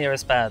nowhere near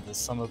as bad as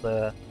some of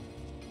the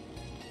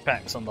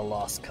tracks on the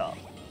last cup.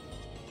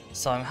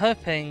 So I'm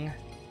hoping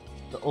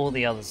that all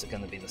the others are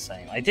going to be the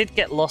same. I did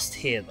get lost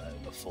here, though,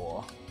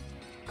 before,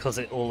 because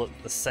it all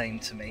looked the same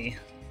to me.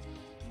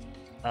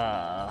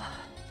 I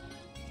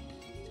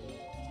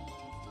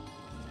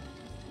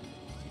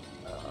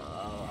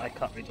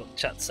can't read what the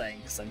chat's saying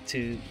because I'm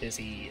too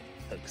busy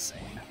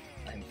focusing.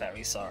 I'm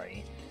very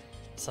sorry.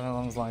 Something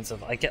along the lines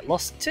of, I get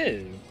lost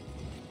too.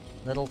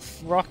 Little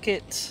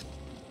rocket.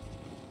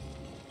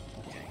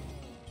 Okay.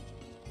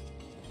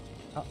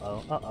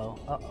 Uh-oh, uh-oh,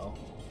 uh-oh.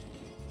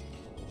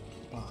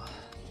 Oh.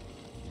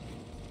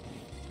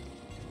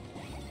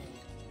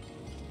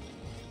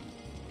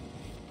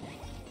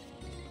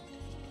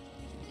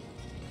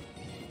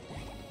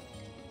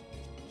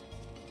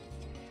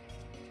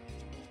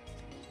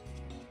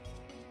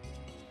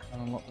 I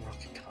unlock the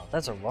rocket car.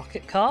 There's a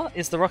rocket car?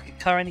 Is the rocket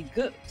car any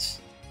good?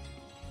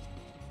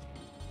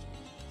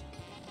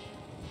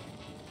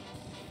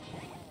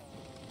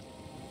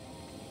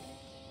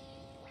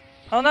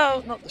 Oh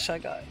no, not the Shy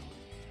Guy.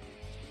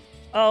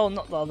 Oh,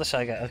 not the other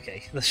Shy Guy.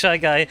 Okay, the Shy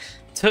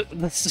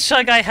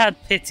Guy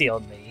had pity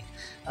on me,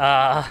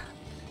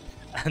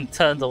 and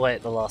turned away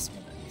at the last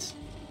minute.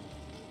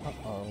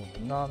 Uh-oh,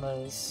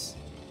 bananas.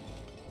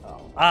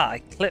 Oh,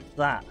 I clipped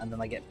that, and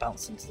then I get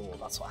bounced into the wall.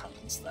 That's what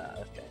happens there.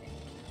 Okay.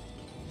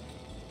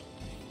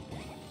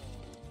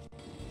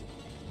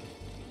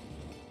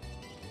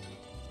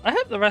 I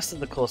hope the rest of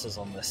the courses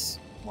on this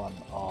one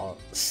are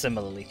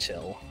similarly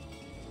chill.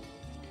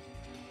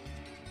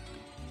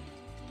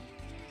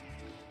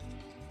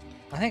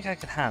 I think I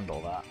could handle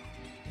that.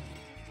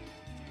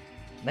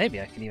 Maybe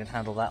I can even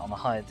handle that on a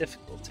higher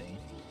difficulty.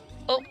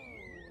 Oh!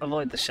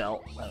 Avoid the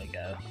shell. There we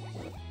go.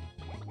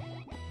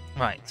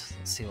 Right,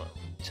 let's see what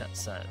chat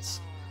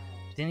says.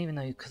 didn't even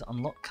know you could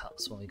unlock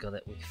cups. When we got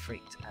it, we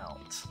freaked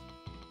out.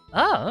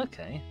 Ah,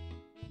 okay.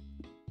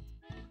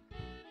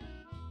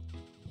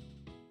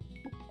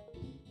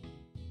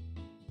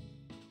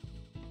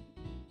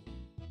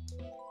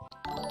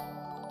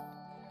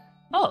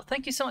 Oh,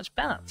 thank you so much,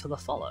 Bennett, for the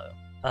follow.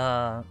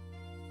 I'll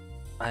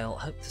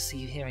hope to see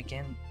you here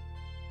again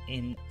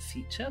in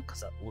future, because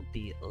that would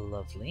be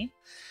lovely.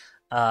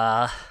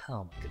 Oh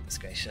my goodness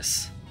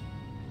gracious.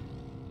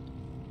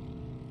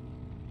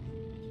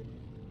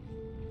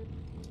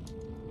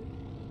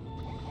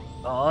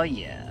 Oh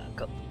yeah,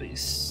 got the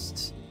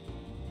boost.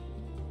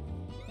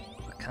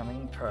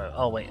 Becoming pro.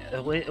 Oh wait,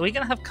 are we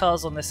gonna have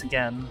cars on this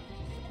again?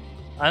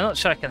 I'm not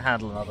sure I can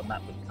handle another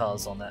map with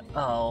cars on it.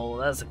 Oh,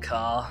 there's a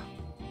car.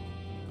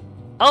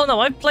 Oh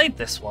no, I've played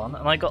this one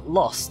and I got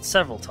lost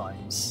several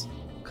times.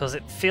 Because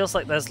it feels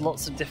like there's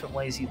lots of different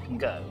ways you can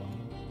go.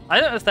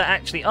 I don't know if there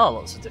actually are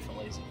lots of different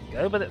ways you can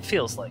go, but it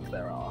feels like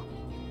there are.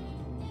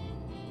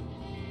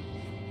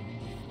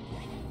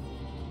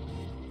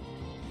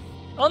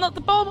 Oh, not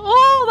the bomb!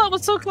 Oh, that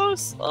was so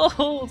close!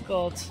 Oh,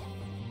 God.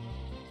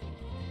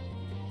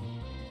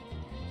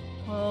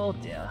 Oh,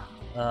 dear.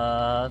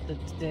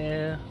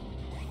 There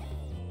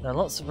are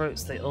lots of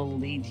routes, they all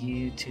lead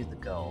you to the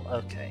goal.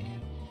 Okay.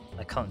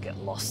 I can't get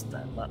lost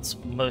then. That's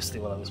mostly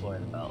what I was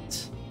worried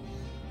about.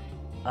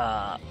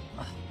 The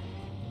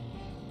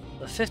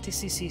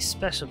 50cc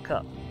Special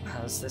Cup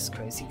has this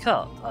crazy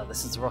cart. Oh,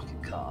 this is the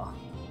rocket car.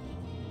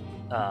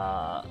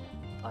 I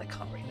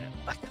can't read it.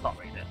 I can't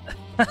read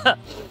it.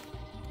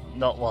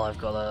 Not while I've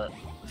got to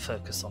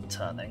focus on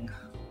turning.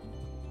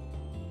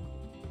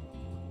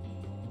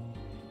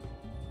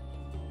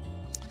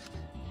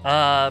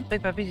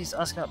 Big Bad Beauty's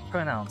asking about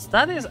pronouns.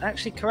 That is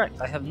actually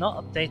correct. I have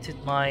not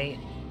updated my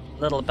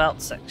little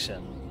about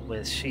section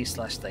with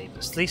she/they,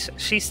 but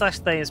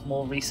she/they is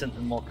more recent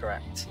and more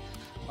correct.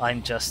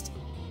 I'm just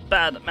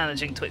bad at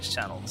managing Twitch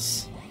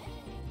channels.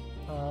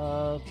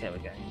 Okay, we're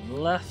going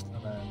left,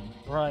 and then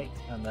right,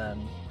 and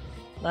then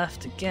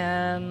left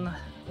again.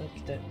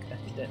 Okie doke,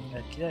 okie doke,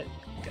 okie doke,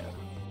 go.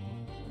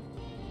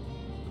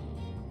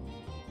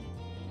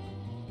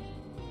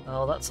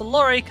 Oh, that's a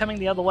lorry coming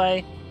the other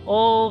way.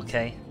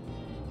 Okay.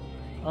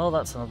 Oh,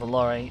 that's another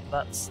lorry.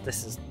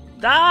 This is...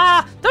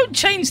 Ah! Don't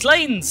change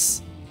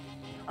lanes!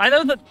 I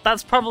know that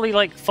that's probably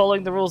like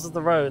following the rules of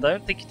the road. I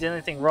don't think you did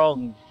anything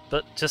wrong,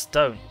 but just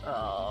don't.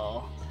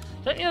 Oh.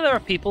 Don't you know there are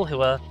people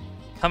who are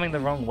coming the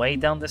wrong way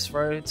down this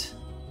road?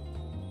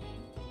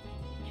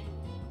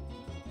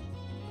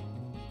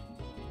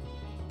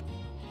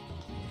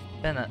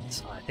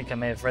 Bennett, I think I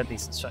may have read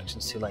these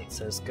instructions too late. It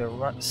says go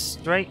right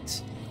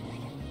straight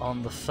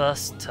on the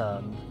first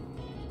turn,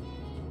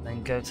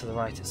 then go to the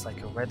right. It's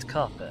like a red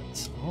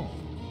carpet. Oh.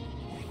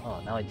 Oh,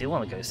 now I do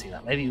want to go see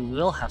that. Maybe we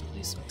will have to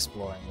do some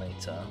exploring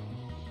later.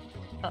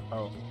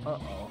 Uh-oh,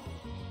 uh-oh.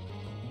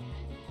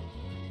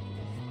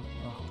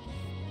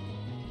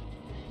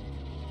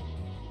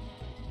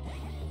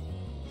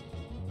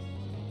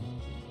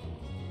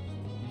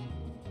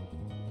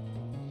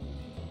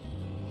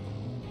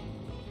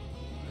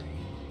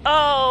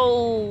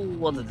 Oh,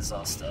 what a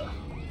disaster.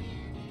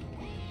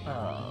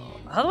 Oh,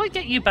 how do I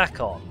get you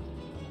back on?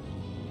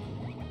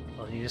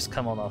 Or do you just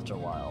come on after a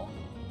while?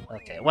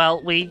 Okay,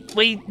 well, we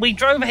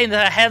drove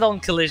into a head-on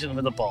collision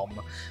with a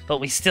bomb, but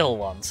we still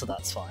won, so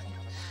that's fine.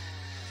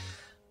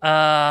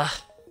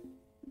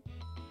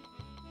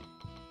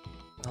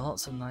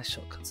 Lots of nice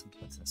shortcuts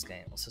implemented in this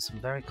game. Also some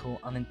very cool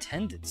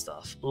unintended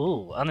stuff.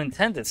 Ooh,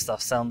 unintended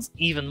stuff sounds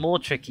even more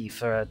tricky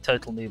for a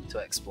total noob to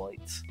exploit.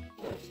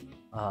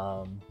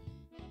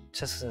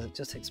 It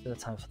just takes a bit of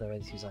time for they're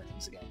ready to use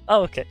items again.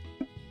 Oh, okay.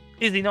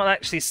 Is he not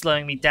actually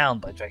slowing me down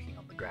by dragging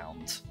on the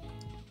ground?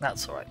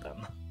 That's alright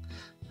then.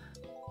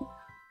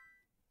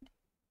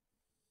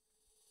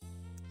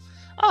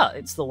 Ah,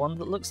 it's the one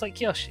that looks like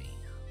Yoshi.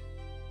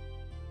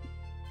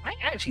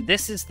 Actually,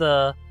 this is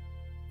the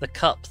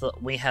cup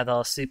that we had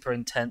our super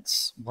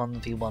intense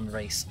 1v1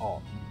 race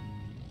on.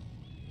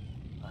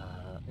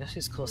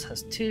 Yoshi's course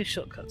has 2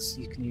 shortcuts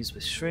you can use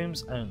with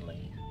shrooms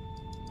only.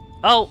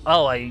 Oh,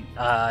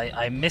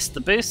 I missed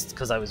the boost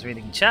because I was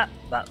reading chat.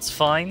 That's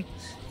fine.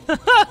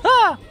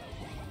 Oh,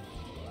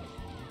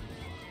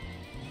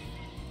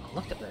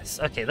 look at this.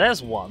 Okay,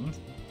 there's one.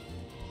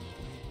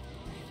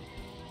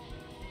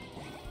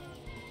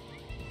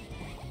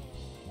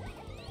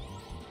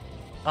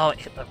 Oh, it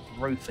hit the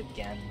roof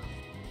again.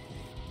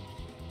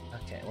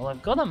 Okay, well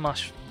I've got a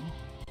mushroom.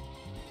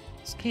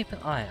 Let's keep an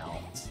eye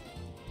out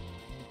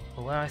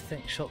for where I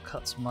think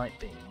shortcuts might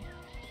be.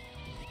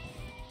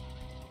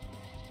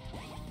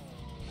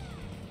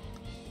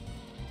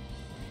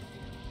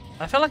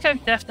 I feel like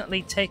I've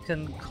definitely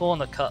taken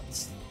corner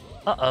cuts.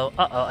 Uh-oh,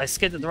 I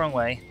skidded the wrong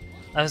way.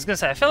 I was gonna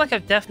say, I feel like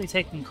I've definitely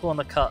taken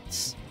corner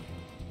cuts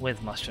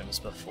with mushrooms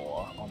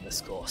before on this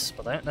course,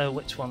 but I don't know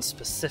which ones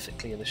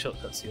specifically are the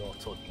shortcuts you're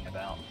talking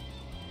about.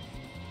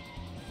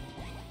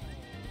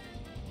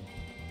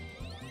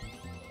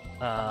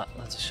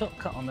 There's a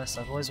shortcut on this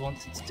I've always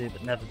wanted to do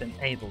but never been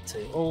able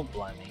to. Oh,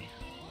 blimey.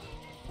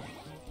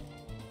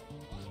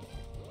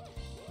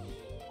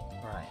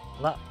 Right,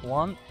 Lap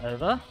 1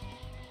 over.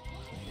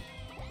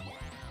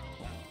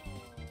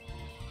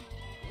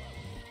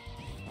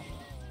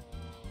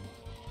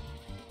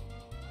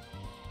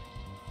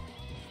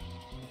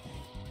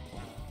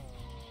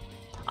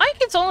 I think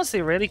it's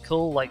honestly really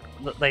cool, like,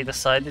 that they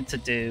decided to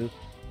do,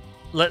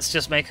 let's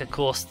just make a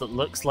course that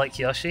looks like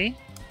Yoshi.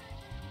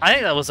 I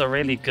think that was a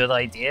really good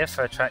idea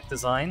for a track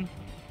design.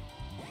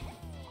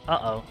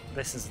 Uh-oh,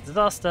 this is a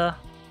disaster.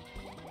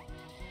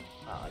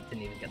 Oh, I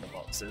didn't even get the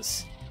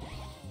boxes.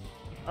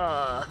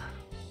 Uh-oh.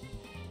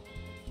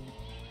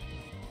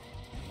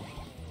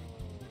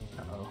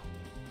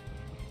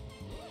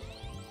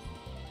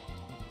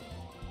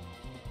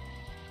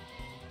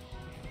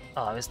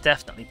 Oh, I was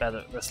definitely better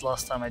at this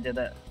last time I did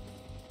it.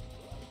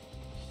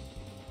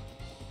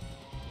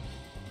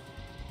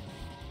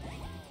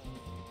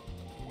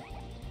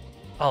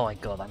 Oh my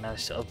god, I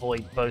managed to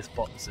avoid both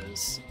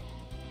boxes.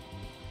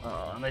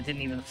 Oh, and I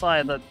didn't even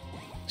fire the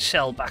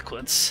shell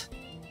backwards.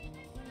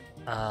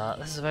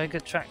 This is a very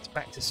good track to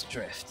practice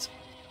drift.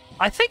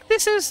 I think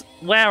this is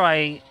where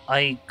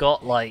I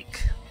got,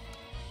 like...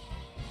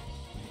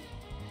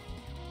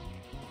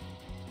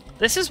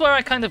 This is where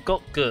I kind of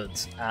got good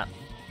at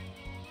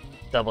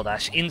Double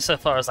Dash,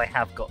 insofar as I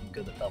have gotten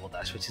good at Double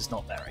Dash, which is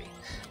not very.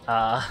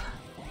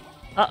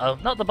 Uh-oh,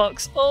 not the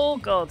box. Oh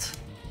god.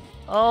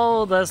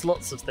 Oh, there's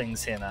lots of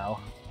things here now.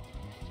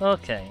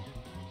 Okay.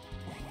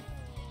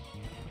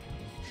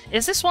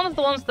 Is this one of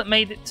the ones that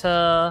made it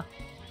to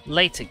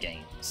later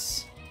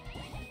games?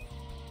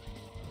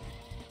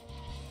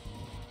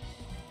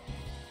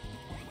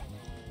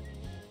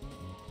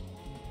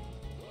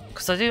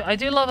 Because I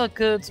do love a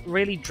good,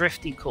 really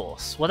drifty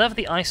course. Whatever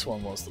the ice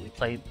one was that we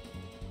played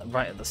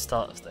right at the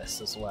start of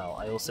this as well,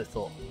 I also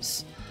thought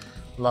was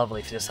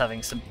lovely for just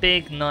having some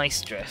big,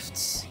 nice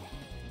drifts.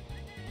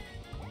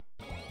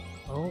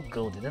 Oh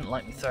god, he didn't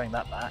like me throwing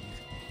that back.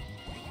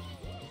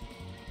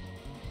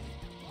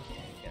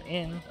 Okay, go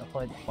in,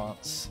 avoid the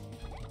plants,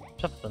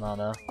 drop a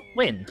banana,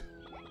 win!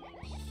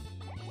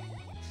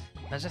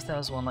 Imagine if there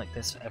was one like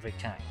this for every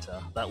character.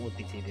 That would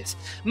be tedious.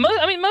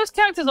 I mean, most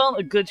characters aren't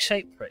a good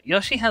shape for it.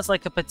 Yoshi has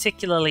like a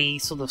particularly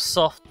sort of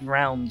soft,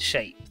 round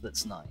shape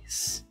that's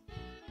nice.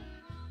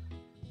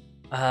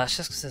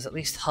 Sheska says at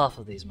least half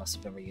of these must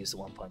have been reused at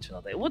one point or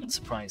another. It wouldn't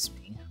surprise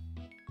me.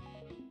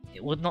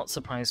 It would not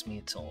surprise me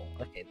at all.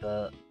 Okay,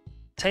 the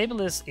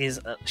table is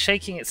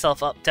shaking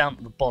itself up down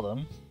at the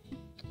bottom,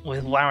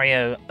 with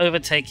Wario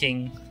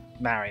overtaking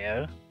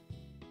Mario.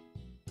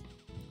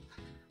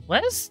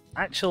 Where's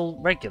actual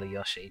regular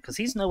Yoshi? Because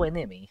he's nowhere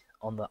near me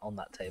on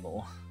that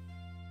table.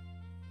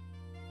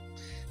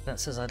 That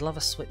says, I'd love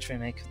a Switch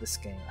remake of this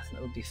game. I think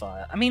that would be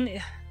fire. I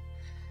mean,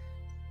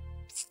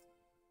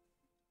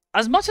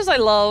 as much as I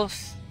love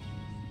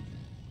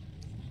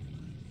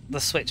the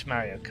Switch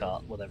Mario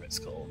Kart, whatever it's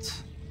called,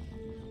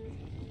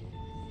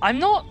 I'm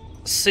not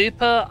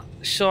super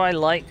sure I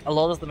like a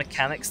lot of the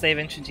mechanics they've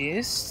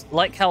introduced.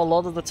 Like how a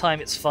lot of the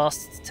time it's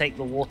faster to take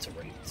the water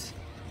route.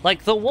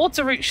 Like, the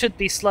water route should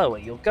be slower.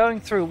 You're going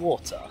through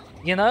water,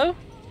 you know?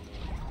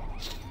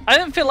 I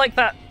don't feel like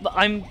that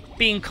I'm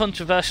being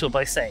controversial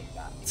by saying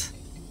that.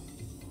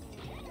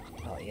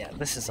 Oh yeah,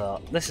 this is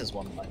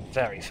one that I'm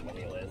very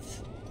familiar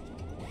with.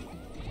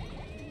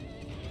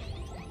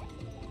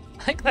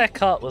 I think their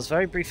kart was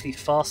very briefly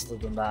faster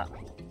than that.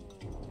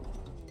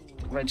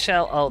 Red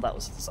shell, oh, that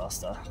was a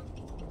disaster.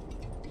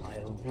 I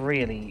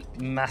really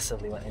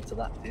massively went into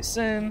that too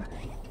soon.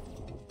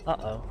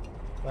 Uh-oh,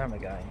 where am I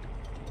going?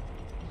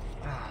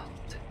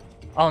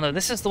 Oh no,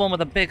 this is the one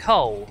with a big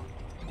hole.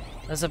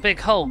 There's a big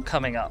hole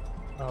coming up.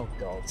 Oh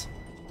god.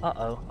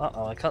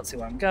 Uh-oh, I can't see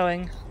where I'm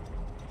going.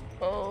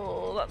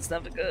 Oh, that's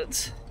never good.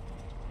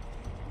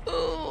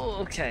 Oh,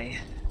 okay.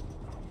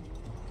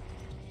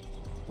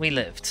 We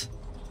lived.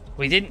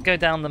 We didn't go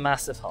down the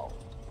massive hole.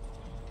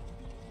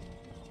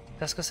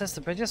 Pesco says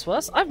the bridge is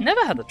worse? I've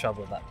never had the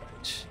trouble with that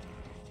bridge.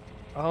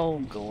 Oh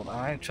god,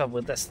 I had trouble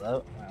with this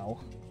though. Ow.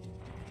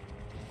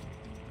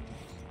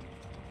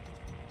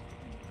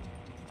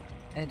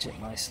 Edge it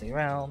nicely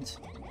round.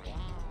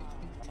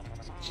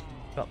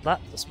 Drop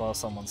that to spoil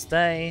someone's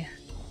day.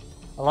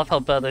 I love how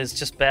Birdo's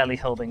just barely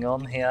holding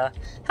on here.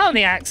 How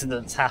many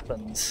accidents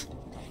happened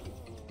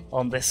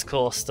on this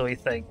course, do we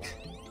think?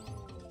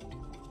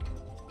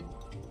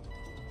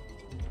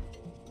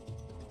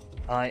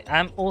 I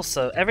am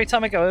also, every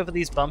time I go over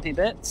these bumpy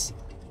bits,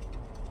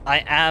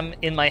 I am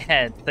in my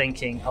head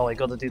thinking, oh, I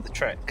gotta do the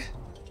trick.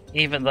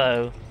 Even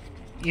though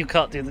you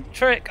can't do the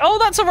trick. Oh,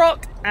 that's a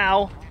rock!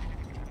 Ow.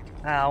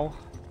 Ow.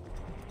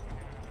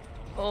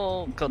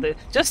 Oh god,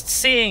 just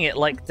seeing it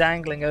like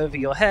dangling over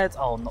your head.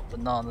 Oh, not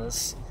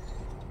bananas.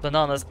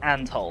 Bananas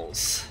and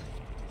holes.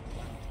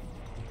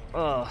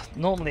 Oh,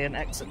 normally an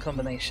excellent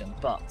combination,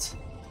 but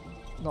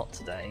not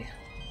today.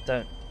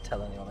 Don't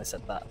tell anyone I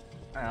said that.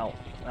 Ow,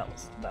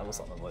 that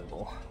was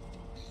unavoidable.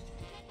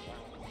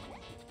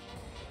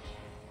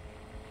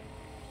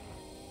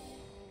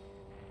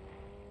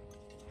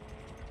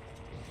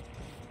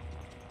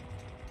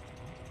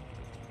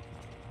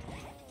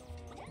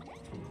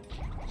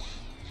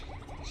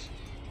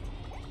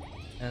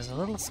 There's a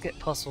little skip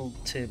puzzle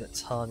too that's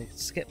hard. You can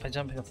skip by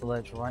jumping off the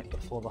ledge right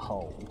before the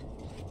hole.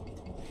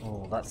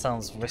 Oh, that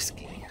sounds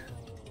risky.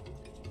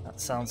 That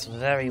sounds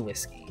very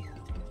risky.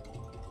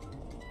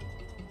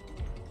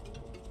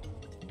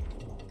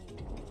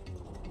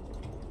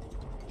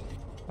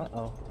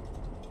 Uh-oh.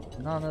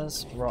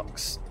 Bananas,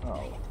 rocks.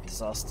 Oh,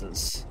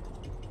 disasters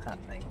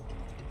happening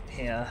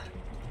here.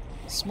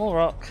 Small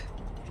rock.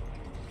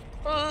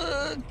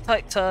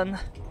 Tight turn.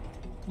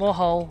 More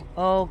hole.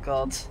 Oh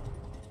god.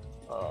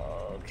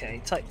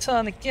 Okay, tight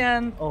turn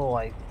again. Oh,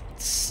 I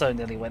so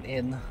nearly went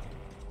in.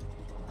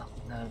 Oh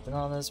no,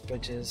 bananas,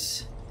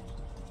 bridges.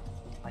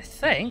 I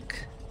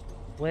think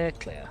we're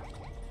clear.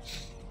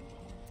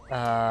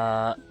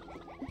 Then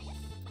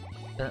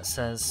it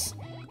says,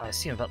 I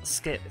assume about the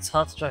skip, it's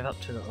hard to drive up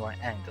to it at the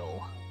right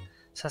angle.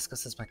 Seska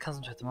says my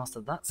cousin tried to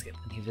master that skip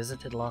when he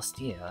visited last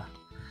year.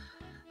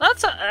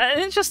 That's an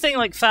interesting,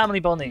 like, family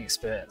bonding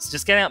experience.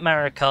 Just getting out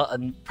Mario Kart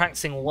and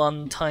practicing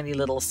one tiny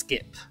little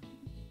skip.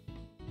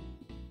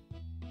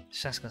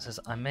 Seska says,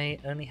 I may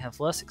only have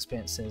worse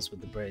experiences with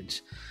the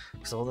bridge,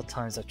 because all the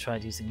times I've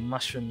tried using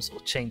mushrooms or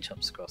chain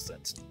jumps across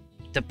it.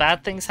 Do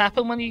bad things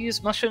happen when you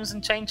use mushrooms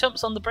and chain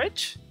jumps on the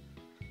bridge?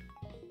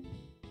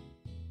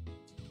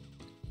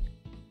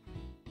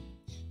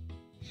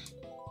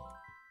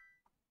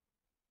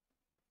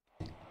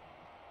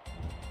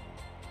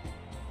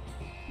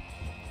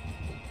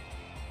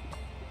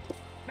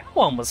 That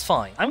one was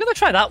fine. I'm going to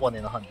try that one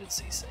in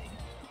 100cc.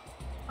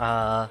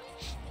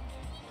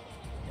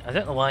 I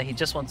don't know why, he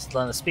just wanted to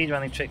learn a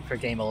speedrunning trick for a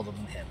game older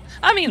than him.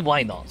 I mean,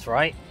 why not,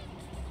 right?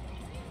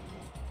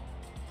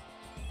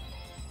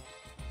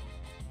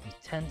 He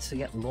tends to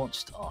get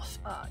launched off.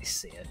 Ah, I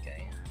see,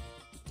 okay.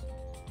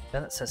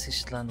 Bennett says he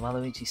should learn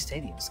Waluigi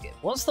Stadium Skip.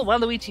 What's the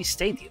Waluigi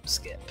Stadium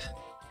Skip?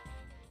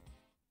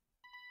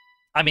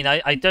 I mean,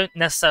 I don't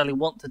necessarily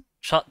want to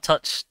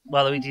touch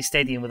Waluigi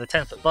Stadium with a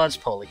 10-foot barge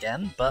pole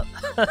again, but...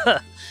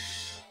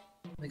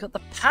 we got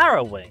the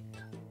Para Wing.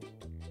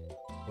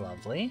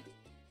 Lovely.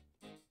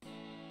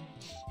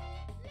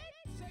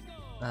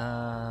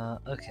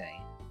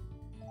 Okay.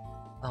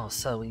 Oh,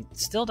 so we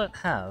still don't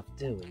have,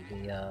 do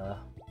we, the,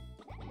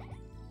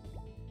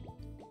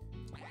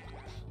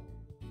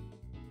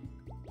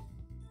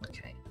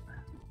 Okay.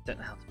 Don't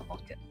know how to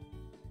unlock it.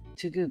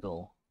 To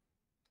Google.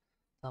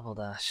 Double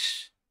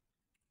dash.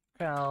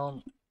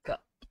 Crown.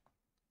 Cup.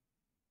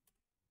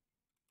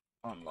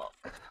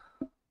 Unlock.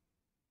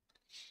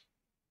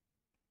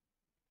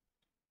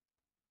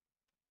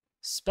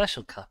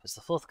 Special Cup is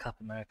the 4th cup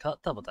in Mario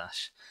Kart Double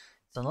Dash.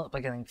 It's unlocked by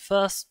getting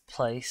first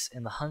place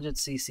in the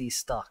 100cc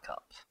Star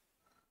Cup.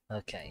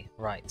 Okay,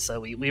 right, so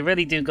we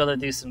really do gotta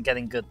do some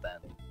getting good then,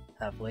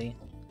 have we?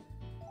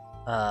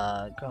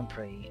 Grand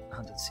Prix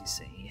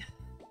 100cc.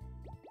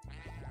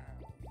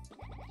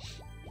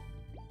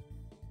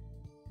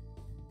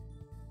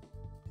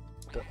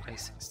 Got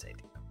Racing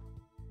Stadium.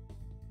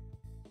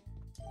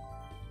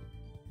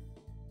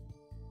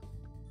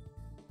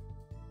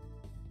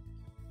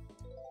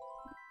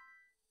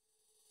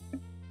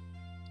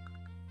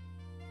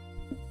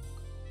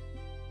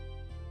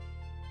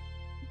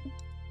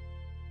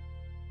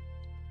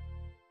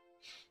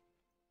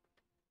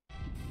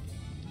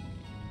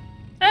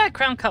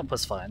 Crown Cup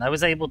was fine. I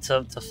was able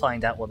to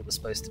find out what it was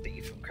supposed to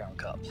be from Crown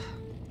Cup.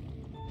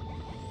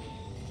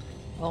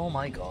 Oh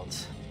my god.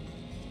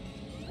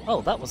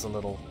 Oh, that was a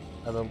little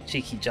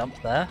cheeky jump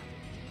there.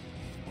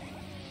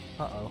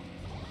 Uh-oh.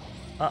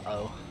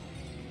 Uh-oh.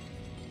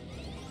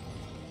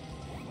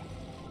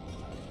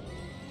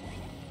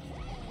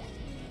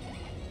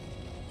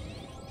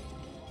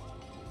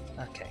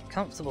 Okay,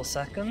 comfortable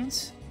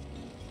seconds.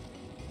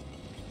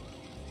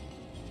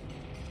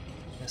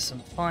 There's some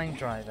fine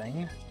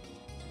driving.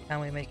 Can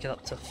we make it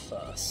up to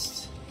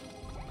first?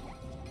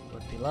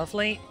 Would be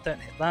lovely. Don't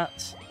hit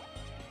that.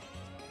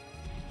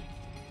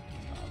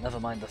 Oh, never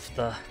mind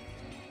the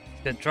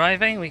good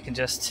driving. We can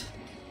just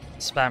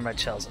spam red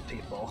shells at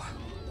people.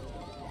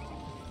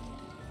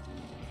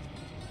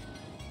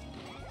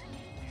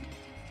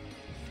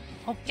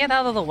 Oh, get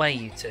out of the way,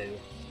 you two.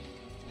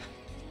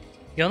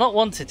 You're not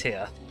wanted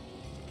here.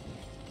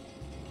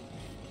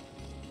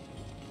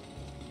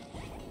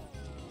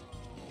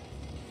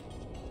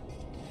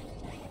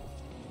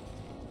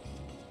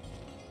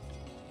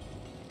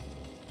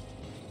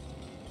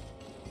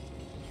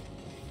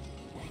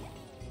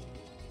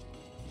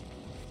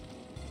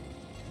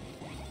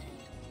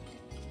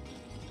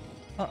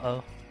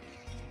 Uh-oh.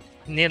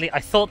 I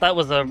thought that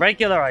was a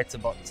regular item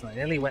box, and I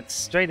nearly went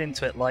straight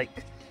into it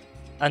like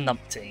a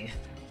numpty.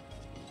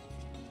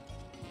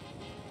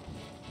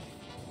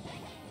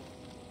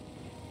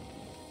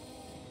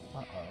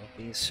 Uh-oh,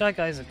 these Shy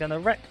Guys are gonna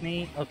wreck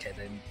me. Okay,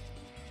 then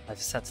I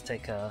just had to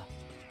take a...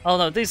 Oh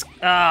no, those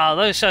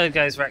Shy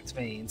Guys wrecked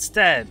me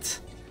instead.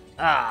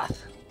 Ah.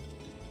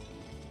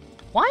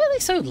 Why are they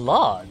so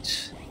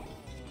large?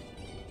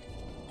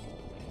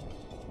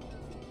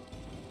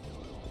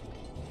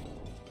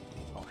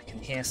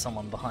 Hear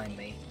someone behind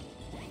me.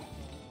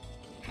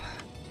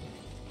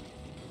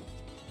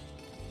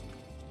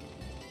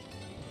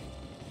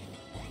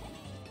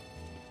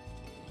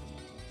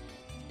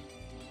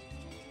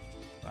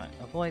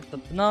 avoid the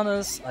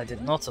bananas. I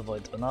did not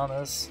avoid the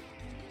bananas.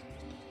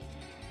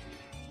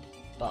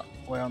 But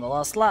we're on the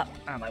last lap,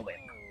 and I win.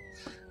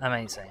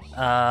 Amazing.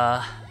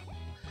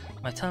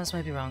 My terms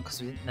may be wrong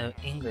because we didn't know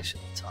English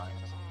at the time.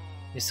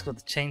 We used to call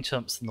the chain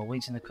chomps the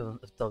Norwegian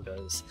equivalent of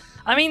doggos.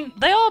 I mean,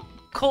 they are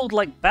called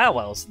like bow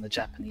wows in the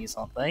Japanese,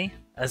 aren't they?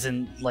 As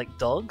in, like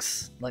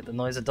dogs? Like the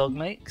noise a dog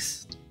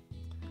makes?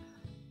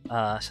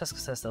 Sheska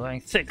says they're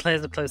wearing thick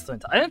layers of clothes to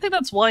winter. I don't think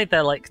that's why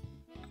they're like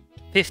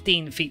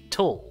 15 feet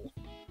tall.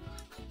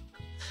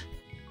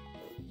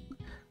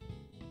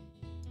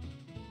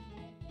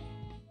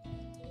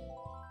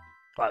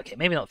 Well, okay,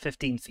 maybe not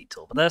 15 feet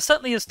tall, but they're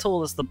certainly as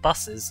tall as the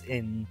buses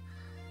in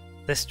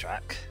this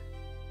track.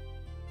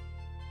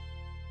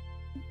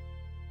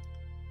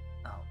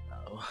 Oh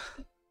no.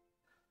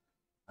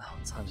 Oh,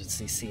 it's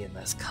 100cc and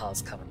there's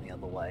cars coming the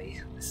other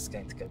way. This is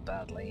going to go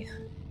badly.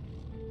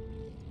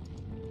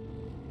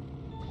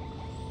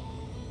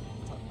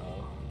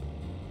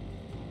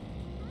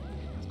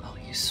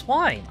 You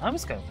swine! I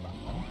was going for that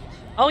one.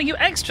 Oh, you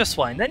extra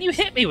swine! Then you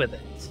hit me with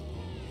it!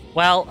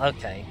 Well,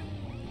 okay.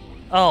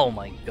 Oh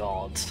my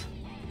god.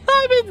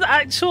 I'm in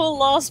actual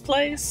last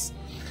place!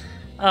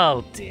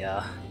 Oh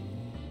dear.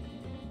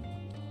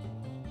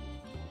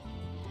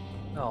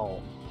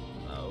 Oh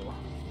no.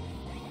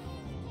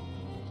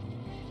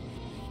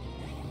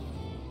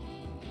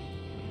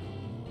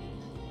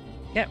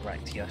 Get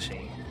wrecked,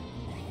 Yoshi.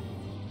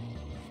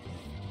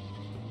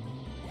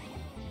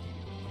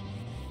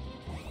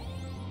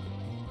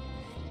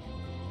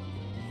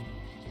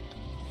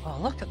 Oh,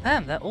 look at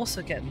them! They're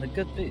also getting the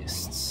good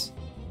boosts.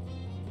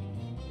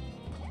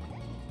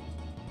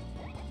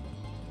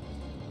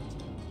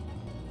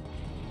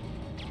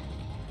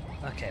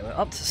 Okay, we're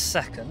up to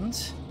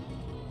second.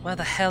 Where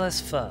the hell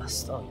is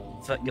first?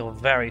 Oh, you're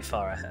very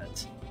far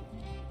ahead.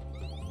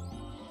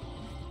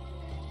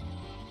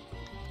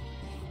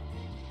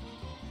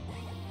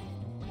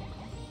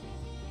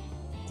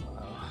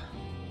 Uh-oh.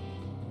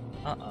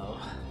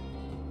 Uh-oh.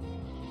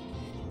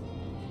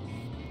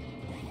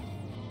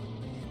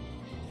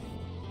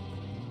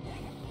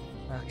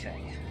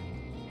 Okay.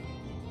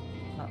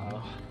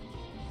 Uh-oh.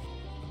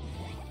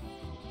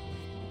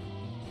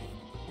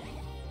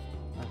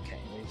 Okay,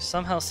 we've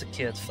somehow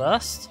secured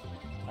first.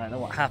 I don't know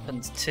what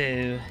happened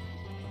to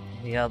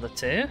the other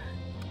two,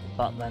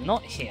 but they're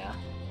not here.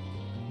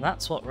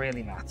 That's what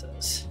really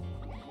matters.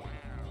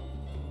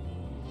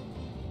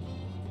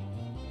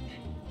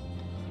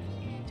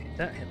 Okay,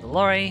 don't hit the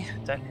lorry,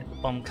 don't hit the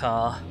bomb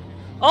car.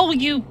 Oh,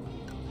 you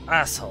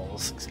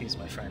assholes! Excuse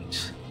my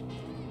French.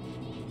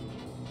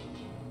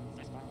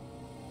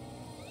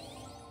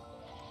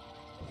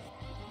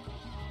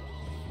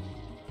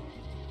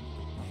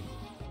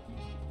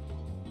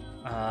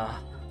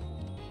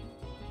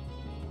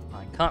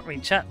 I can't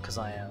read chat because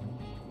I am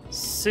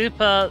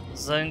super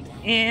zoned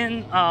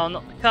in. Oh,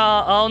 not the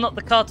car. Oh, not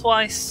the car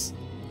twice.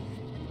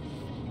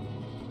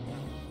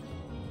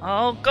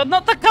 Oh god,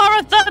 not the car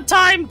a third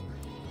time!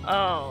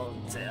 Oh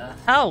dear.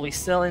 How are we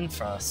still in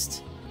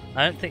first?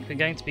 I don't think we're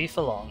going to be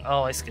for long.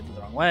 Oh, I skipped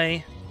the wrong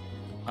way.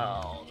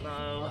 Oh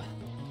no.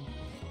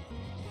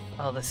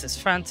 Oh, this is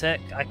frantic.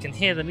 I can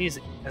hear the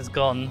music has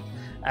gone,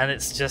 and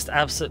it's just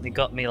absolutely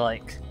got me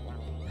like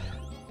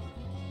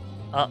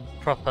up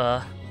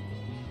proper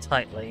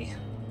tightly.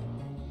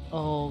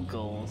 Oh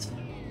god.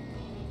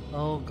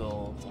 Oh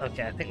god.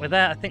 Okay, I think we're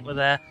there. I think we're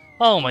there.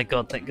 Oh my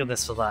god, thank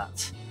goodness for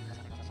that.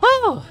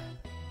 Woo!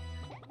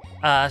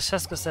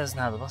 Sheska says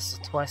now the bus is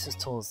twice as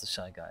tall as the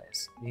Shy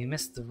Guys. You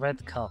missed the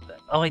red carpet.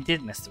 Oh, I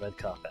did miss the red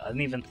carpet. I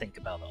didn't even think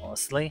about it,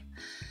 honestly.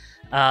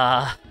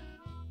 As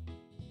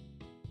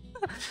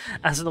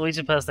a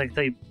Norwegian person, I can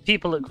tell you,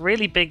 people look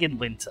really big in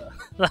winter.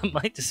 That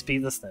might just be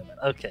the snowman.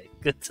 Okay,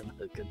 good to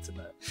know, good to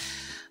know.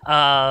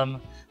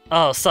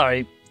 Oh,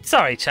 sorry.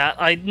 Sorry, chat.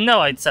 I know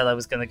I'd said I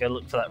was going to go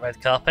look for that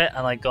red carpet,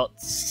 and I got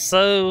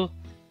so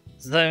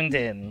zoned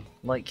in,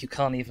 like you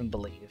can't even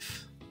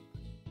believe.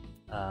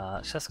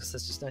 Sheska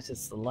says, just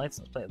noticed the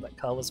license plate of that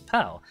car was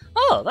POW.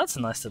 Oh, that's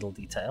a nice little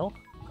detail.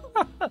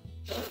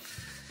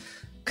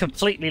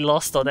 Completely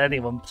lost on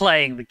anyone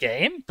playing the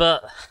game,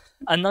 but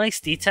a nice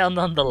detail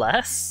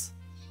nonetheless.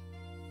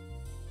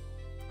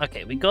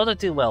 Okay, we gotta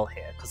do well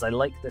here, because I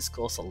like this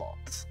course a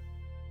lot.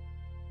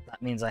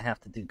 That means I have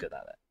to do good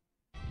at it.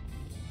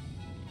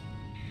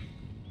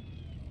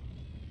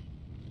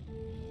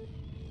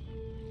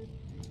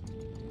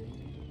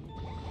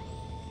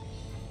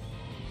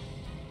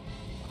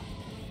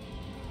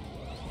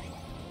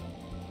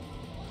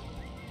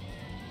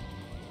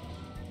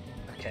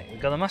 Okay, we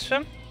got a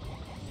mushroom.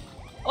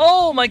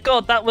 Oh my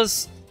god, that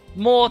was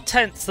more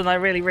tense than I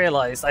really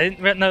realised. I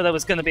didn't know there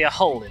was going to be a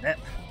hole in it.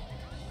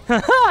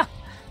 Ha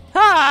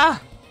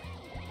ha!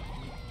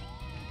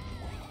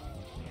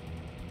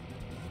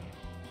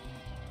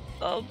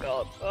 Oh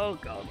god, oh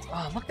god.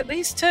 Oh, look at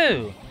these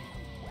two!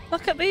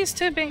 Look at these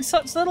two being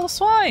such little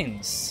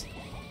swines!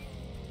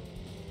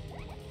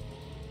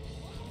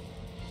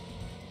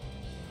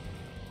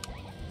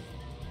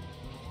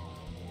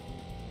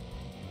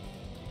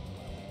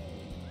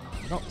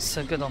 Not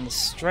so good on the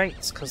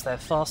straights because they're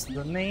faster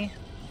than me.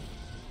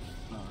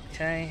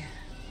 Okay.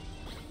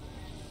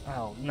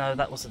 Oh no,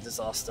 that was a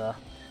disaster.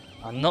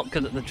 I'm not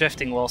good at the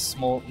drifting while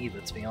small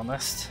either, to be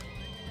honest.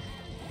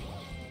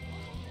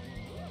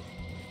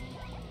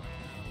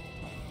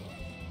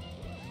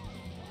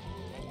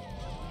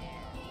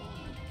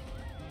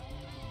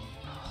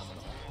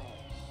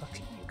 Look at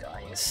you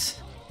guys.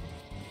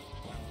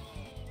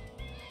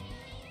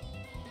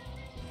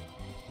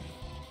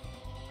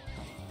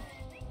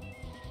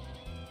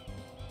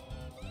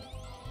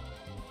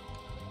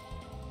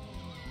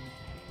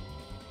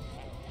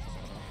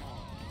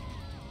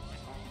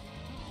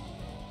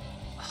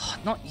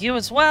 Not you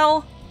as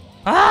well!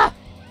 Ah!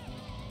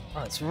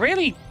 Oh, it's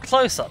really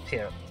close up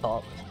here at the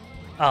top.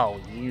 Oh,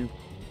 you...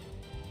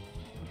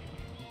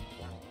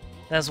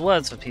 There's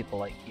words for people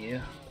like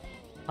you.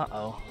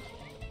 Uh-oh.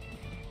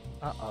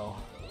 Uh-oh.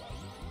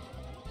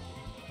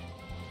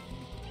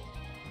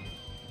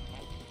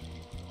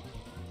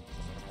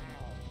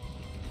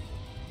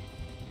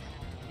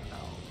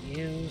 Oh,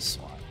 you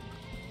swine.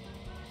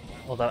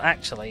 Although,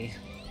 actually,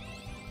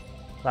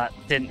 that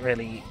didn't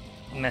really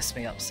mess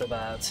me up so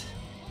bad.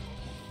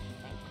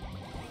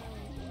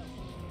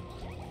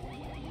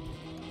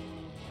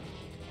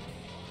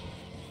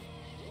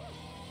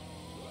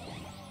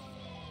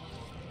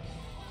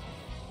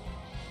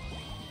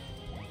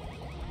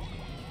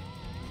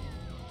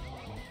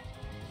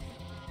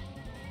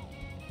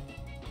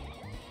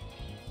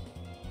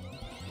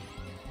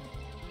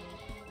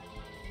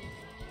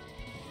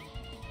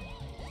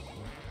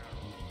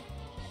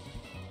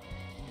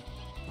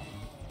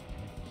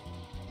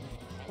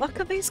 Look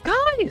at these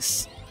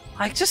guys!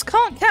 I just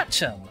can't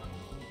catch them!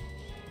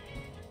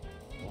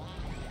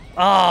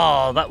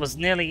 Oh, that was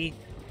nearly...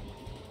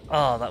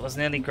 Oh, that was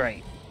nearly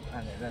great.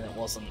 And then it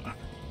wasn't.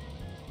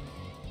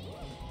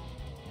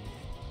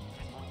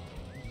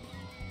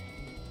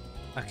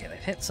 Okay, they've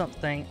hit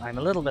something. I'm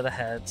a little bit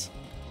ahead.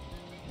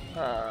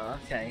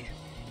 Okay.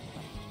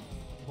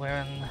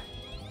 We're in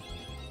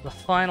the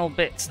final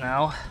bits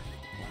now.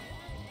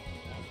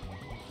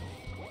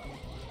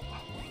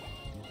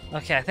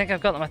 Okay, I think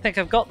I've got them. I think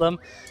I've got them.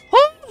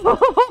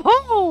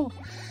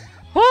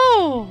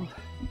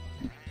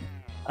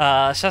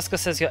 Shaska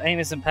says your aim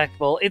is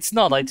impeccable. It's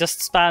not. I just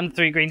spammed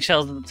 3 green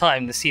shells at a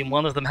time to assume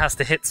one of them has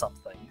to hit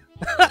something.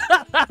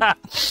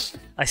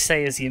 I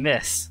say as you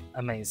miss.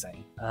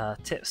 Amazing.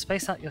 Tip,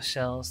 space out your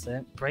shells. They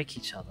don't break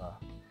each other.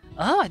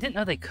 Oh, I didn't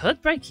know they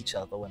could break each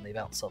other when they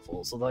bounce off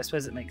walls, although I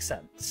suppose it makes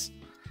sense.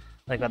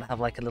 They've got to have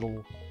like a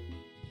little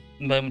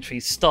momentary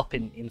stop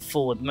in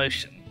forward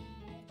motion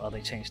while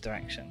they change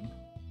direction.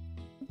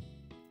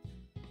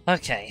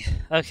 Okay,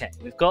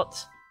 we've got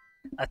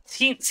a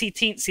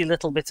teensy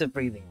little bit of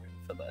breathing room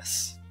for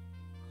this.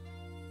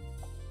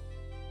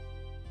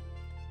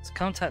 It's a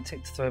common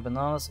tactic to throw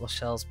bananas or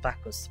shells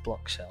backwards to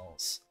block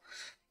shells.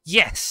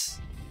 Yes!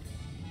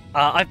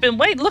 I've been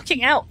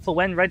looking out for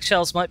when red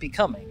shells might be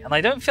coming, and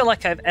I don't feel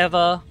like I've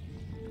ever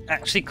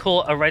actually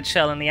caught a red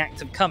shell in the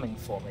act of coming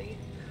for me.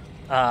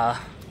 Oh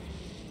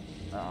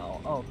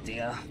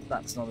dear,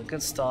 that's not a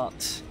good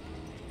start.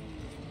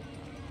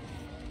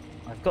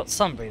 I've got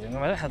some breathing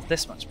room. I don't have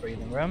this much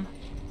breathing room.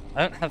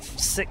 I don't have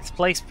 6th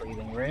place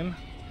breathing room.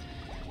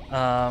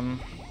 Okay.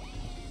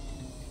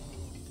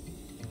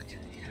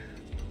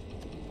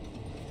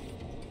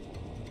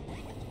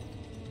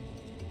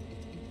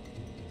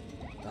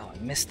 Oh, I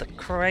missed the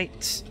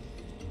crate.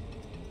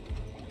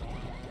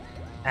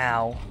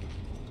 Ow.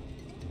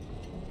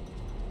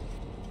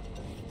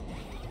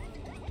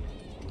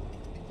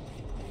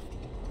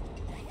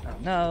 Oh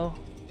no.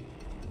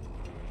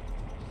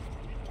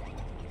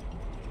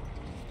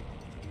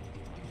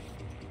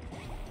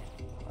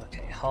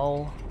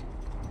 Hole.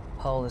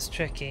 Hole is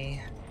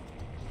tricky.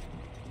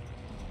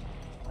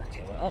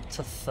 Okay, we're up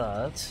to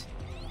 3rd.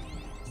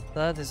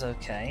 3rd is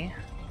okay.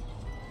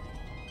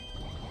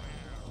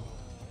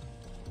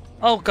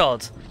 Oh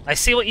god, I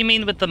see what you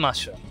mean with the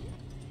mushroom.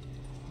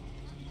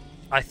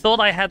 I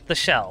thought I had the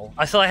shell.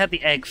 I thought I had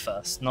the egg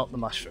first, not the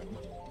mushroom.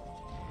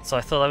 So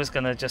I thought I was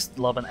gonna just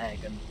lob an egg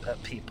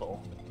at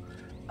people.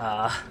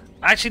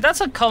 Actually,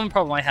 that's a common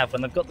problem I have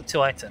when I've got the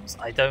 2 items.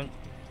 I don't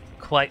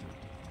quite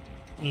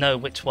know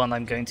which one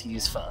I'm going to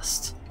use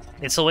first.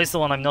 It's always the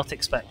one I'm not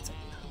expecting.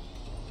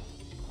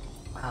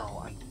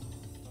 Oh, I'm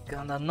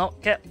gonna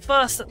not get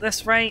first at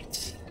this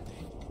rate.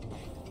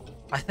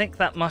 I think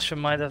that mushroom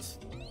might have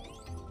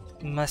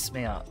messed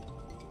me up.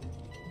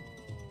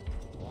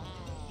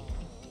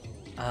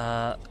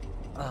 Oh,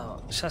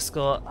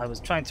 Sheskor, I was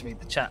trying to read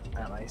the chat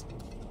and I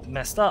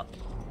messed up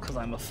because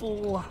I'm a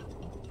fool.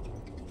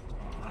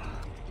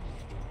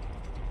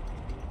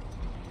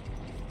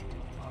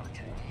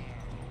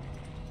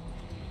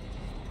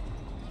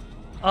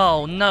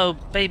 Oh no,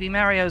 baby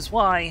Mario's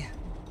why?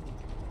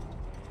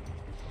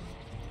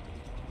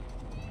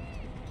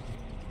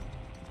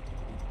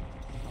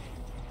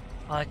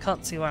 I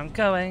can't see where I'm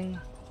going.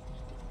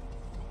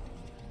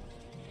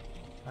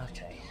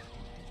 Okay.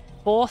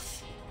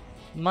 4th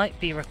might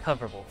be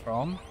recoverable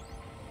from.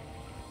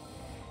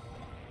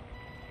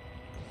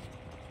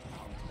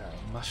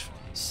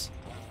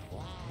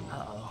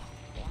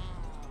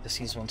 just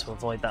use one to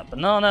avoid that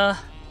banana.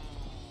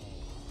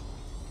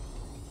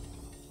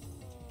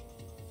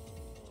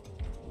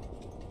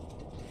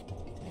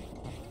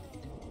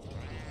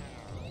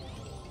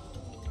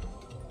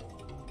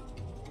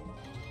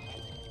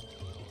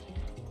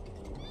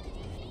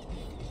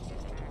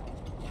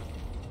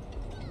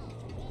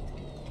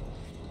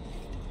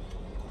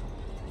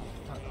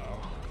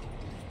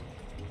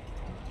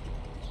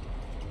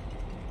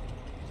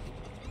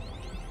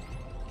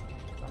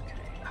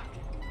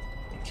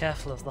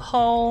 Careful of the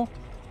hole.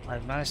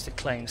 I've managed to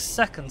claim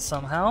second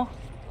somehow.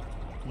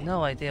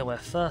 No idea where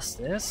first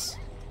is.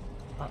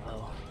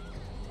 Uh-oh.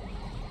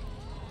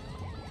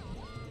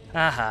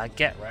 Haha,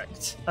 get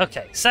wrecked.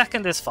 Okay,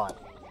 second is fine.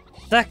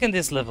 Second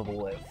is livable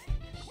with.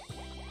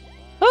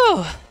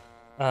 Whew!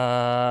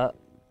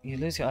 You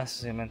lose your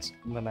ice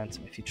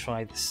momentum if you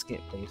try the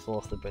skip where you fall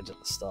off the bridge at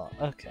the start.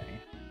 Okay.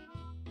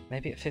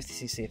 Maybe at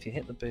 50cc if you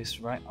hit the boost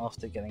right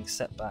after getting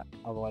set back,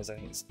 otherwise I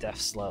think it's death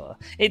slower.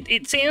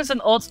 It seems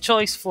an odd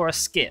choice for a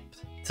skip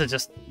to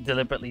just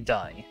deliberately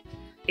die.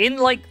 In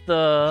like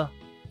the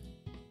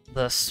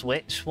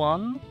Switch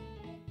one,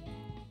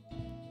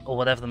 or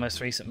whatever the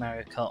most recent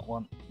Mario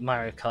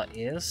Kart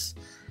is,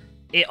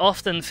 it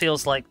often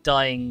feels like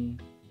dying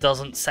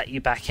doesn't set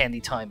you back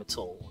any time at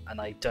all, and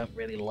I don't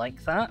really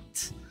like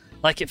that.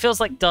 Like, it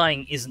feels like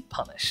dying isn't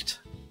punished.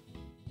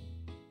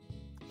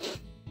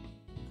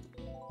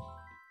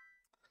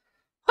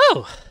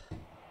 Oh!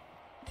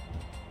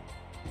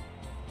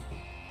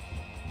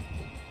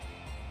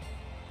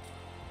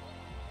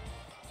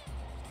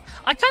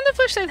 I kind of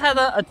wish they'd had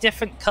a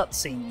different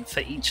cutscene for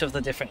each of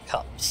the different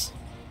cups.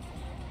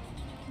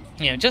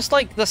 You know, just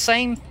like the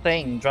same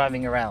thing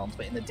driving around,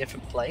 but in a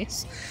different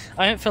place.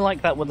 I don't feel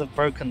like that would have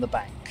broken the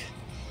bank.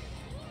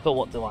 But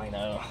what do I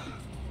know?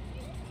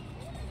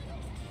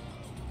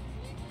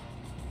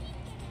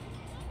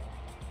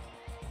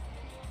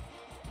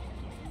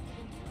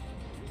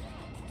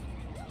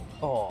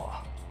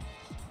 Oh.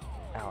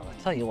 Ow, I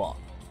tell you what,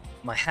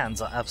 my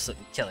hands are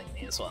absolutely killing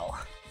me as well.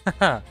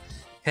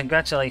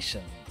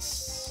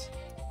 Congratulations.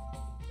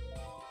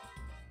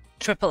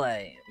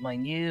 AAA, my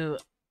new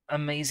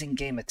amazing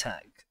gamer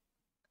tag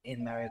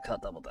in Mario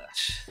Kart Double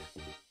Dash.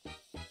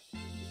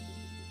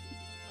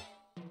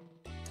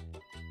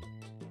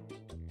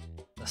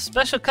 The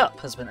special cup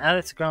has been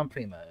added to Grand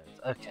Prix mode.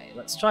 Okay,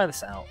 let's try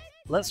this out.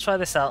 Let's try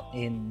this out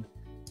in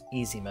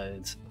easy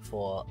mode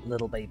for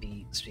little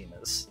baby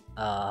streamers.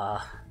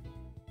 Cheska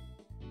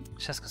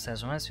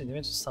says, reminds me of the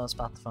original Star Wars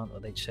Battlefront where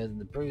they showed in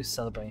the Bruce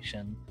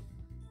celebration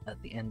at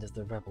the end of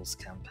the Rebels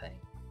campaign.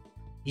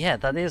 Yeah,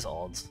 that is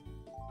odd.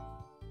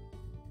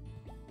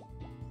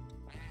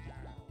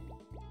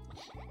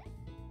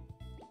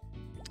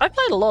 I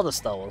played a lot of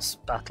Star Wars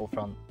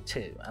Battlefront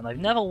 2, and I've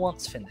never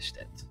once finished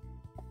it.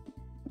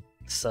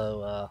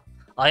 So,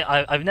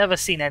 I've never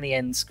seen any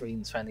end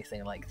screens for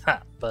anything like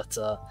that, but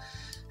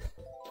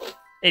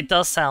it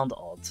does sound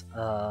odd.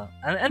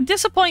 And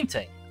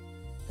disappointing.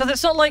 Because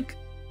it's not like,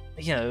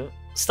 you know,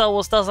 Star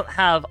Wars doesn't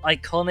have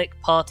iconic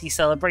party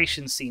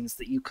celebration scenes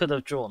that you could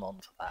have drawn on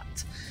for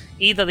that.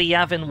 Either the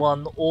Yavin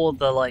one or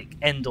the, like,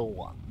 Endor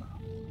one.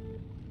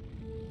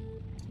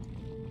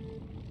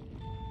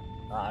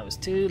 I was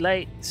too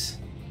late.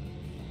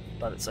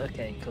 But it's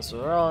okay, because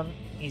we're on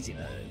easy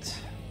mode.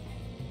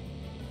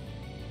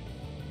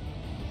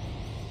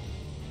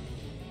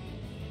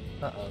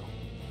 Uh-oh.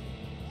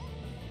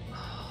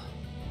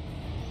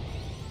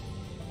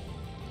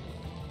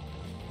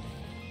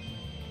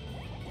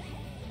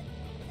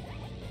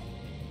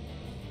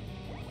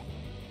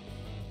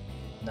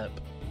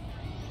 Nope.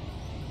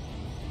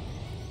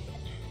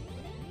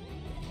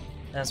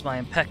 There's my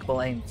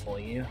impeccable aim for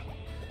you.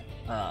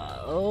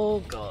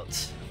 Oh god.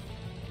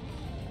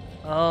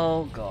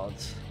 Oh god.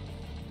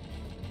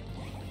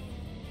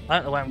 I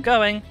don't know where I'm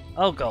going.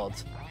 Oh god.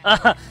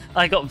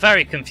 I got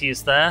very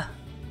confused there.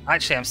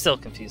 Actually, I'm still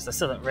confused. I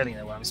still don't really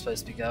know where I'm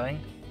supposed to be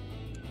going.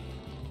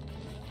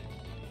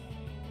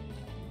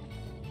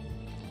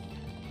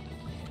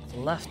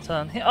 Left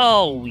turn here.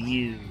 Oh,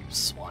 you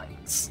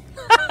swines.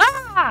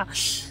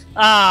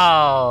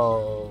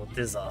 Oh,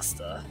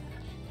 disaster.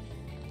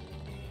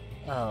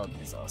 Oh,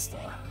 disaster.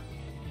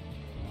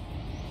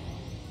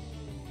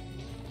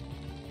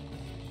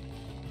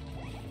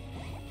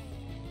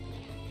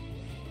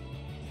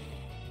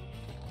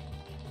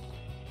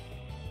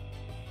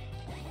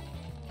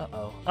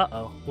 Uh-oh,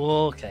 uh-oh.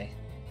 Okay.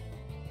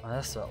 Well,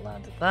 that's what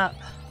landed that.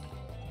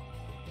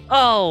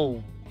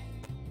 Oh!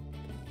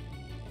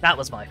 That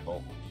was my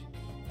fault.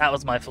 That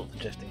was my fault for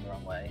drifting the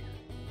wrong way.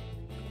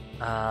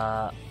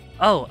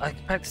 Oh, I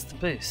can practice the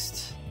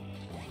boost.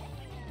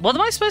 What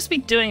am I supposed to be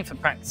doing for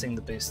practicing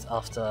the boost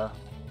after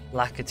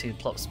Lakitu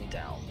plops me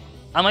down?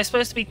 Am I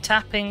supposed to be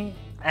tapping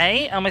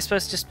A? Am I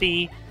supposed to just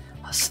be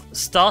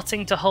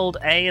starting to hold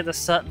A at a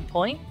certain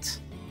point?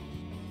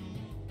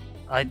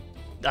 I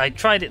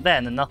tried it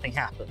then and nothing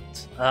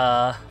happened.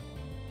 Uh-oh.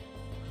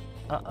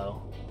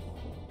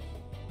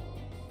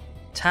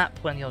 Tap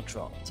when you're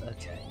dropped.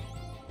 Okay.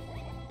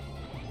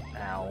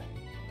 Ow.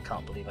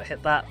 can't believe I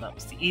hit that. That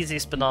was the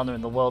easiest banana in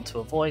the world to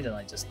avoid, and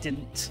I just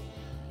didn't.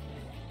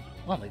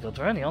 Oh my god,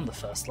 we're only on the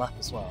first lap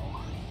as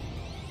well.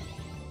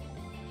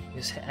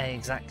 You just hit A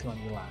exactly when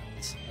you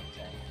land.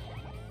 Okay.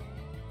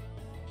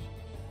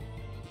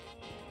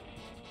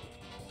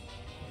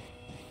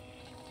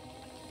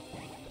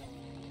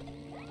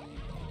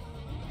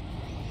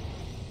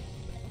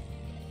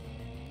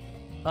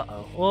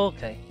 Uh-oh,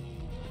 okay.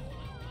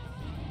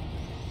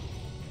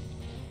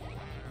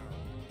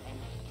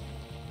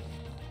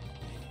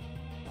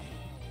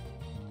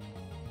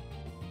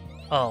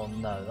 Oh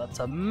no, that's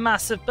a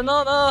massive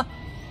banana!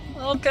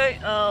 Okay,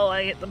 oh,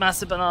 I hit the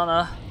massive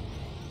banana.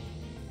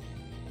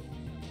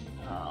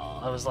 Oh,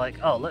 I was like,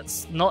 oh,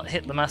 let's not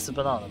hit the massive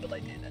banana, but I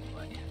did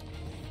anyway.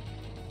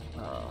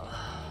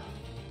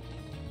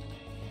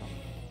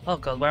 Oh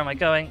god, where am I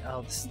going?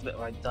 Oh, this is the bit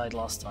where I died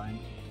last time.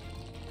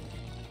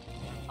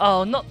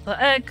 Oh, not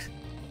the egg!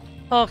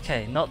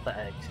 Okay, not the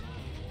egg.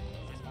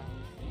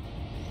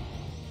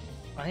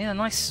 I need a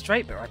nice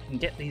straight bit where I can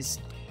get these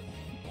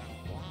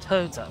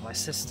toads out of my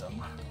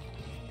system.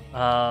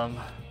 Right,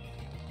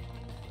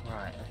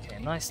 okay,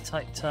 nice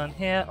tight turn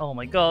here. Oh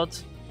my god.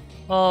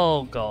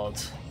 Oh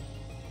god.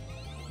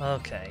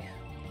 Okay.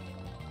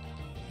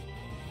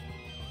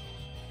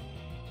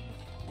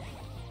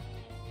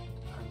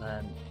 And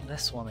then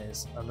this one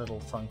is a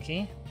little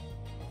funky.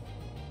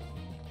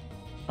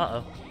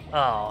 Uh-oh.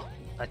 Oh,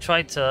 I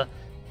tried to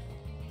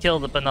kill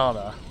the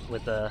banana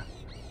with the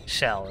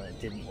shell and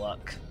it didn't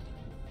work.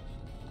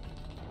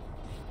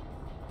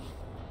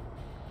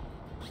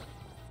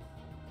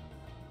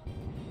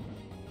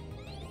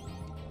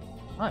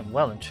 I'm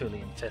well and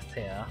truly in 5th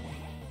here.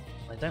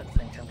 I don't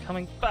think I'm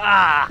coming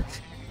back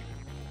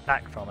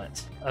from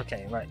it.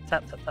 Okay, right.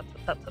 Tap, tap, tap,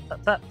 tap, tap,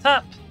 tap, tap,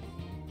 tap.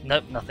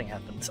 Nope, nothing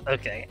happened.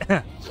 Okay.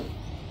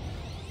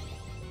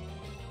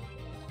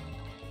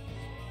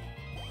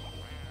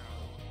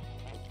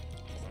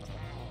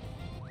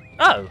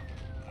 Oh!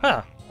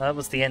 Huh. That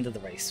was the end of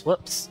the race.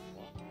 Whoops.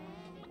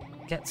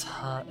 Gets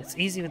hard. It's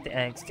easy with the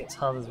eggs, gets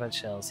hard with red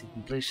shells.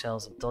 Even blue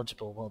shells are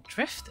dodgeable while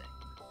drifting.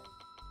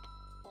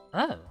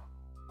 Oh.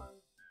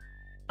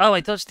 Oh, I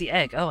dodged the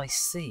egg. Oh, I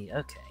see.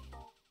 Okay.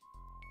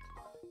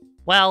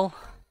 Well,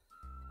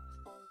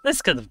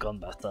 this could have gone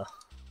better.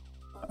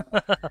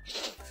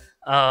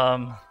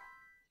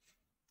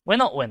 We're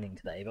not winning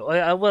today, but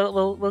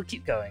we'll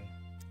keep going.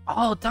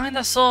 Oh,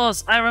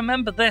 dinosaurs! I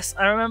remember this.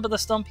 I remember the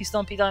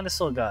Stompy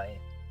dinosaur guy.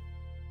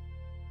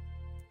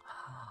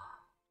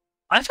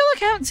 I feel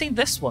like I haven't seen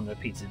this one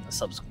repeated in a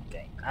subsequent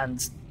game,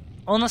 and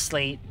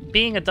honestly,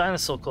 being a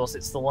dinosaur course,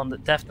 it's the one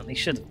that definitely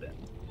should have been.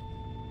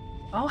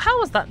 Oh, how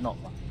was that not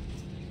one?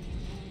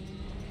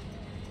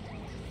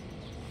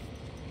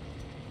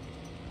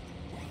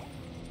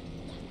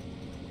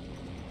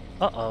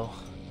 Uh-oh.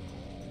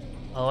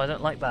 Oh, I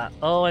don't like that.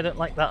 Oh, I don't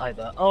like that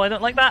either. Oh, I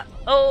don't like that!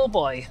 Oh,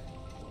 boy!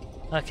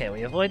 Okay,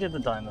 we avoided the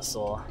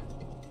dinosaur.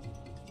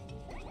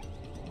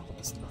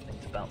 There's nothing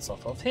to bounce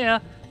off of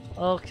here.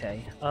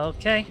 Okay,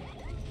 okay.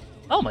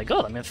 Oh my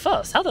god, I'm in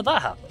 1st. How did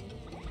that happen?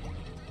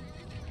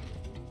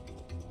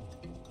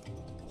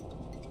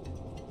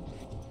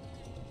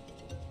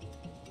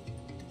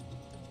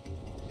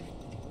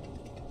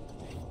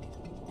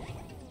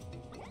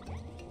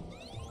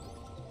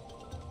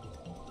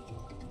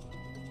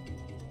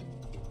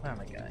 Where am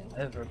I going?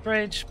 Over a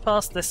bridge,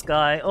 past this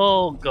guy.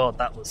 Oh god,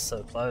 that was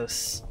so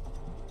close.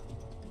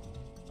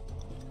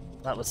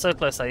 That was so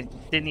close I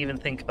didn't even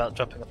think about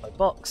dropping off my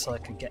box so I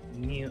could get a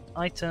new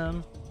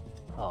item.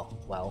 Oh,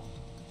 well.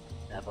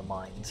 Never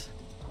mind.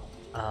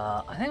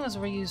 I think it was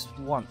reused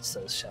once,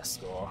 those chest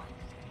score.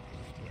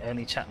 The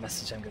only chat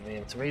message I'm going to be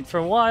able to read for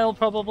a while,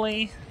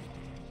 probably.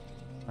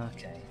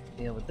 Okay,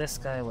 deal with this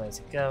guy. Where's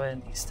he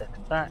going? He's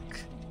stepping back.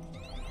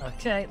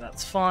 Okay,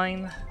 that's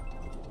fine.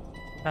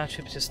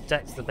 Paratrooper just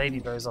decked the baby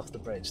bros off the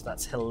bridge.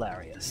 That's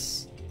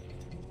hilarious.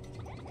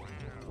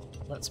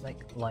 Let's make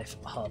life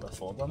harder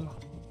for them.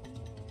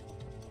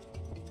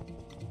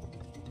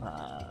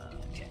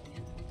 Okay.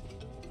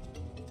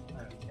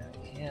 There we go.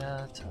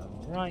 Here, turn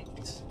right.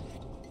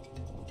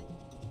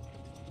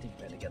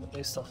 Didn't really get the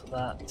boost off of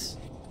that.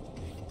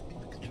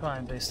 I could try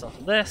and boost off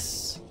of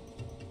this.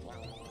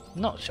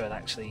 Not sure it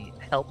actually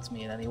helped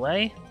me in any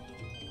way.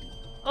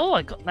 Oh,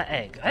 I got that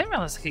egg. I didn't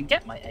realize I could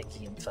get my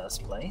eggy in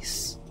 1st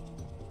place.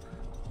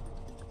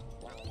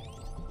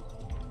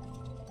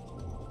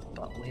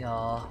 But we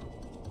are...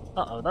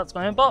 Uh-oh, that's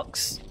my own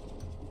box!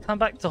 Come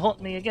back to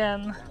haunt me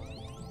again.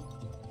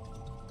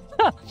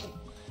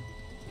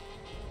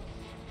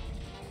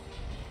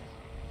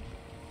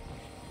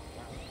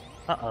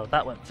 Uh-oh,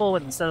 that went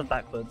forward instead of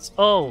backwards.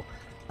 Oh,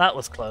 that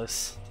was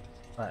close.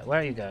 Right, where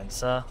are you going,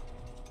 sir?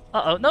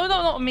 Uh-oh, no,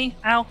 not on me!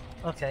 Ow!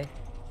 Okay.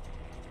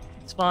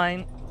 It's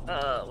fine.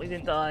 We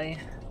didn't die.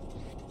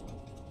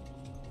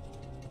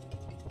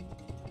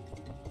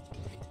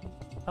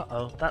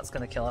 Uh-oh, that's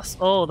gonna kill us.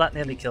 Oh, that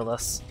nearly killed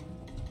us.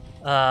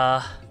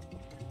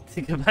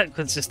 To go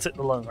backwards just took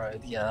the long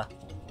road, yeah.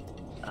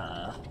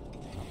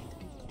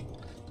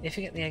 If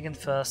you get the egg in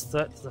 1st,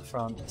 throw it to the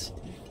front.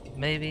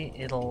 Maybe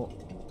it'll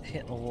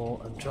Hit a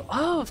wall and drop.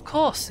 Oh, of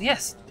course,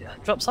 yes. Yeah,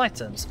 drops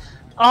items.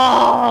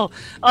 Oh,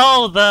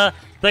 oh,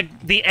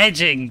 the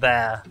edging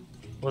there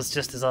was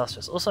just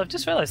disastrous. Also, I've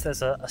just realised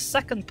there's a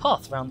second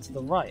path round to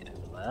the right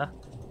over there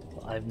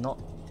that I've not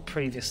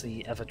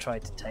previously ever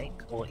tried to take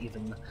or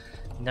even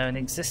known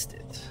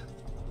existed.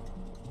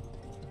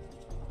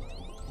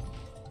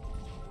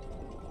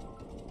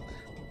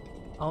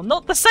 Oh,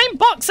 not the same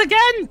box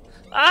again!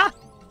 Ah!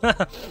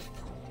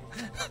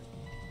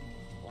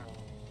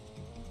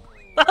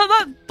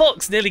 That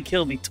box nearly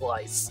killed me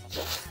twice.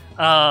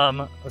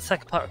 The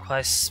second part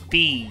requires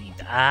speed.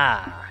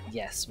 Ah,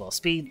 yes. Well,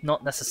 speed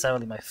not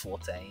necessarily my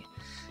forte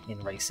in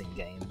racing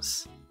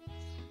games.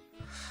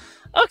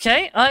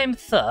 Okay, I'm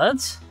third.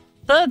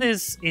 Third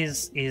is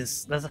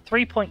there's a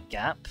 3-point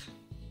gap.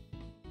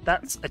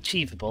 That's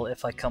achievable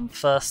if I come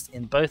first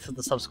in both of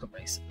the subsequent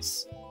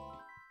races.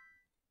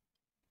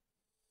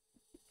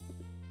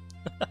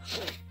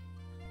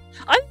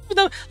 I don't even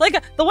know,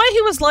 like, the way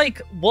he was,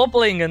 like,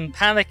 wobbling and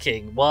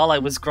panicking while I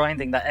was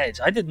grinding that edge,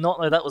 I did not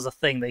know that was a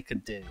thing they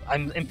could do.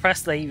 I'm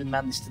impressed they even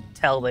managed to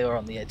tell they were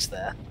on the edge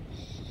there.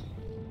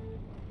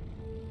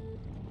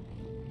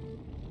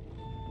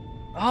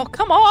 Oh,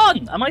 come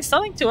on! Am I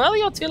starting too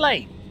early or too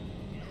late?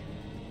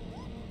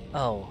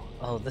 Oh,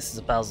 this is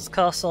a Bowser's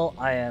Castle.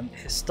 I am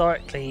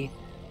historically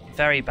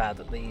very bad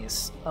at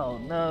these. Oh,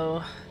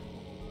 no.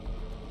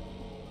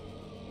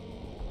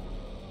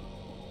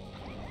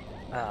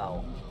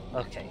 Ow.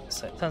 Okay,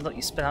 so it turns out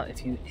you spin out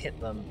if you hit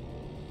them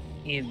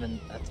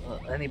even at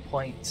any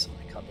point.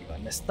 I can't believe I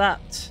missed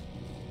that.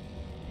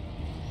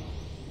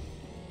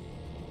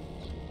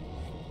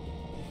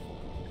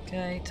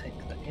 Okay, take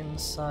the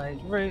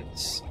inside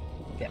route.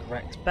 Get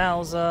wrecked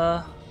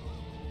Bowser.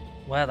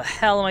 Where the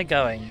hell am I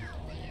going?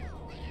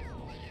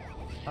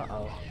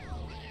 Uh-oh.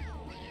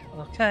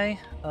 Okay,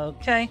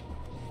 okay,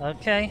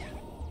 okay.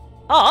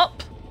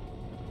 Up!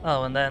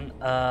 Oh, and then,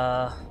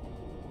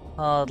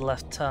 hard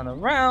left turn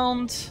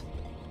around.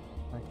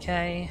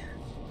 Okay.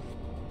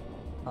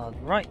 Hard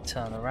right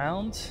turn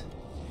around.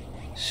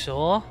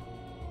 Sure.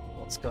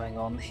 What's going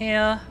on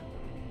here?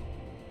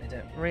 I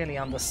don't really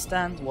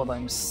understand what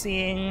I'm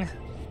seeing.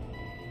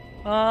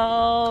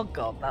 Oh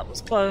god, that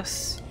was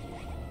close.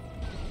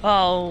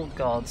 Oh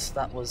god,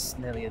 that was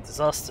nearly a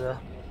disaster.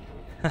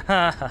 Ha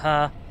ha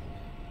ha.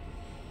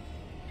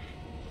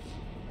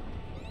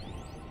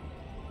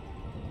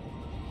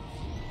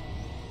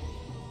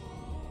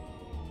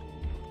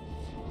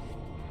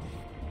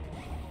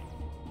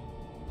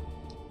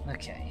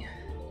 Okay.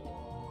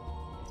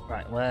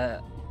 Right, we're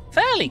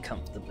fairly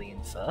comfortably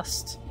in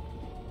first.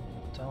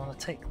 Do I want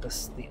to take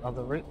the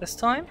other route this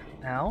time?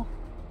 Ow.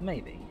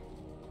 Maybe.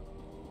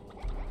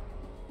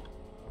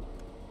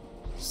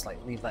 Just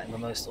like leave that in the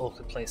most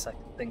awkward place I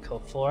can think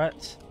of for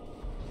it.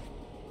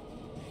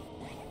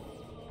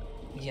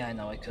 Yeah, I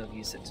know I could have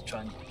used it to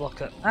try and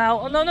block it. Ow!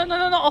 Oh, no, no, no,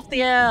 no, not off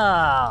the air!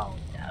 Oh,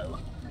 no.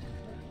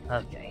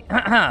 Okay.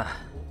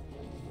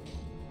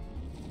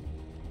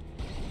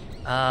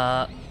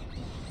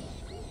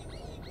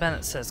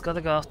 Bennett says,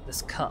 gotta go after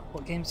this cut.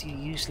 What games do you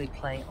usually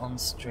play on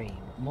stream?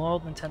 More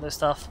old Nintendo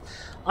stuff?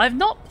 I've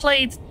not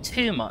played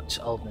too much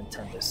old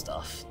Nintendo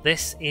stuff.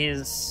 This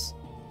is...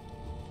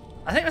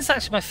 I think this is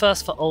actually my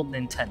first for old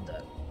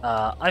Nintendo.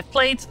 I've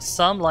played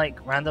some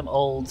like random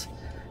old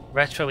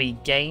retro-y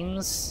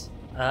games.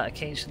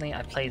 Occasionally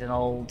I played an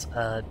old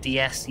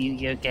DS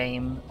Yu-Gi-Oh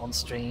game on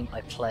stream.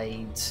 I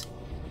played...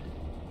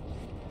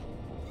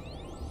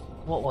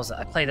 What was it?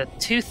 I played a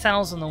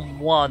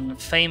 2001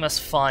 Famous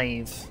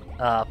 5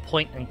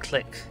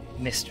 point-and-click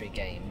mystery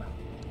game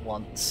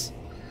once.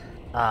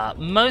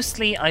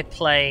 Mostly I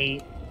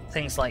play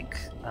things like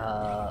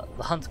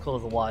The Hunter Call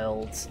of the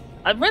Wild.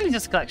 I'm really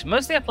just a collection.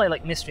 Mostly I play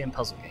like mystery and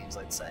puzzle games,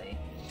 I'd say.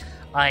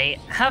 I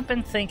have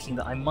been thinking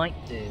that I might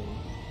do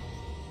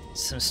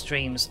some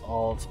streams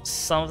of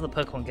some of the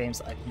Pokemon games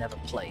that I've never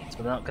played,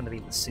 but they're not going to be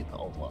the super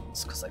old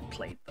ones, because I've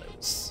played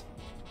those.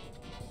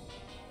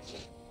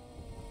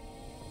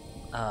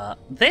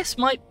 This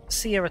might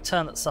see a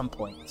return at some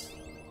point.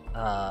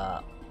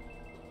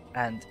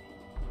 And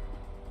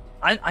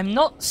I'm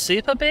not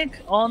super big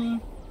on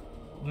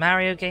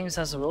Mario games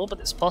as a rule, but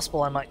it's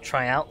possible I might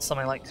try out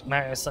something like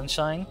Mario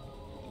Sunshine.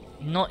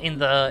 Not in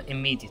the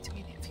immediate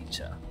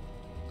future.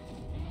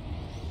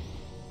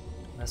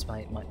 That's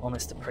my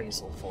honest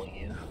appraisal for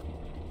you.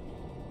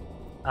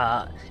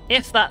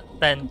 If that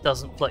then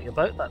doesn't float your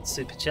boat, that's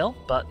super chill,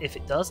 but if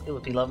it does, it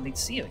would be lovely to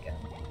see you again.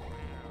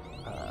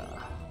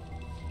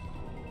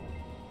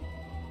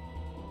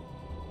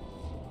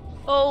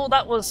 Oh,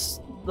 that was...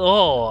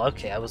 Oh,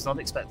 okay, I was not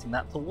expecting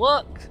that to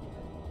work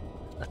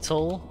at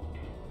all.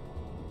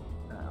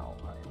 Now,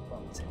 I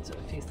bumped into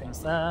a few things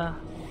there.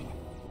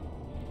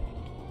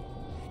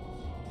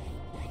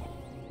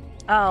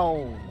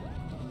 Ow!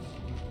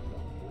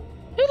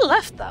 Who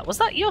left that? Was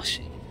that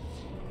Yoshi?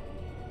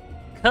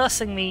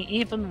 Cursing me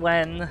even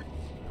when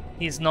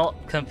he's not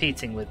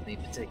competing with me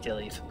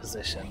particularly for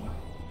position.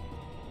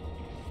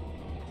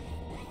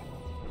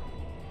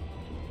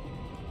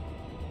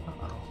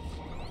 Uh-oh.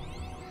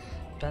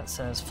 Bent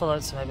says,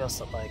 followed, so maybe I'll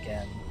stop by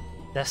again.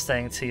 Just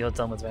staying until you're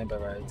done with Rainbow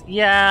Road.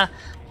 Yeah,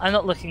 I'm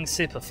not looking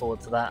super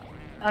forward to that.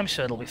 I'm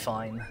sure it'll be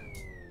fine.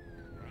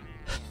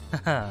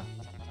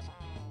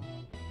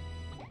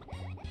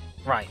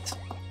 Right.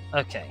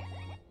 Okay.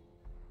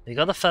 We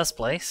got the first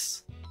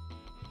place.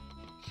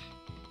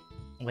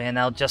 We're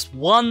now just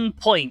 1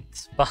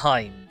 point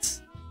behind.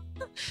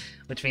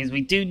 Which means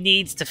we do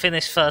need to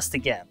finish first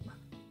again.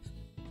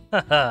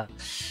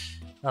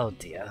 Oh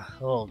dear.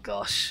 Oh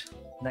gosh.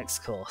 Next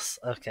course.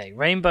 Okay,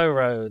 Rainbow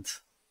Road.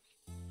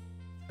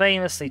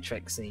 Famously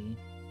tricksy.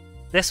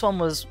 This one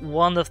was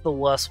one of the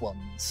worst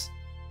ones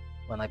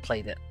when I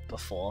played it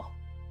before.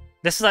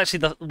 This is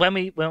actually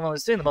when I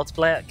was doing the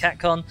multiplayer at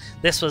CatCon,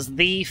 this was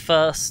the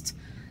first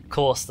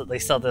course that they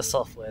started us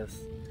off with,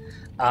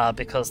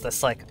 because they're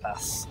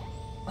psychopaths.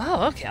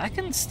 Oh, okay, I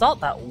can start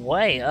that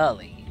way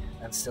early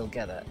and still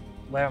get it.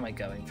 Where am I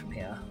going from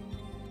here?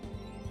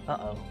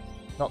 Uh-oh,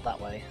 not that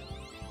way.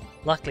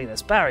 Luckily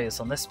there's barriers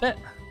on this bit.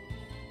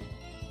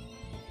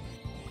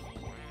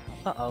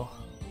 Uh-oh.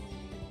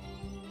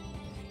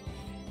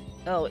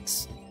 Oh,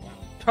 it's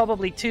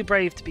probably too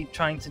brave to be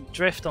trying to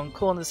drift on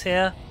corners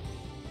here.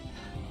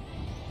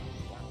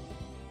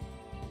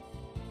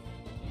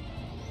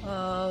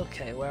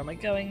 Okay, where am I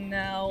going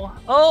now?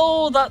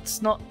 Oh,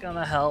 that's not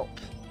gonna help.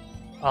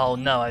 Oh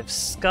no, I've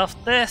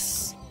scuffed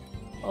this.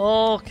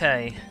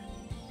 Okay.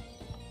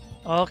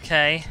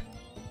 Okay.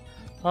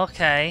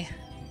 Okay.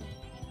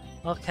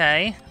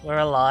 Okay, we're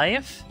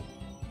alive.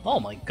 Oh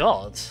my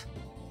god.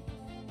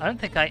 I don't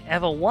think I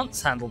ever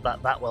once handled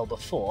that well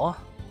before.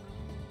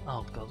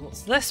 Oh god,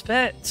 what's this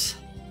bit?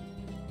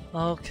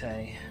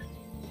 Okay.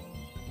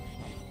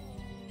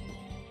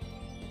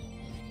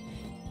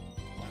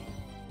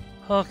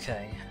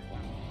 Okay.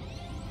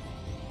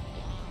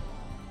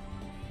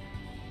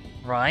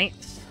 Right.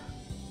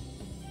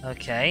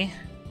 Okay.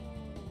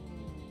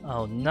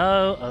 Oh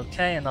no,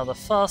 okay, another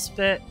fast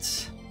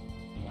bit.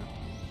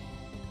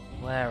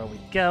 Where are we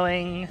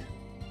going?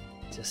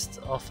 Just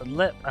off a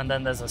lip, and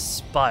then there's a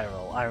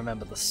spiral. I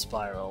remember the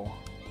spiral.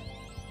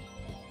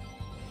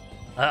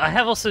 I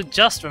have also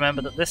just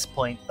remembered at this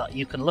point that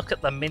you can look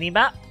at the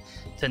minimap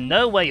to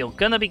know where you're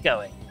gonna be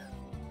going.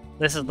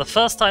 This is the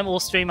first time all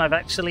stream I've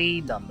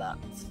actually done that.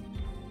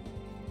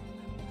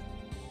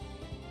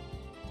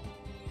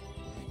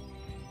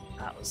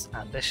 That was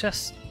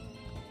ambitious.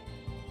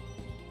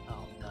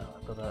 Oh no,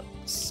 I've got to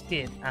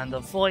skid and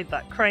avoid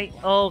that crate.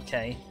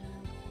 Okay.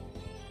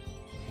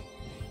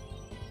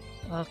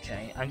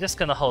 Okay, I'm just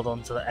gonna hold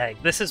on to the egg.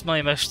 This is my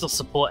emotional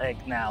support egg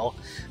now.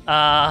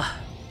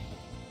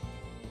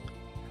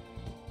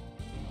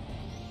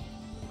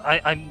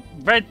 I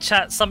read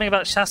chat something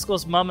about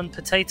Shaskor's mum and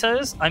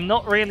potatoes. I'm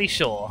not really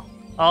sure.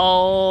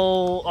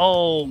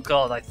 Oh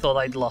god, I thought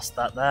I'd lost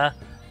that there.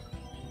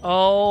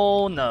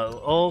 Oh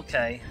no,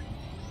 okay.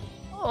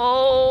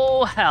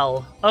 Oh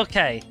hell.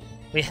 Okay,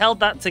 we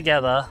held that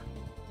together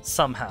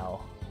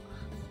somehow.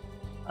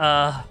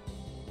 Right,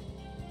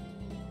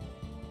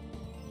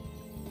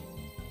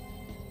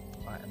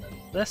 and then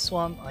this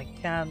one I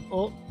can.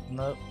 Oh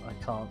no, I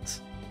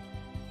can't.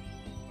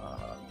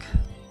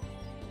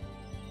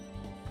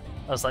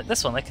 I was like,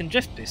 this one I can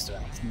drift boost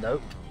around.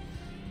 Nope.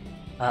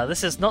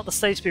 This is not the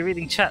stage to be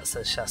reading chat,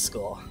 says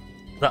Shaskor.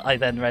 That I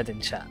then read in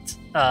chat.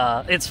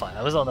 It's fine,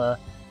 I was on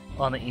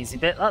an easy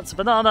bit. That's a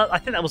banana. I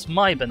think that was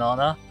my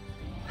banana.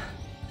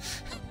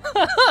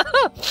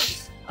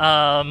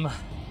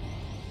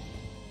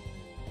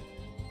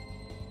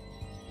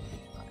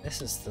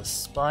 This is the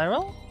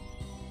spiral.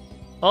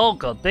 Oh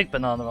god, big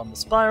banana on the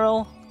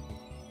spiral.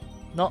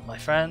 Not my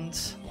friend.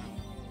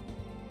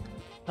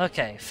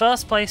 Okay,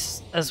 first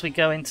place as we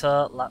go into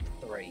lap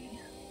 3.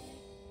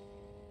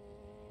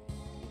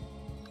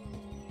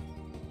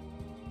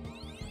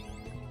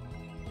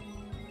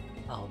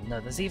 Oh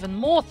no, there's even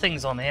more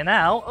things on here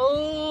now.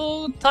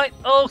 Oh, tight.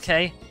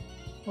 Okay.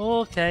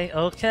 Okay,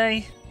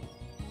 okay.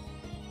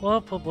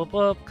 Whoop, whoop, whoop,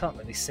 whoop. Can't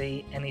really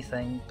see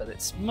anything, but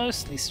it's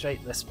mostly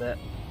straight this bit.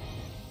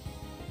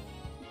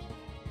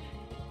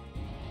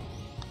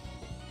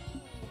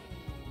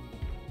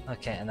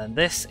 Okay, and then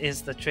this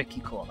is the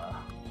tricky corner.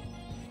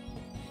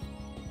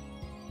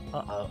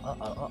 Uh-oh,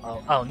 uh-oh,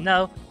 uh-oh. Oh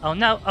no, oh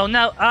no, oh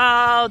no,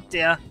 oh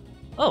dear.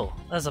 Oh,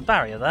 there's a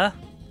barrier there.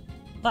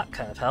 That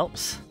kind of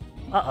helps.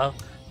 Uh-oh,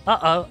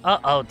 uh-oh,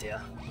 oh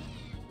dear.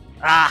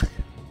 Ah!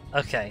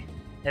 Okay,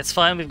 it's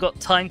fine, we've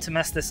got time to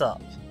mess this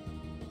up.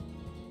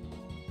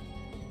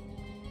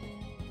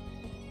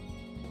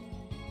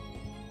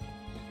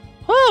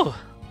 Whew!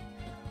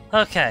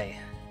 Okay.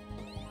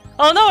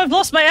 Oh no, I've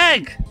lost my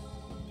egg!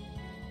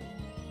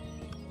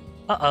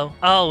 Uh-oh.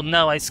 Oh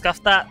no, I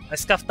scuffed that. I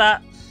scuffed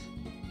that.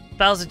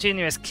 Bowser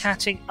Jr. is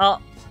catching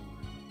up.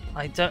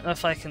 I don't know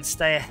if I can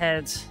stay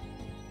ahead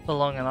for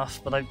long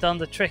enough, but I've done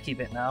the tricky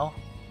bit now.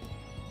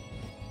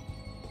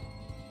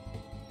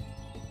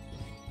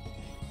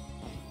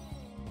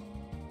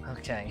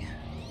 Okay.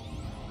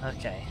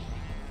 Okay.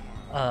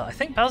 I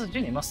think Bowser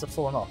Jr. must have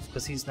fallen off,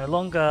 because he's no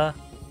longer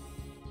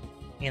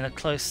in a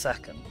close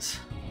second.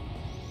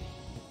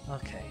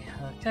 Okay,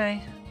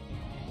 okay.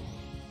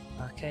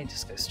 Okay,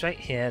 just go straight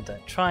here,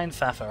 don't try and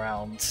faff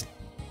around.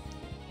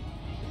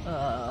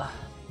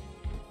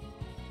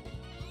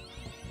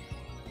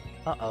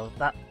 Uh-oh,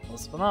 that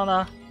was a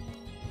banana.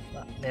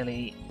 That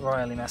nearly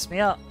royally messed me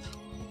up.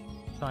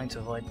 Trying to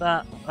avoid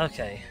that.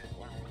 Okay.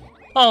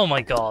 Oh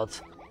my god.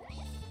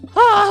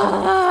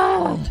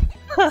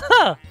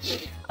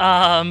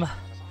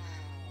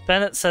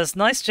 Bennett says,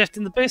 nice drift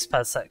in the boost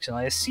pad section.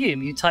 I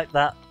assume you typed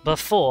that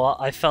before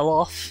I fell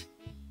off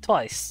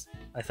twice,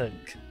 I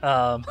think.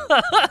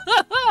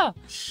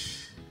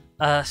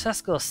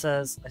 Shaskor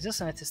says, I just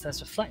noticed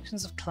there's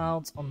reflections of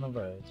clouds on the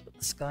road, but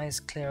the sky is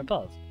clear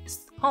above.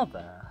 Are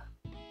there?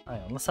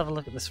 Hang on, let's have a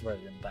look at this road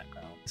in the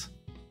background.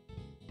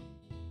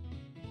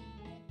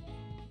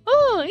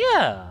 Oh,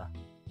 yeah!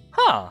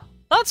 Huh,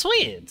 that's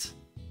weird.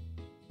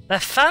 They're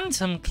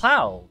phantom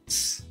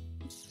clouds.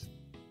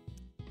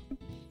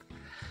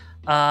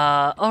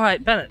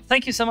 Alright, Bennett,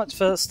 thank you so much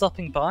for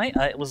stopping by.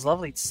 It was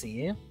lovely to see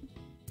you.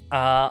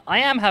 I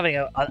am having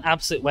an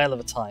absolute whale of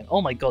a time. Oh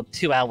my god,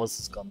 2 hours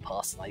has gone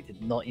past and I did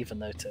not even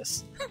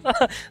notice.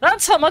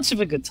 That's how much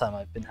of a good time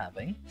I've been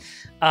having.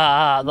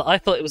 That I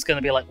thought it was going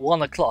to be like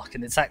 1 o'clock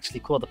and it's actually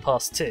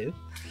 2:15.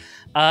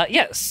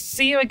 Yes,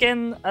 see you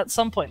again at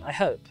some point, I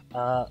hope.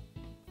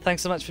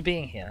 Thanks so much for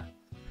being here.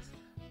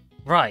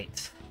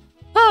 Right.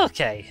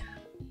 Okay.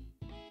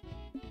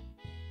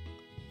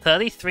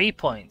 33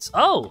 points.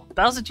 Oh,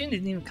 Bowser Jr.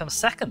 didn't even come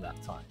second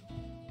that time.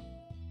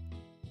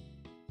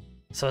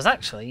 So it's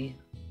actually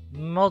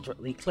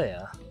moderately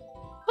clear.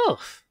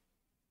 Oof.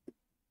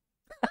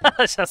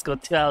 Just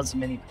got 2 hours of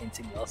mini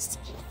painting lost.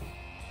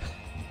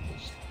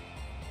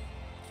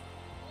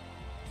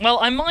 Well,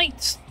 I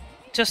might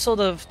just sort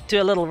of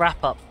do a little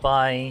wrap up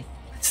by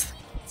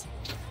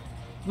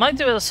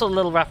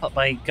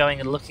going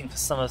and looking for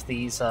some of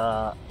these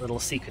little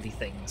secrety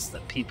things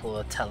that people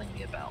are telling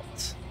me about.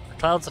 The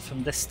clouds are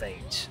from this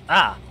stage.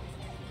 Ah,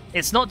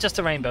 it's not just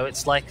a rainbow.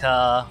 It's like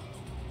the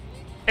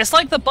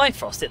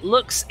Bifrost. It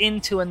looks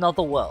into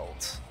another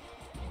world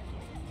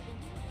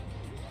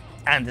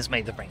and is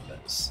made of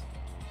rainbows.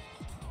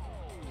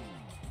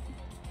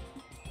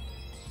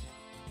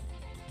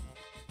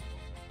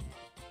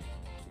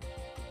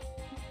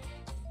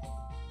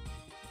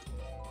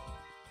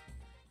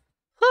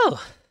 Whew.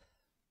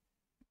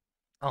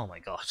 Oh my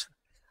god.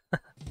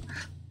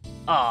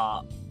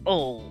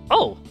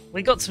 Oh,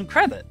 we got some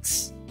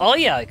credits. Oh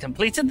yeah, I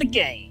completed the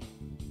game.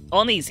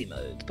 On easy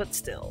mode, but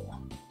still.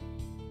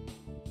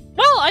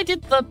 Well, I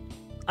did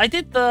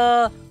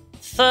the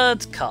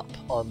third cup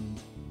on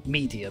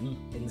medium,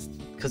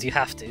 because you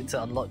have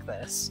to unlock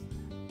this.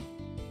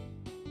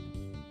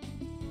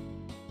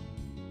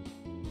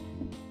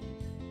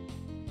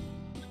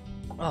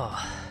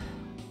 Oh.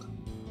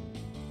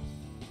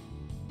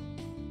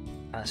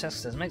 Shaska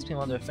says, makes me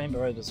wonder if Rainbow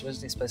Road was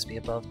originally supposed to be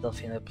above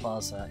Delfino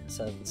Plaza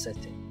instead of the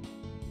city.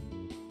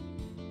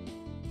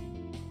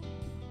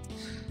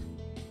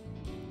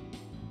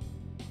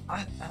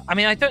 I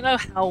mean, I don't know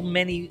how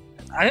many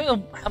Mario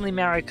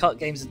Kart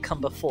games had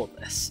come before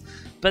this,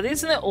 but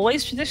isn't it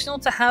always traditional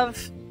to have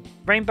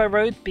Rainbow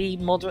Road be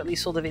moderately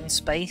sort of in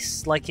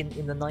space, like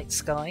in the night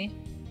sky?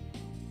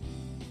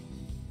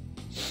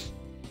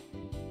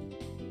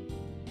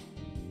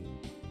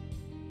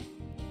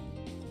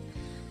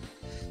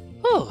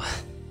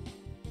 Oh.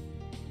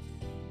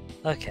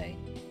 Okay.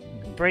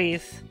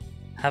 Breathe.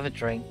 Have a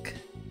drink.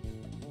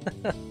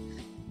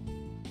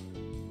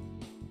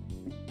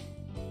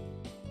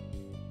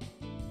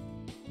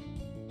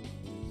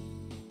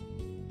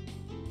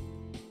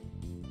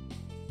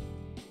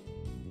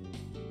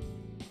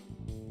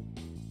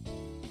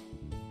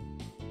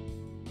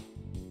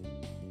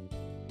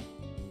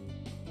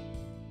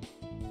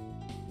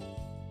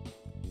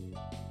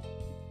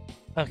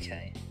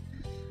 Okay.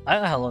 I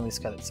don't know how long these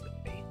credits are going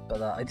to be,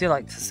 but I do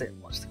like to sit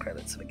and watch the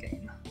credits of a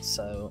game.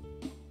 So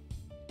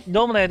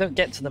normally I don't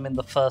get to them in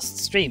the first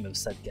stream of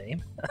said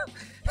game.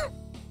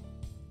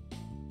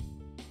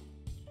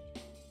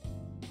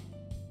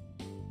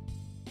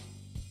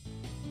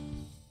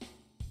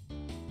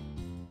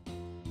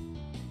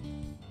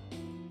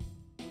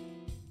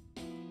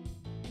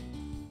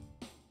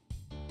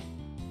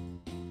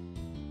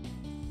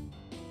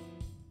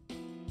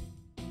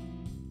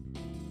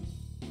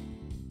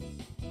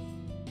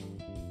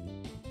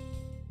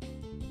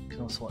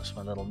 Also watch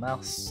my little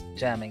mouse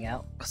jamming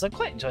out because I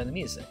quite enjoy the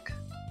music.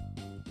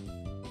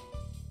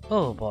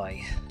 Oh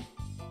boy!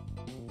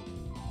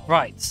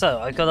 Right, so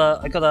I gotta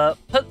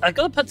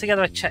put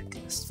together a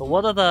checklist for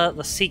what are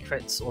the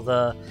secrets or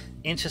the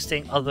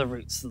interesting other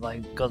routes that I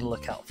gotta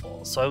look out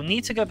for. So I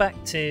need to go back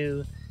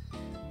to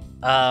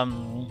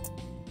I'm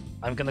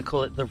gonna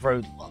call it the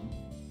road one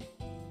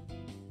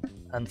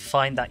and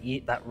find that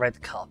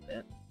red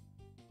carpet.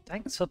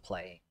 Thanks for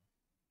playing.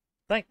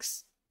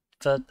 Thanks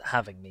for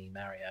having me,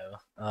 Mario.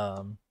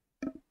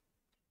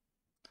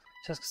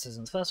 Jessica says,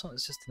 in the first one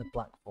it's just in a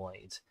black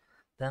void,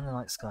 then the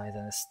night sky,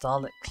 then the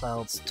starlit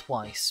clouds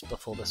twice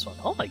before this one.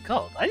 Oh my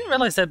god, I didn't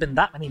realise there had been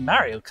that many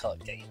Mario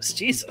Kart games.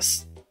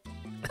 Jesus.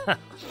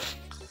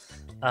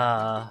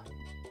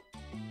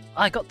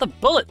 I got the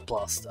bullet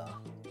blaster!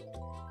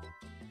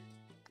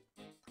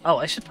 Oh,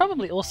 I should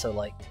probably also,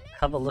 like,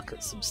 have a look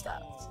at some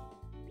stats.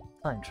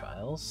 Time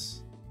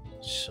trials.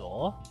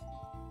 Sure.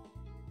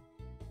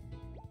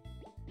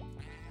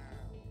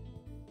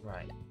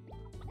 Right.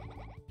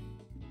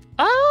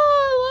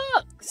 Oh,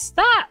 look!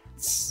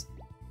 Stats!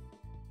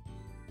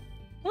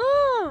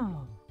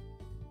 Oh!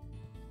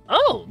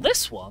 Oh,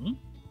 this one?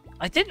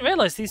 I didn't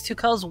realize these two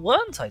cars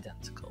weren't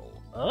identical.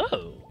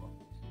 Oh.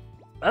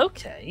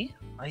 Okay,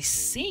 I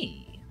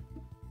see.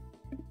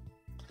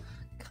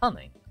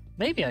 Cunning.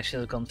 Maybe I should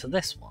have gone for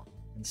this one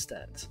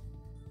instead.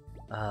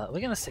 We're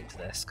going to stick to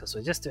this because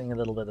we're just doing a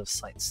little bit of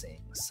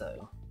sightseeing,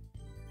 so...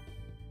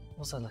 What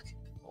was I looking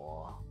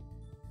for?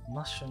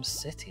 Mushroom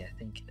City, I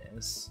think it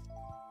is.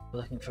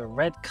 We're looking for a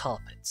red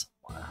carpet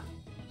somewhere.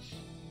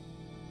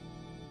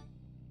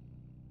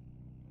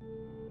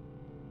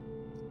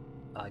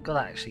 I gotta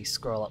actually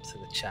scroll up to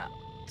the chat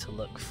to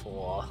look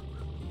for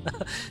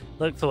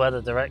look for where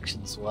the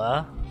directions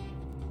were.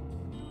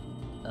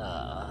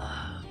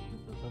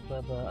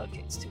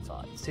 Okay, it's too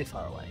far. It's too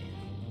far away.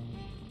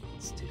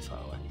 It's too far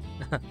away.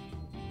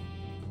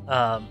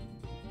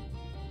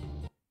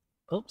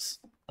 Oops.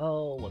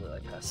 Oh, what did I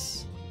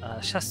press?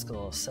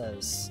 Shaskor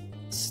says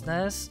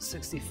SNES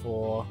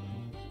 64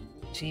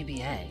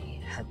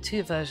 GBA had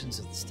 2 versions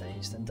of the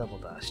stage, then Double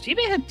Dash.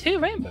 GBA had 2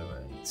 rainbow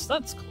roads.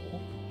 That's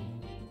cool.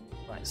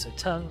 Right, so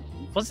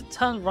was it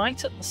turn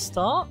right at the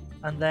start?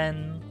 And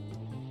then...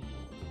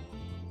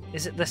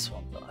 Is it this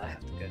one that I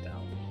have to go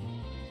down?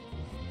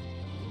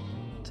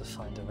 To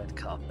find a red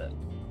carpet.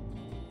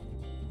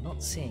 I'm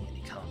not seeing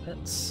any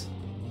carpets.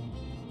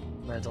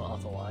 Red or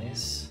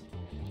otherwise.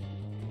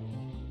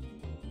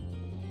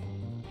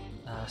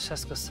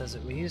 Sheska says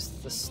it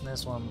reused the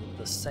SNES one with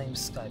the same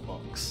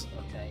skybox.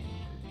 Okay.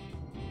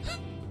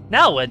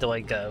 Now where do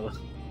I go?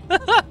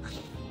 I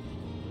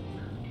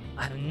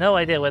have no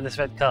idea where this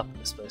red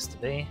carpet is supposed to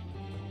be.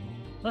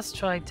 Let's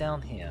try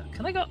down here.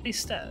 Can I go up these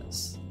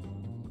stairs?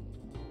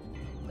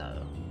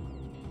 No.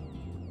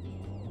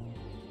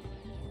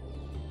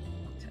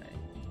 Okay.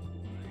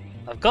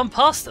 I've gone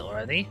past it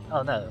already.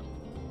 Oh no.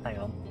 Hang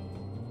on.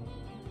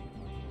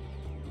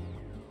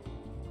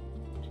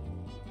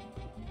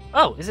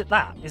 Oh, is it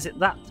that? Is it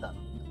that turn?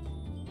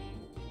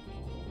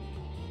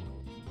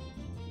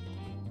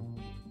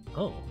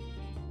 Oh.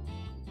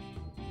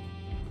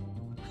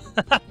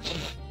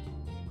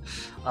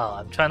 Oh,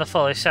 I'm trying to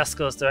follow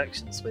Shaskor's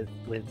directions with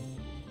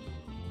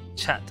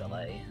chat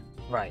delay.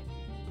 Right.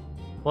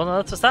 What on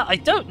earth was that? I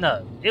don't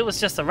know. It was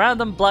just a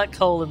random black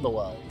hole in the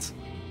world.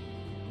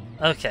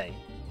 Okay.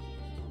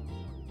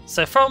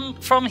 So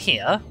from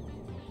here,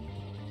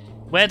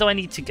 where do I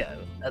need to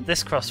go? At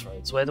this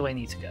crossroads, where do I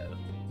need to go?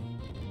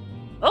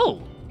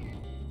 Oh!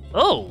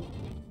 Oh!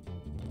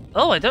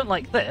 Oh, I don't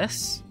like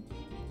this.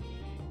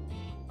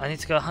 I need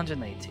to go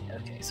 180.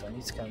 Okay, so I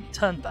need to go and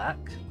turn back.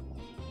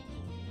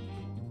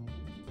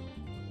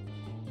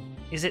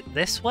 Is it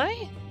this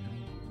way?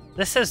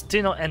 This says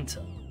do not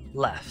enter.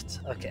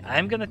 Left. Okay,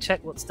 I'm gonna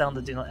check what's down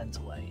the do not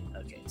enter way.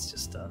 Okay, it's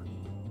just a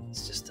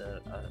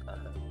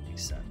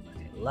reset.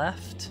 Okay,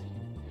 left.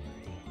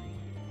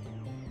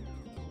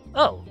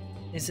 Oh,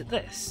 is it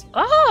this?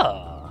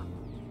 Ah!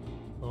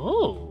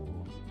 Oh!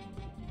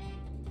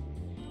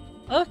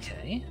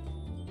 Okay.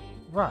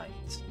 Right.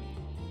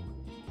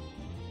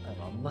 Hang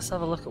on, let's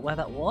have a look at where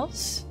that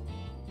was.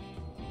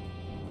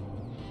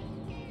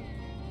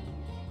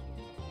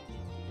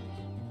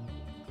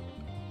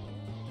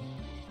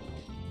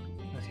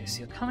 Okay, so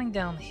you're coming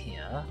down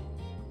here.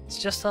 It's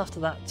just after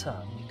that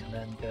turn. You can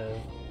then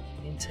go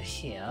into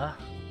here.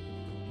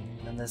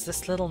 And there's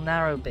this little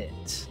narrow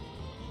bit.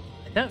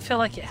 I don't feel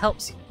like it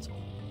helps you at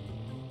all.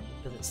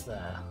 But it's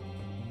there.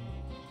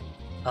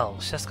 Oh,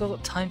 Shesko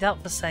got timed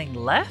out for saying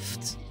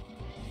left?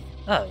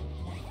 Oh.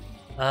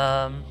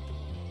 I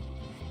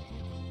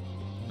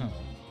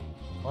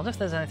wonder if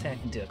there's anything I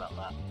can do about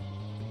that.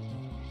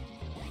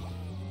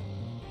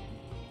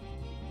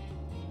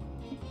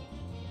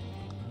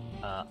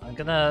 I'm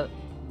gonna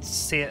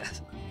see it.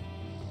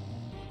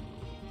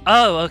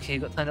 Oh, okay, you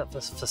got timed up for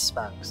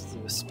spam, because you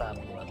were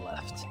spamming the word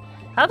left.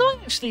 How do I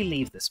actually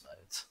leave this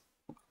mode?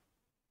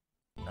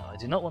 No, I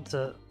do not want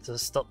to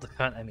stop the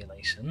current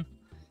emulation.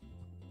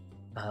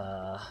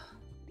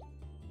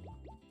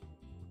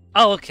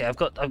 Oh, okay. I've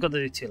got to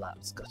do 2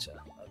 laps. Gotcha.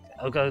 Okay,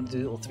 I'll go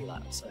do all 3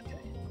 laps. Okay.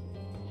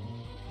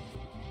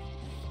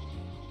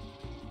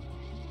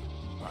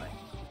 Right.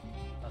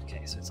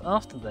 Okay, so it's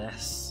after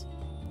this.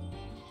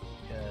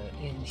 Go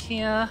in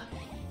here.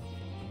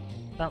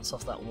 Bounce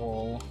off that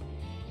wall.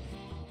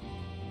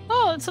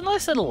 Oh, it's a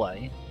nice little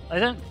way. I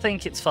don't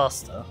think it's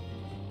faster.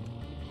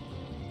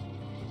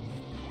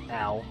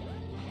 Ow.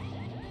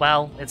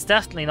 Well, it's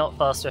definitely not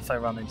faster if I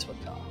run into a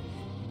car.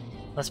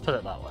 Let's put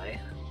it that way.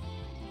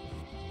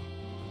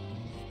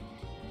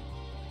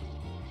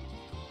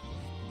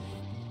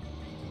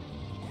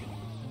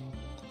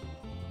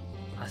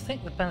 I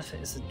think the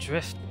benefit is the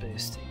drift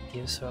boost it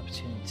gives her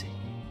opportunity.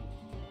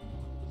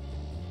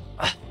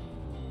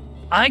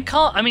 I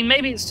can't. I mean,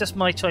 maybe it's just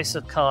my choice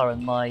of car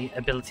and my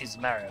abilities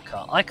of Mario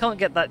Kart. I can't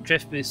get that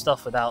drift boost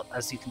off without,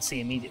 as you can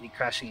see, immediately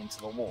crashing into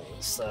the wall.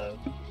 So,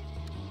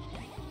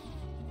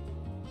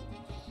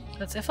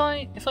 that's if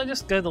I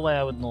just go the way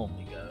I would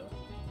normally go,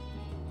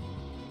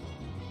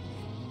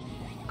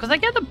 because I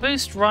get the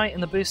boost right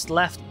and the boost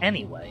left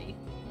anyway,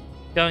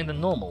 going the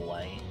normal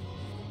way.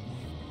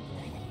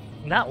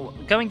 Now,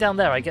 going down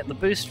there, I get the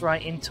boost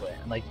right into it,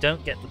 and I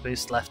don't get the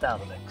boost left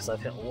out of it because I've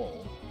hit a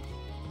wall.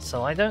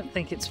 So I don't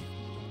think it's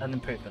an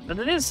improvement, but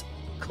it is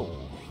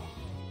cool.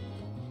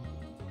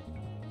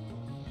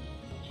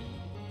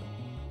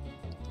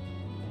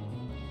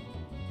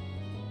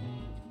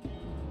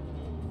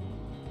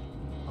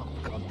 Oh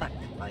god, that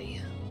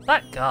guy.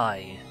 That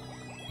guy!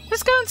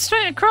 Just going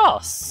straight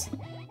across!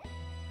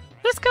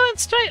 Just going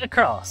straight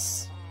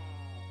across!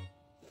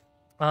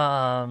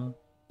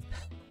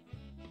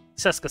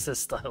 Just because there's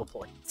style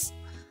points.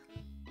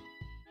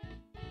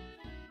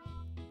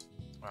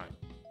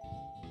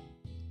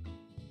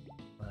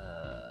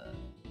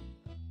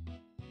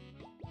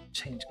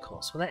 Change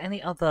course. Were there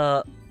any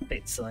other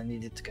bits that I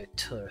needed to go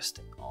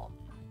touristing on?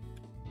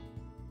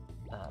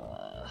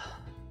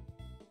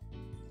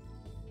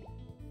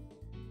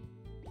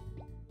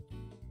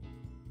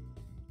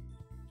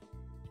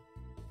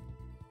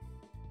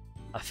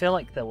 I feel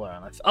like there were.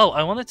 Oh,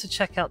 I wanted to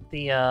check out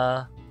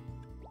the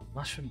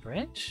Mushroom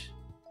Bridge?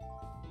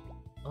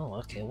 Oh,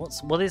 okay.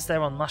 What is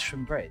there on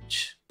Mushroom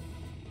Bridge?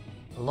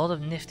 A lot of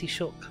nifty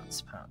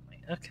shortcuts,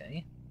 apparently.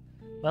 Okay.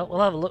 Well,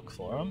 we'll have a look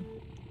for them.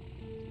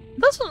 It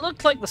doesn't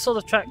look like the sort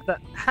of track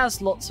that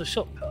has lots of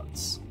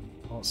shortcuts.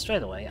 Well,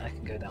 straight away, I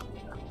can go down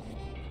here.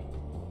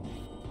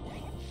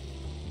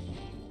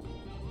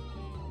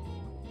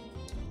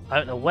 I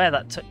don't know where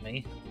that took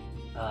me.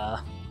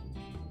 I've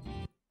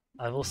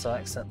also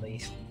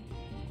accidentally...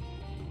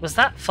 Was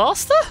that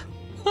faster?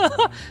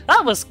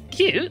 That was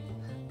cute!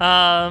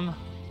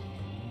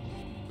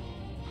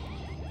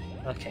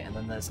 Okay, and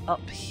then there's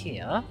up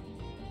here.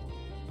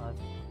 I've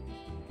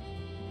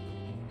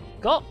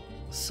got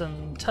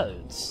some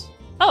toads.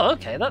 Oh,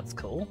 okay, that's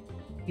cool.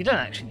 You don't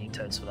actually need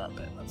toads for that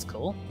bit, that's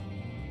cool.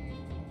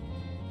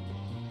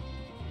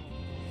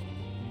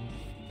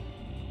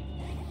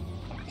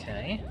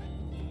 Okay.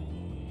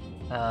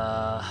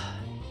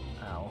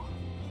 Ow.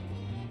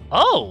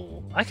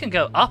 Oh! I can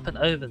go up and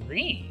over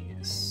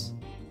these!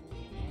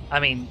 I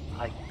mean,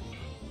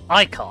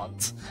 I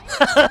can't.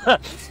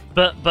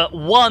 but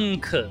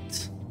one could,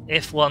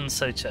 if one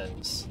so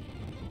chose.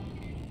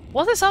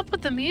 What is up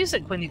with the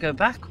music when you go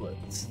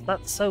backwards?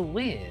 That's so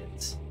weird.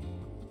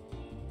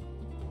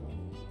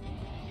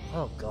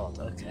 Oh god,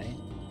 okay.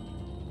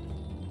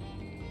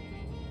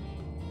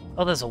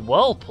 Oh, there's a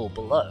whirlpool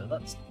below.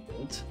 That's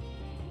good.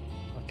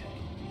 Okay.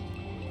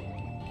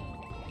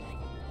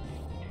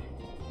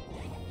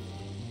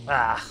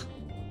 Ah.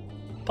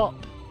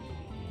 Pop.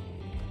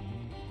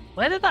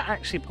 Where did that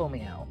actually pull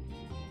me out?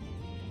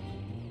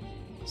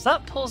 So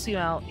that pulls you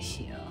out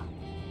here.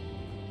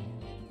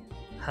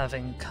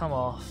 Having come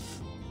off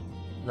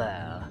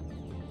there.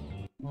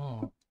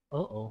 Oh.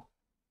 Uh-oh.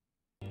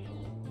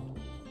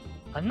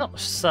 I'm not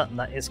certain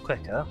that is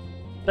quicker,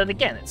 but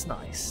again, it's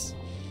nice.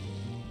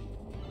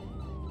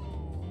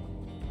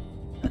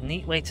 A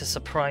neat way to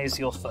surprise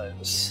your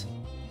foes.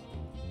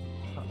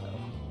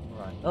 Uh-oh.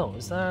 Right. Oh,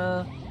 is there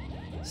a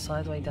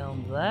side way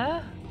down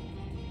there?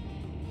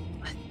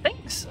 I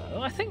think so.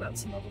 I think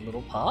that's another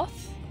little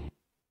path.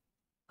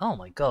 Oh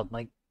my god,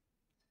 for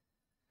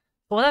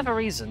whatever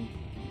reason,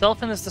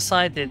 Dolphin has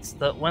decided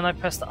that when I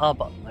press the R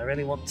button, I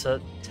really want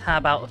to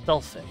tab out of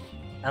Dolphin,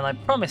 and I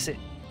promise it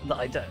that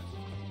I don't.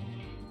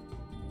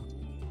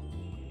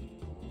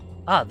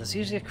 Ah, there's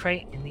usually a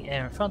crate in the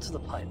air in front of the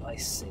pipe, I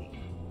see.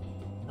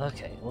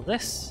 Okay, well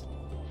this...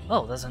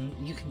 Oh,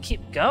 you can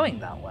keep going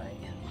that way,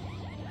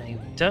 and you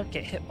don't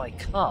get hit by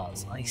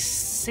cars, I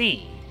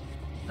see.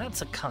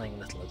 That's a cunning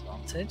little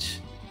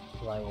advantage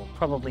that I will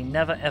probably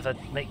never ever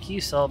make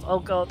use of. Oh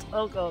god,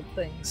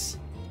 things.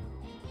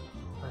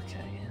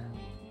 Okay.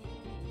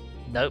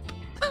 Nope.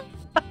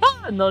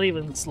 Not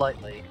even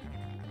slightly.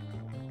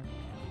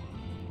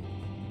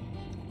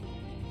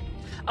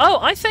 Oh,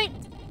 I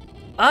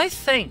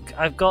think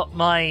I've got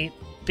my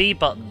B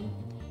button.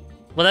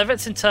 Whatever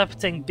it's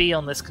interpreting B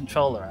on this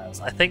controller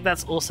as, I think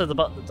that's also the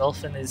button the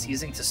Dolphin is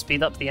using to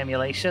speed up the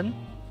emulation.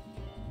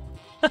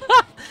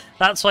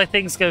 That's why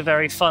things go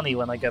very funny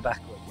when I go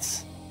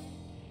backwards.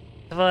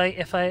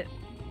 If I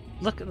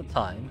look at the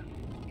time...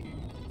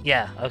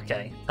 Yeah,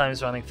 okay.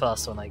 Time's running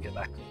fast when I go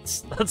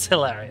backwards. That's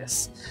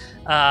hilarious.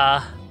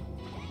 I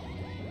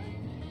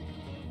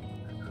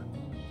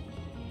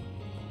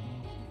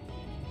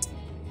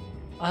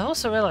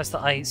also realised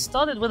that I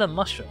started with a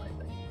mushroom, I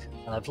think,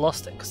 and I've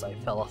lost it because I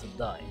fell off and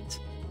died.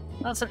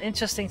 That's an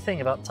interesting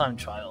thing about time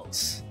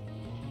trials.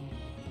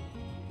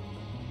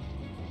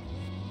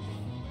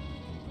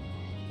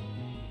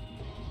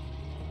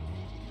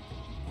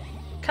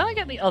 Can I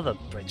get the other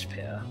bridge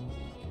pier?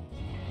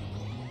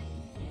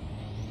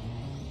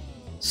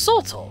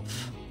 Sort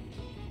of.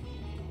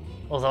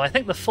 Although I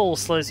think the fall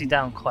slows you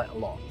down quite a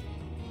lot.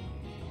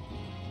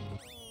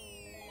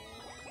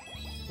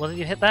 What did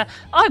you hit there?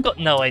 I've got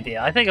no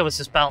idea. I think I was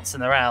just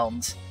bouncing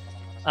around.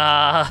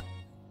 I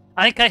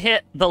think I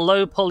hit the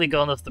low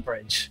polygon of the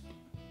bridge.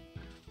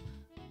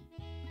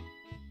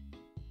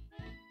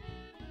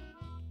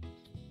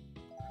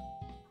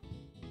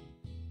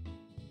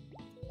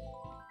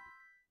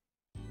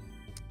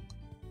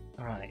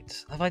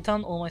 Alright, have I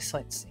done all my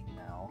sightseeing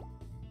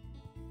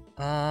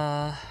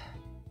now?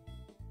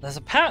 There's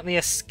apparently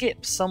a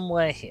skip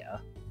somewhere here.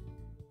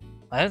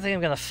 I don't think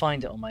I'm going to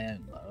find it on my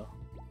own, though.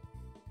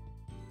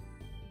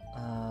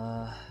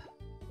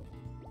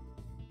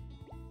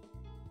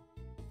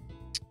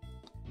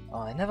 Oh,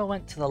 I never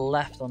went to the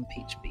left on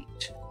Peach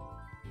Beach.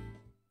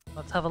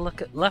 Let's have a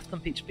look at left on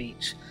Peach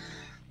Beach,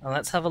 and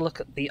let's have a look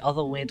at the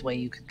other weird way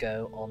you could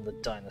go on the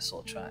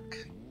dinosaur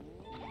track.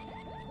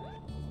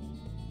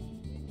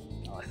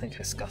 Oh, I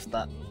think I scuffed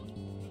that.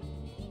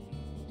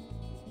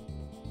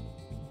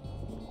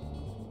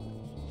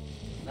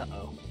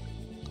 Uh-oh.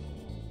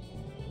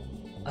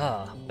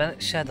 Ah,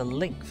 Bennett shared a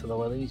link for the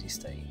Waluigi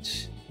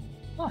stage.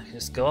 Oh, I can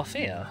just go off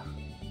here.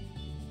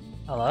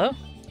 Hello?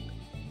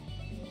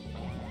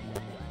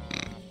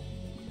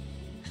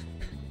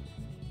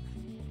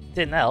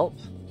 Didn't help.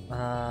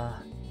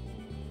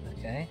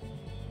 Okay.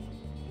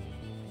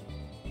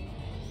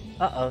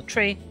 Uh-oh,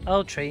 tree.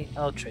 Oh, tree.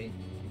 Oh, tree.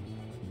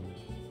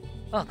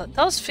 Oh, that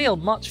does feel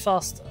much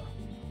faster.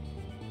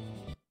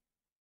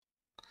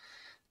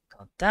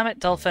 God damn it,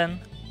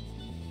 dolphin.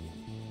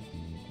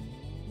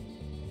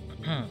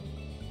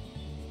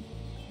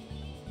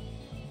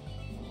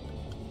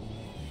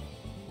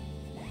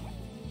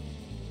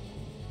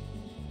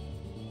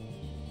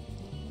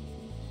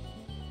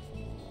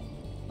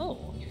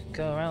 Oh, you can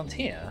go around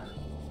here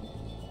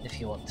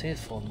if you want to,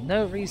 for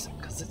no reason,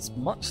 because it's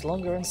much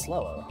longer and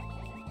slower.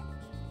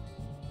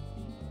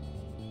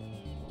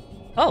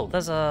 Oh,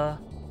 there's a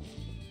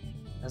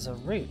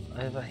route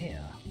over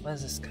here.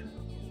 Where's this go?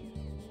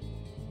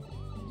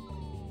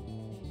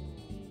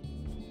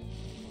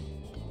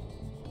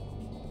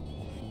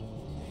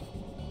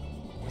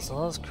 There's a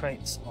lot of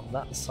crates on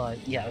that side.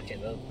 Yeah, okay,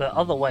 the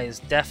other way is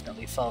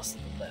definitely faster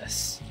than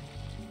this.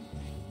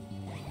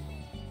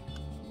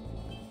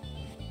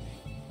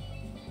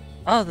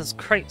 Oh, there's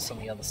crates on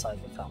the other side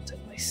of the fountain,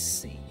 I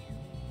see.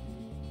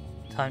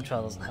 Time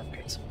trial doesn't have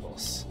crates, of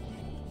course.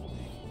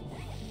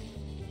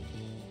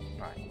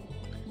 Right.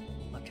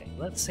 Okay,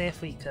 let's see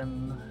if we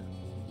can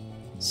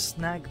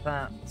snag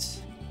that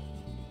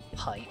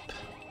pipe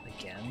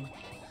again.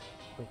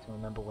 If we can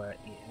remember where it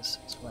is.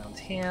 It's around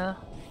here.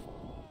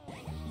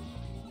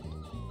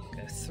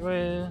 Go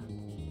through.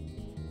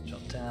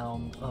 Drop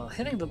down. Oh,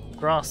 hitting the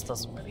grass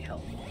doesn't really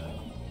help me though.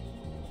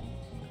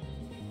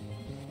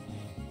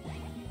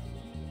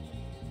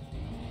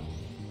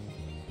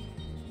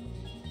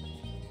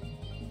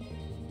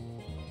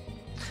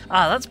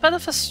 Ah, that's better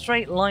for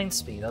straight line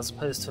speed as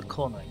opposed to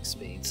cornering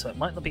speed, so it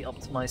might not be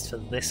optimized for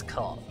this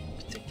kart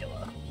in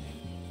particular.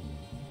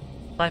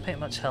 Pipe ain't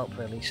much help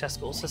really.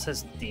 Sheska also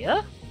says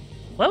deer?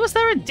 Where was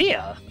there a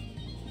deer?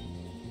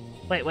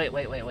 Wait.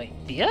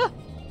 Deer?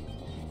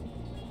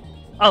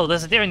 Oh,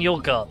 there's a deer in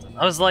your garden.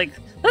 I was like,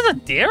 there's a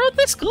deer on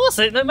this course?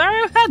 I didn't know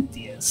Mario had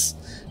deers.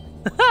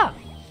 Oh,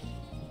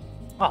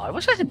 I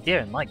wish I had deer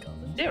in my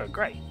garden. Deer are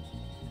great.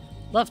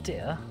 Love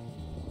deer.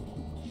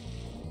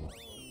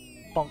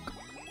 Bonk.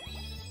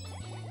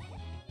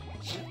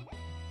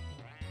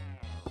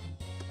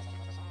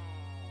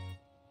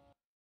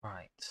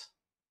 Right.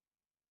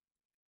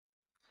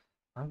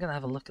 I'm gonna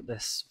have a look at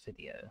this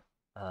video,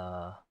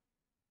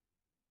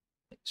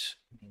 which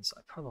means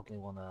I probably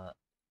wanna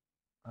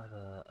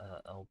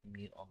I'll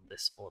mute on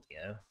this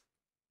audio.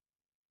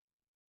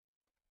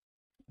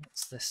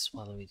 What's this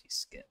Waluigi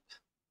skip?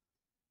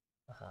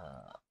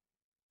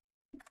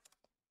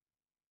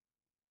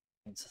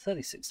 It's a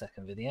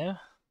 36-second video.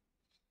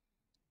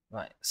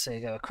 Right, so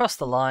you go across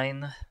the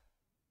line.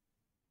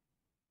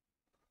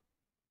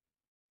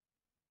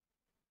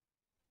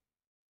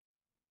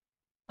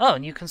 Oh,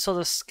 and you can sort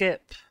of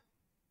skip.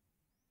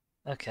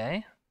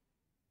 Okay.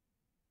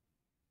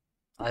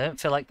 I don't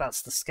feel like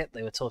that's the skip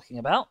they were talking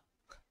about.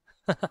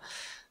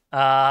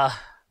 Oh!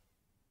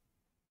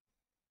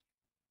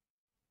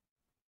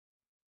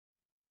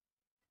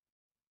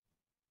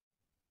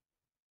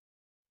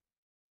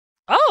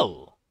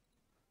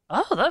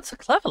 Oh, that's a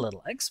clever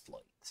little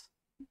exploit.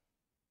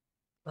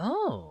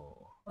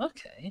 Oh,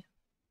 okay.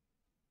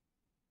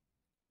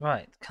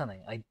 Right,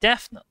 cunning. I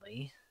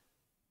definitely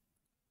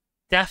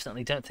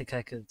don't think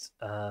I could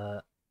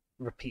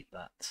repeat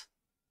that.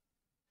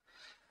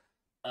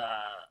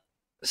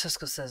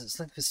 Cisco says it's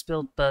looking for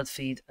spilled bird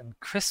feed and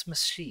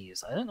Christmas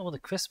sheaves. I don't know what a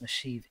Christmas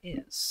sheave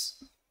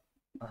is.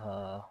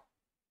 That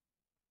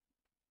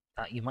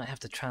you might have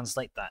to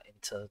translate that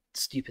into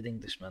stupid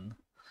Englishman.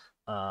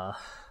 I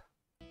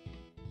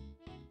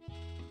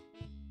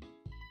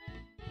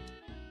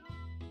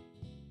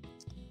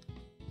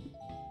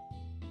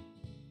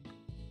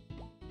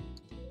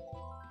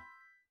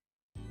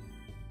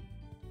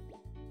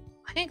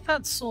think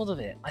that's sort of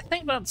it. I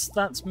think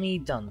that's me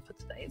done for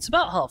today. It's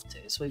about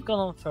 2:30, so we've gone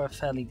on for a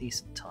fairly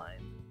decent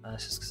time.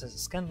 It's just because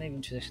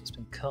Scandinavian tradition has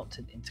been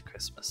co-opted into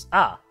Christmas.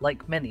 Ah,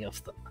 like many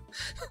of them.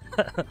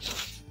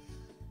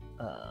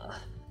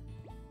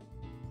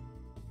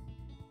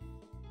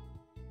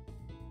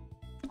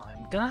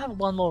 I'm gonna have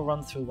one more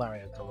run through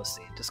Wario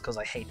Colosseum, just because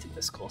I hated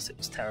this course. It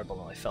was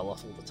terrible and I fell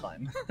off all the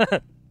time.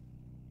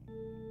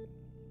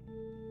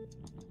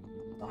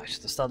 Oh, I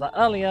should have started that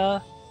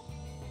earlier.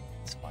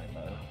 It's fine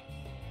though.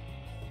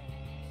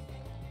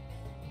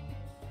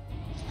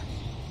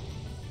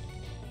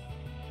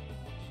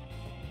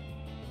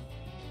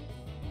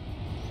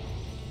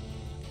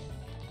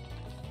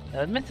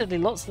 Admittedly,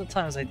 lots of the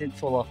times I did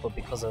fall off were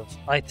because of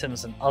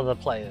items and other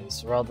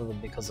players, rather than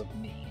because of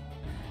me.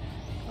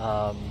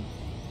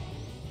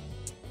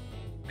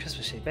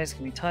 Christmas tree.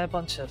 Basically, we tie a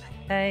bunch of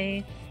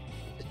hay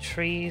to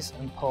trees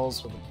and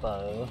poles with a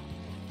bow,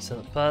 so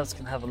that birds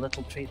can have a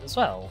little treat as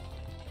well.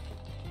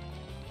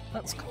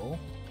 That's cool.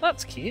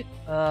 That's cute.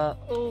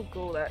 Oh,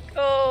 Goldak.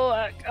 Oh,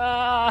 heck.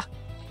 Ah!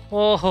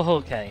 Oh,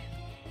 okay.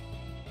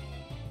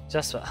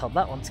 Just about held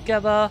that one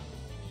together.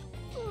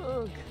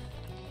 Ugh.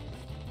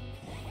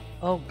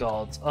 Oh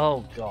god,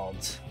 oh god.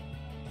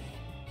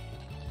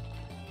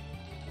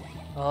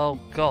 Oh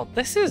god,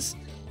 this is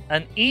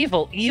an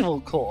evil,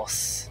 evil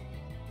course.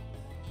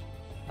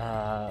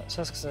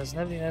 Jessica says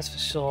nobody knows for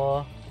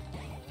sure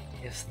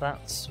if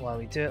that's why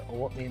we do it or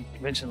what the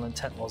original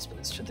intent was, but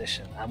it's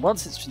tradition. And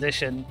once it's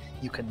tradition,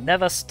 you can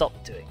never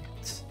stop doing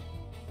it.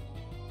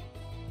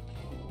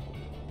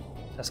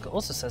 Jessica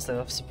also says they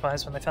were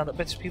surprised when they found that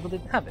British people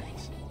didn't have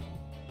it.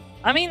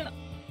 I mean,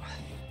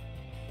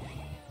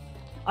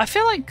 I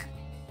feel like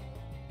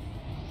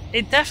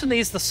it definitely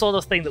is the sort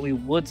of thing that we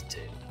would do.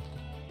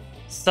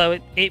 So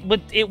it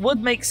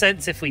would make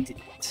sense if we did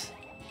it.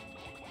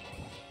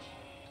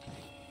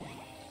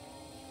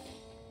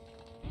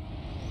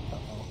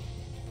 Uh-oh.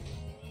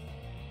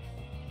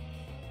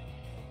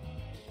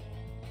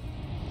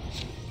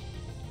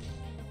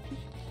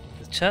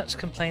 The church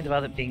complained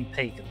about it being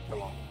pagan for a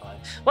long time.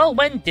 Well,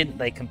 when didn't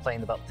they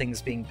complain about things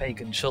being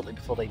pagan shortly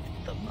before they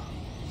did them?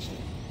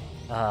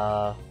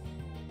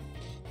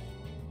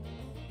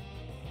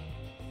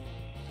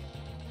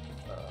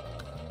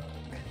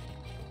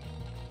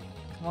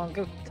 Come on,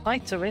 go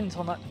tighter into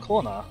on that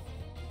corner.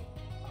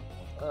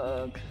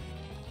 Ugh.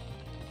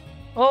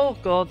 Oh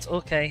god,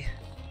 okay.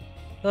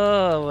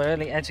 Oh, we're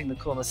really edging the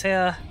corners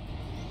here.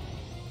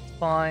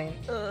 Fine.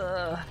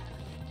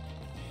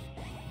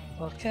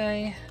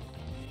 Okay.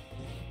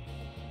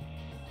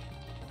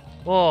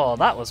 Whoa,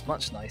 that was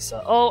much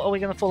nicer. Oh, are we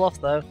going to fall off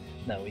though?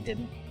 No, we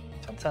didn't.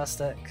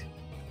 Fantastic.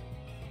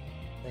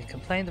 They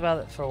complained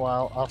about it for a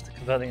while after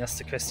converting us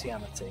to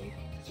Christianity.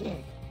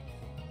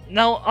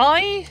 Now,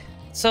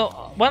 So,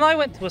 when I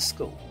went to a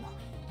school,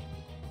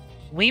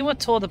 we were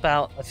taught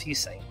about a few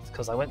saints,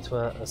 because I went to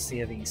a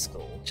C of E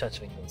school, Church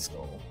of England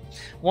school.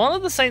 One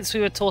of the saints we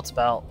were taught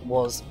about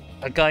was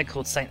a guy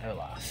called Saint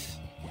Olaf,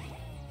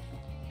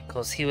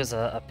 because he was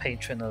a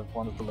patron of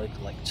one of the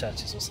local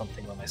churches or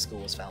something when my school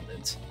was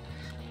founded.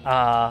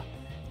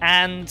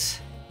 And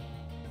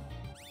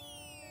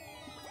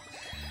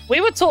we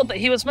were taught that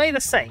he was made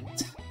a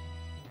saint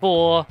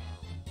for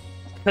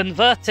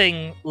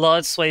converting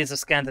large swathes of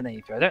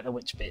Scandinavia, I don't know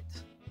which bit,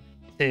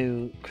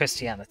 to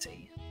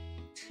Christianity.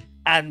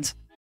 And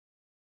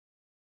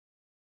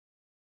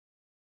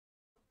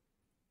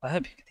I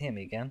hope you can hear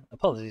me again.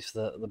 Apologies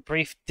for the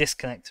brief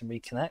disconnect and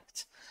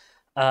reconnect.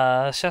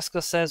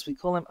 Shaska says we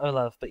call him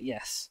Olav, but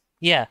yes.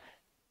 Yeah.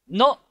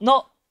 Not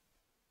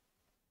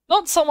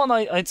someone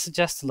I'd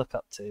suggest to look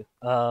up to.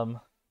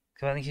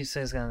 Converting huge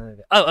swathes of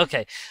Scandinavia. Oh,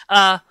 okay.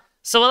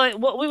 So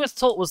what we were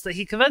taught was that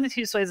he converted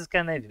huge swathes of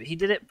Scandinavia, but he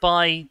did it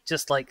by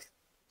just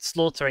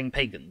slaughtering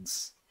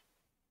pagans,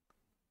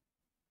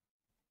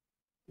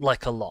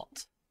 a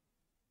lot,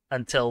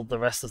 until the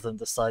rest of them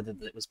decided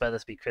that it was better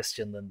to be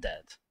Christian than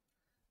dead,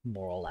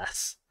 more or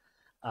less.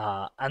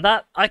 And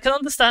that I can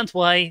understand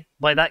why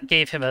that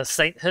gave him a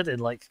sainthood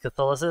in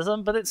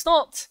Catholicism, but it's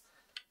not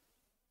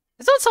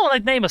someone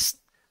I'd name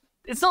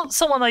it's not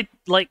someone I'd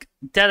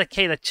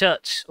dedicate a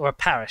church or a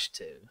parish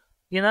to,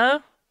 you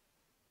know?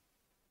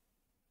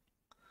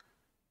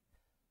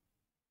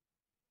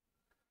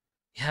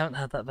 You haven't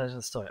heard that version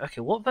of the story.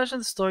 Okay, what version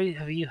of the story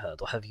have you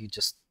heard, or have you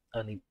just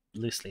only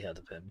loosely heard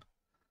of him?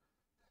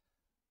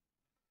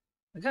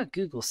 I'm gonna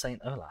Google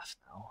Saint Olaf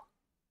now.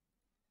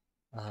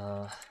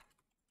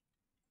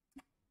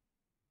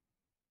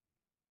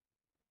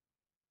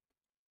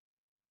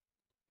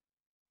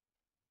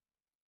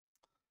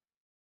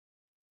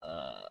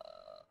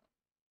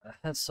 I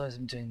heard stories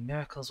of him doing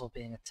miracles while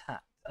being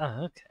attacked.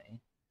 Oh, okay.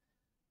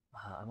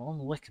 I'm on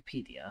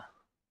Wikipedia,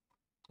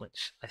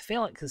 which I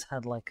feel has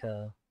had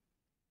a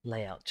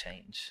layout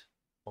change,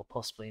 or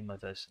possibly my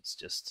version's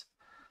just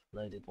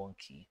loaded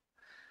wonky.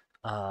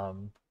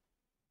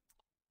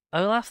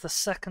 Olaf II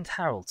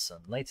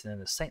Haraldsson, later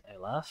known as Saint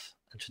Olaf,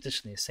 and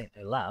traditionally as Saint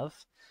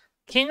Olav,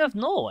 King of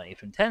Norway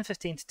from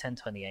 1015 to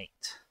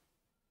 1028.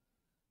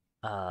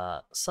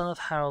 Son of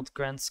Harald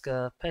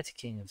Granska, petty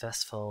king of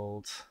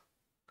Vestfold.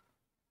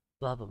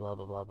 Blah blah blah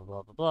blah blah blah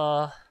blah blah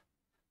blah.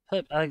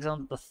 Pope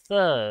Alexander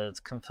III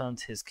confirmed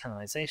his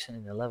canonization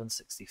in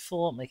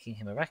 1164, making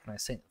him a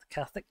recognized saint of the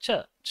Catholic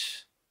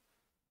Church.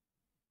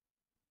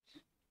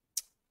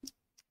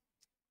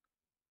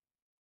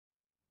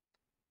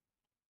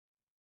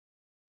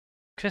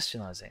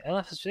 Christianizing.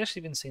 Olaf has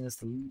traditionally been seen as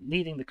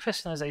leading the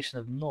Christianization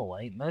of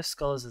Norway. Most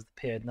scholars of the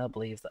period now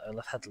believe that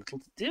Olaf had little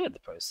to do with the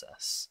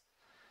process.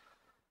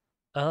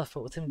 Olaf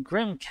brought with him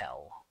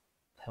Grimkel,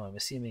 who I'm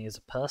assuming is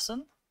a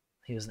person.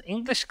 He was an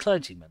English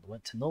clergyman who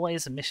went to Norway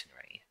as a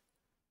missionary.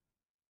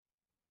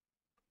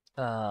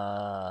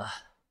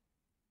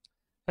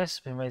 Questions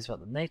have been raised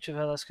about the nature of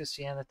Olaf's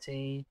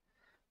Christianity.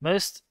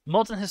 Most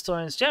modern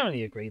historians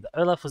generally agree that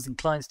Olaf was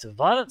inclined to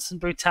violence and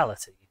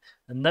brutality,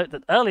 and note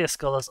that earlier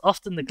scholars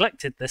often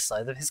neglected this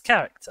side of his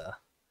character.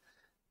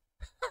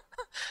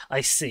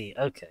 I see,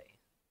 okay.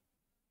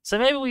 So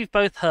maybe we've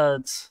both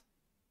heard...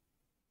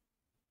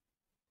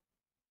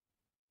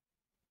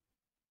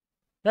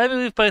 Maybe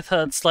we've both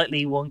heard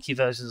slightly wonky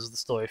versions of the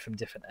story from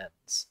different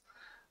ends.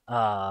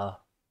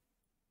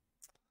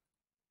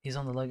 He's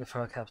on the logo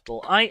for our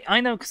capital. I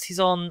know because he's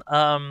on...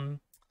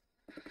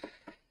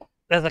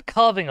 There's a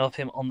carving of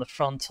him on the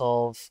front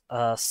of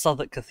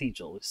Southwark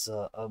Cathedral, which is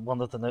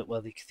one of the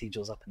noteworthy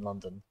cathedrals up in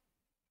London.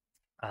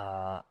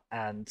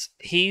 And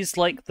he's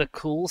like the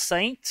cool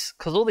saint,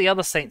 because all the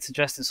other saints are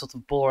dressed in sort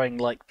of boring,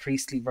 like,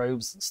 priestly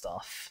robes and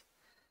stuff.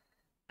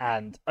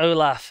 And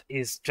Olaf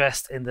is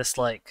dressed in this,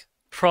 like,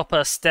 proper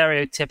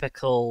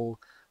stereotypical,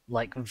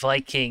 like,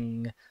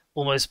 Viking,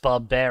 almost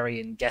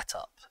barbarian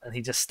getup, and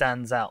he just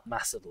stands out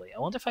massively. I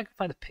wonder if I can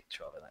find a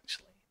picture of it,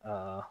 actually.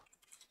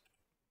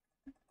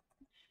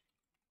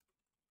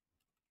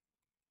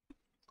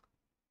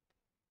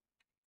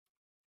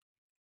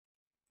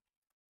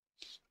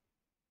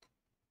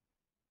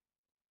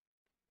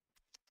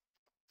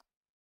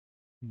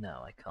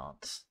 No, I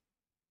can't.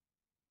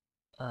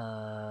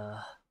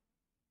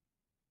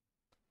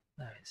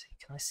 Where is he?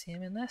 Can I see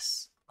him in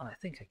this? Oh, I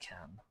think I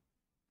can.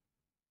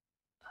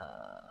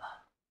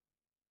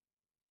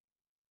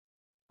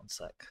 One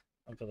sec.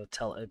 I've got to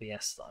tell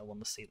OBS that I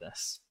want to see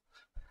this.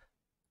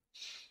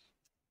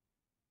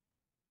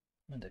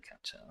 Window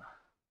capture.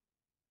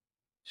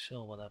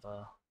 Sure,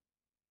 whatever.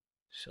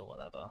 Sure,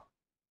 whatever.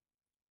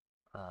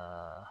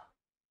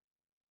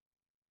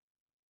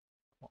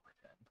 What am I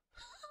doing?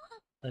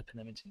 Open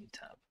image in new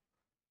tab.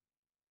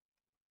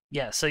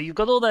 Yeah, so you've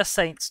got all their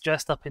saints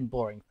dressed up in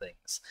boring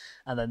things,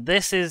 and then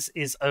this is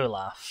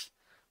Olaf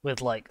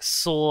with like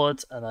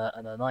sword and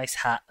a nice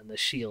hat and a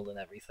shield and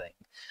everything,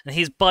 and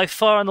he's by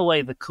far and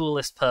away the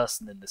coolest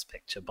person in this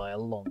picture by a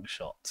long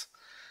shot.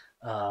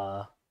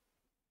 Shaska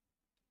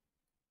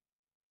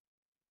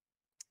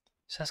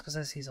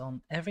says he's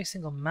on every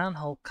single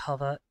manhole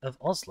cover of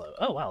Oslo.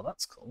 Oh wow,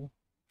 that's cool,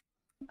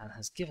 and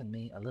has given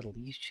me a little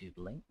YouTube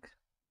link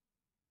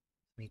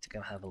for me to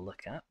go have a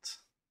look at.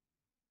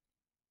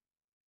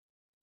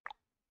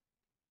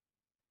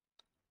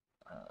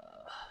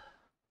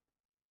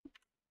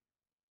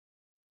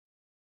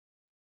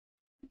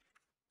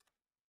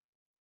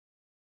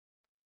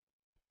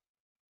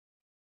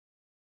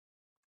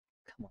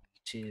 Come on,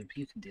 YouTube,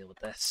 you can deal with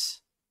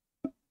this.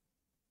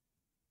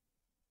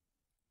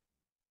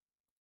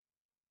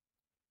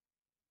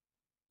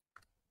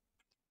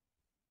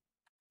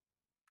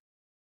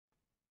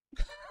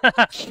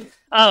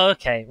 Oh,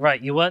 okay, right.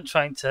 You weren't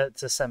trying to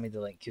send me the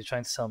link. You're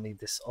trying to tell me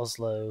this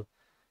Oslo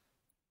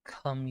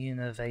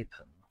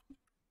Kommunevapen.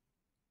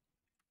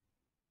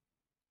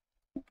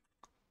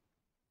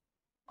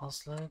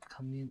 Oslo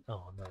Kommun.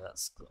 Oh no,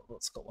 that's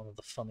got one of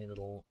the funny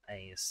little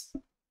A's.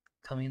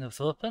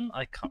 Kommunevapen?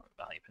 I can't remember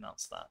how you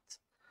pronounce that.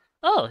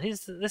 Oh,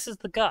 this is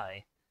the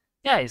guy.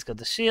 Yeah, he's got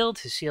the shield.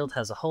 His shield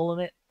has a hole in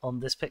it on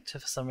this picture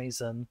for some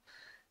reason,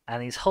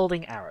 and he's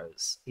holding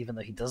arrows, even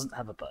though he doesn't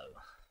have a bow.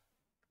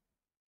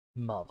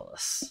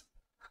 Marvelous.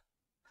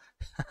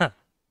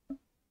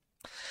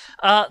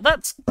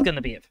 That's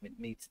gonna be it for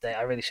me today.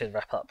 I really should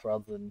wrap up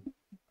rather than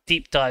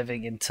deep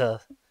diving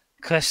into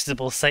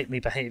questionable saintly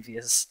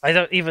behaviors. I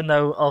don't even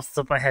know off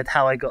the top of my head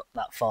how I got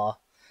that far.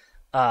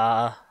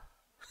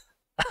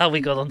 How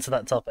we got onto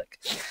that topic.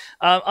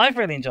 I've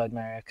really enjoyed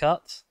Mario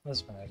Kart.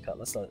 Where's Mario Kart?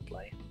 Let's let it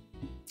play.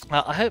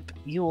 I hope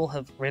you all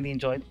have really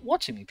enjoyed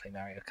watching me play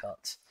Mario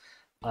Kart,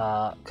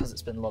 because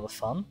it's been a lot of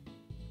fun.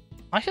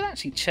 I should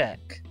actually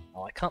check.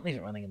 Oh, I can't leave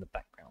it running in the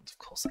background. Of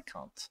course I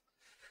can't.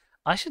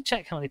 I should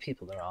check how many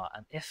people there are,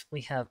 and if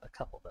we have a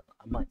couple, then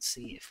I might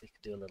see if we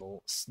could do a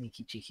little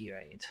sneaky cheeky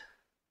raid.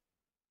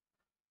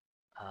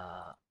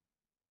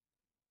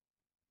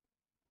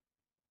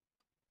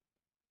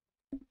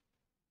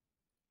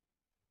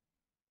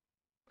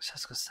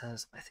 Shaska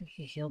says, I think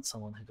he healed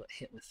someone who got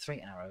hit with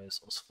 3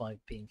 arrows, or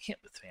survived being hit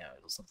with 3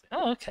 arrows or something.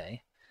 Oh,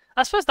 okay.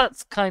 I suppose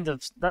that's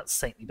that's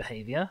saintly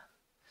behaviour.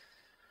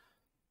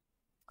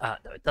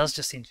 No, it does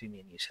just seem to be me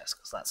and you,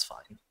 Shaska, so that's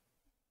fine.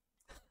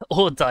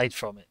 Or died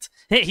from it.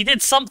 He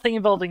did something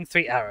involving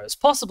 3 arrows.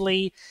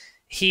 Possibly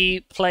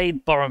he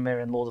played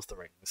Boromir in Lord of the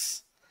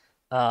Rings.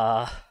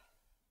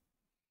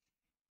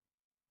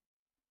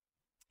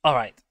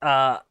 Alright.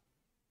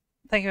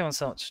 thank you everyone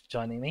so much for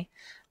joining me.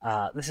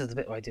 This is the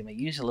bit where I do my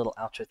usual little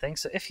outro thing.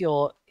 So if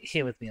you're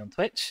here with me on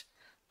Twitch,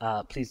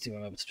 please do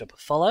remember to drop a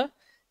follow.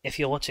 If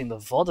you're watching the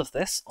VOD of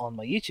this on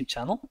my YouTube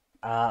channel,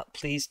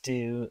 please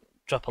do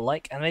drop a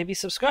like and maybe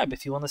subscribe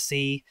if you want to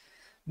see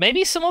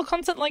maybe some more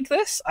content like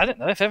this. I don't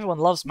know, if everyone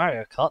loves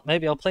Mario Kart,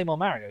 maybe I'll play more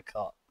Mario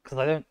Kart, because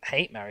I don't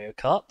hate Mario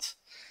Kart.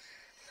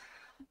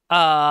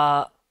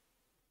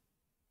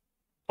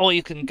 Or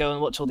you can go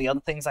and watch all the other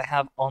things I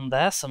have on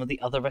there, some of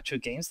the other retro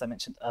games that I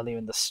mentioned earlier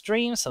in the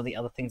stream, some of the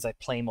other things I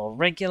play more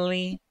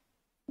regularly.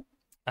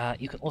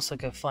 You can also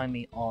go find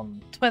me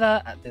on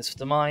Twitter at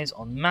ThisForDemise,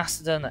 on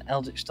Mastodon at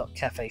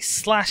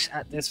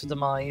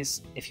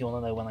eldritch.cafe/@ThisForDemise if you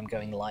want to know when I'm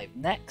going live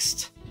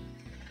next.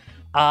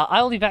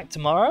 I'll be back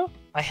tomorrow.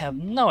 I have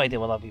no idea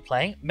what I'll be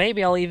playing.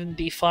 Maybe I'll even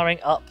be firing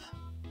up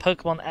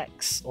Pokemon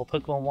X or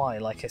Pokemon Y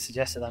like I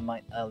suggested I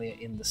might earlier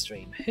in the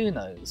stream. Who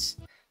knows?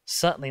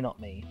 Certainly not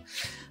me.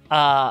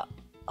 Other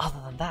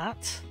than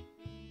that,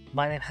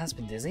 my name has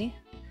been Dizzy.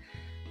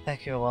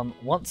 Thank you everyone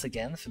once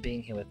again for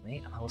being here with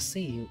me, and I will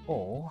see you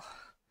all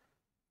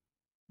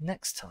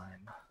next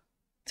time.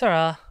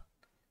 Ta-ra!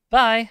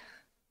 Bye!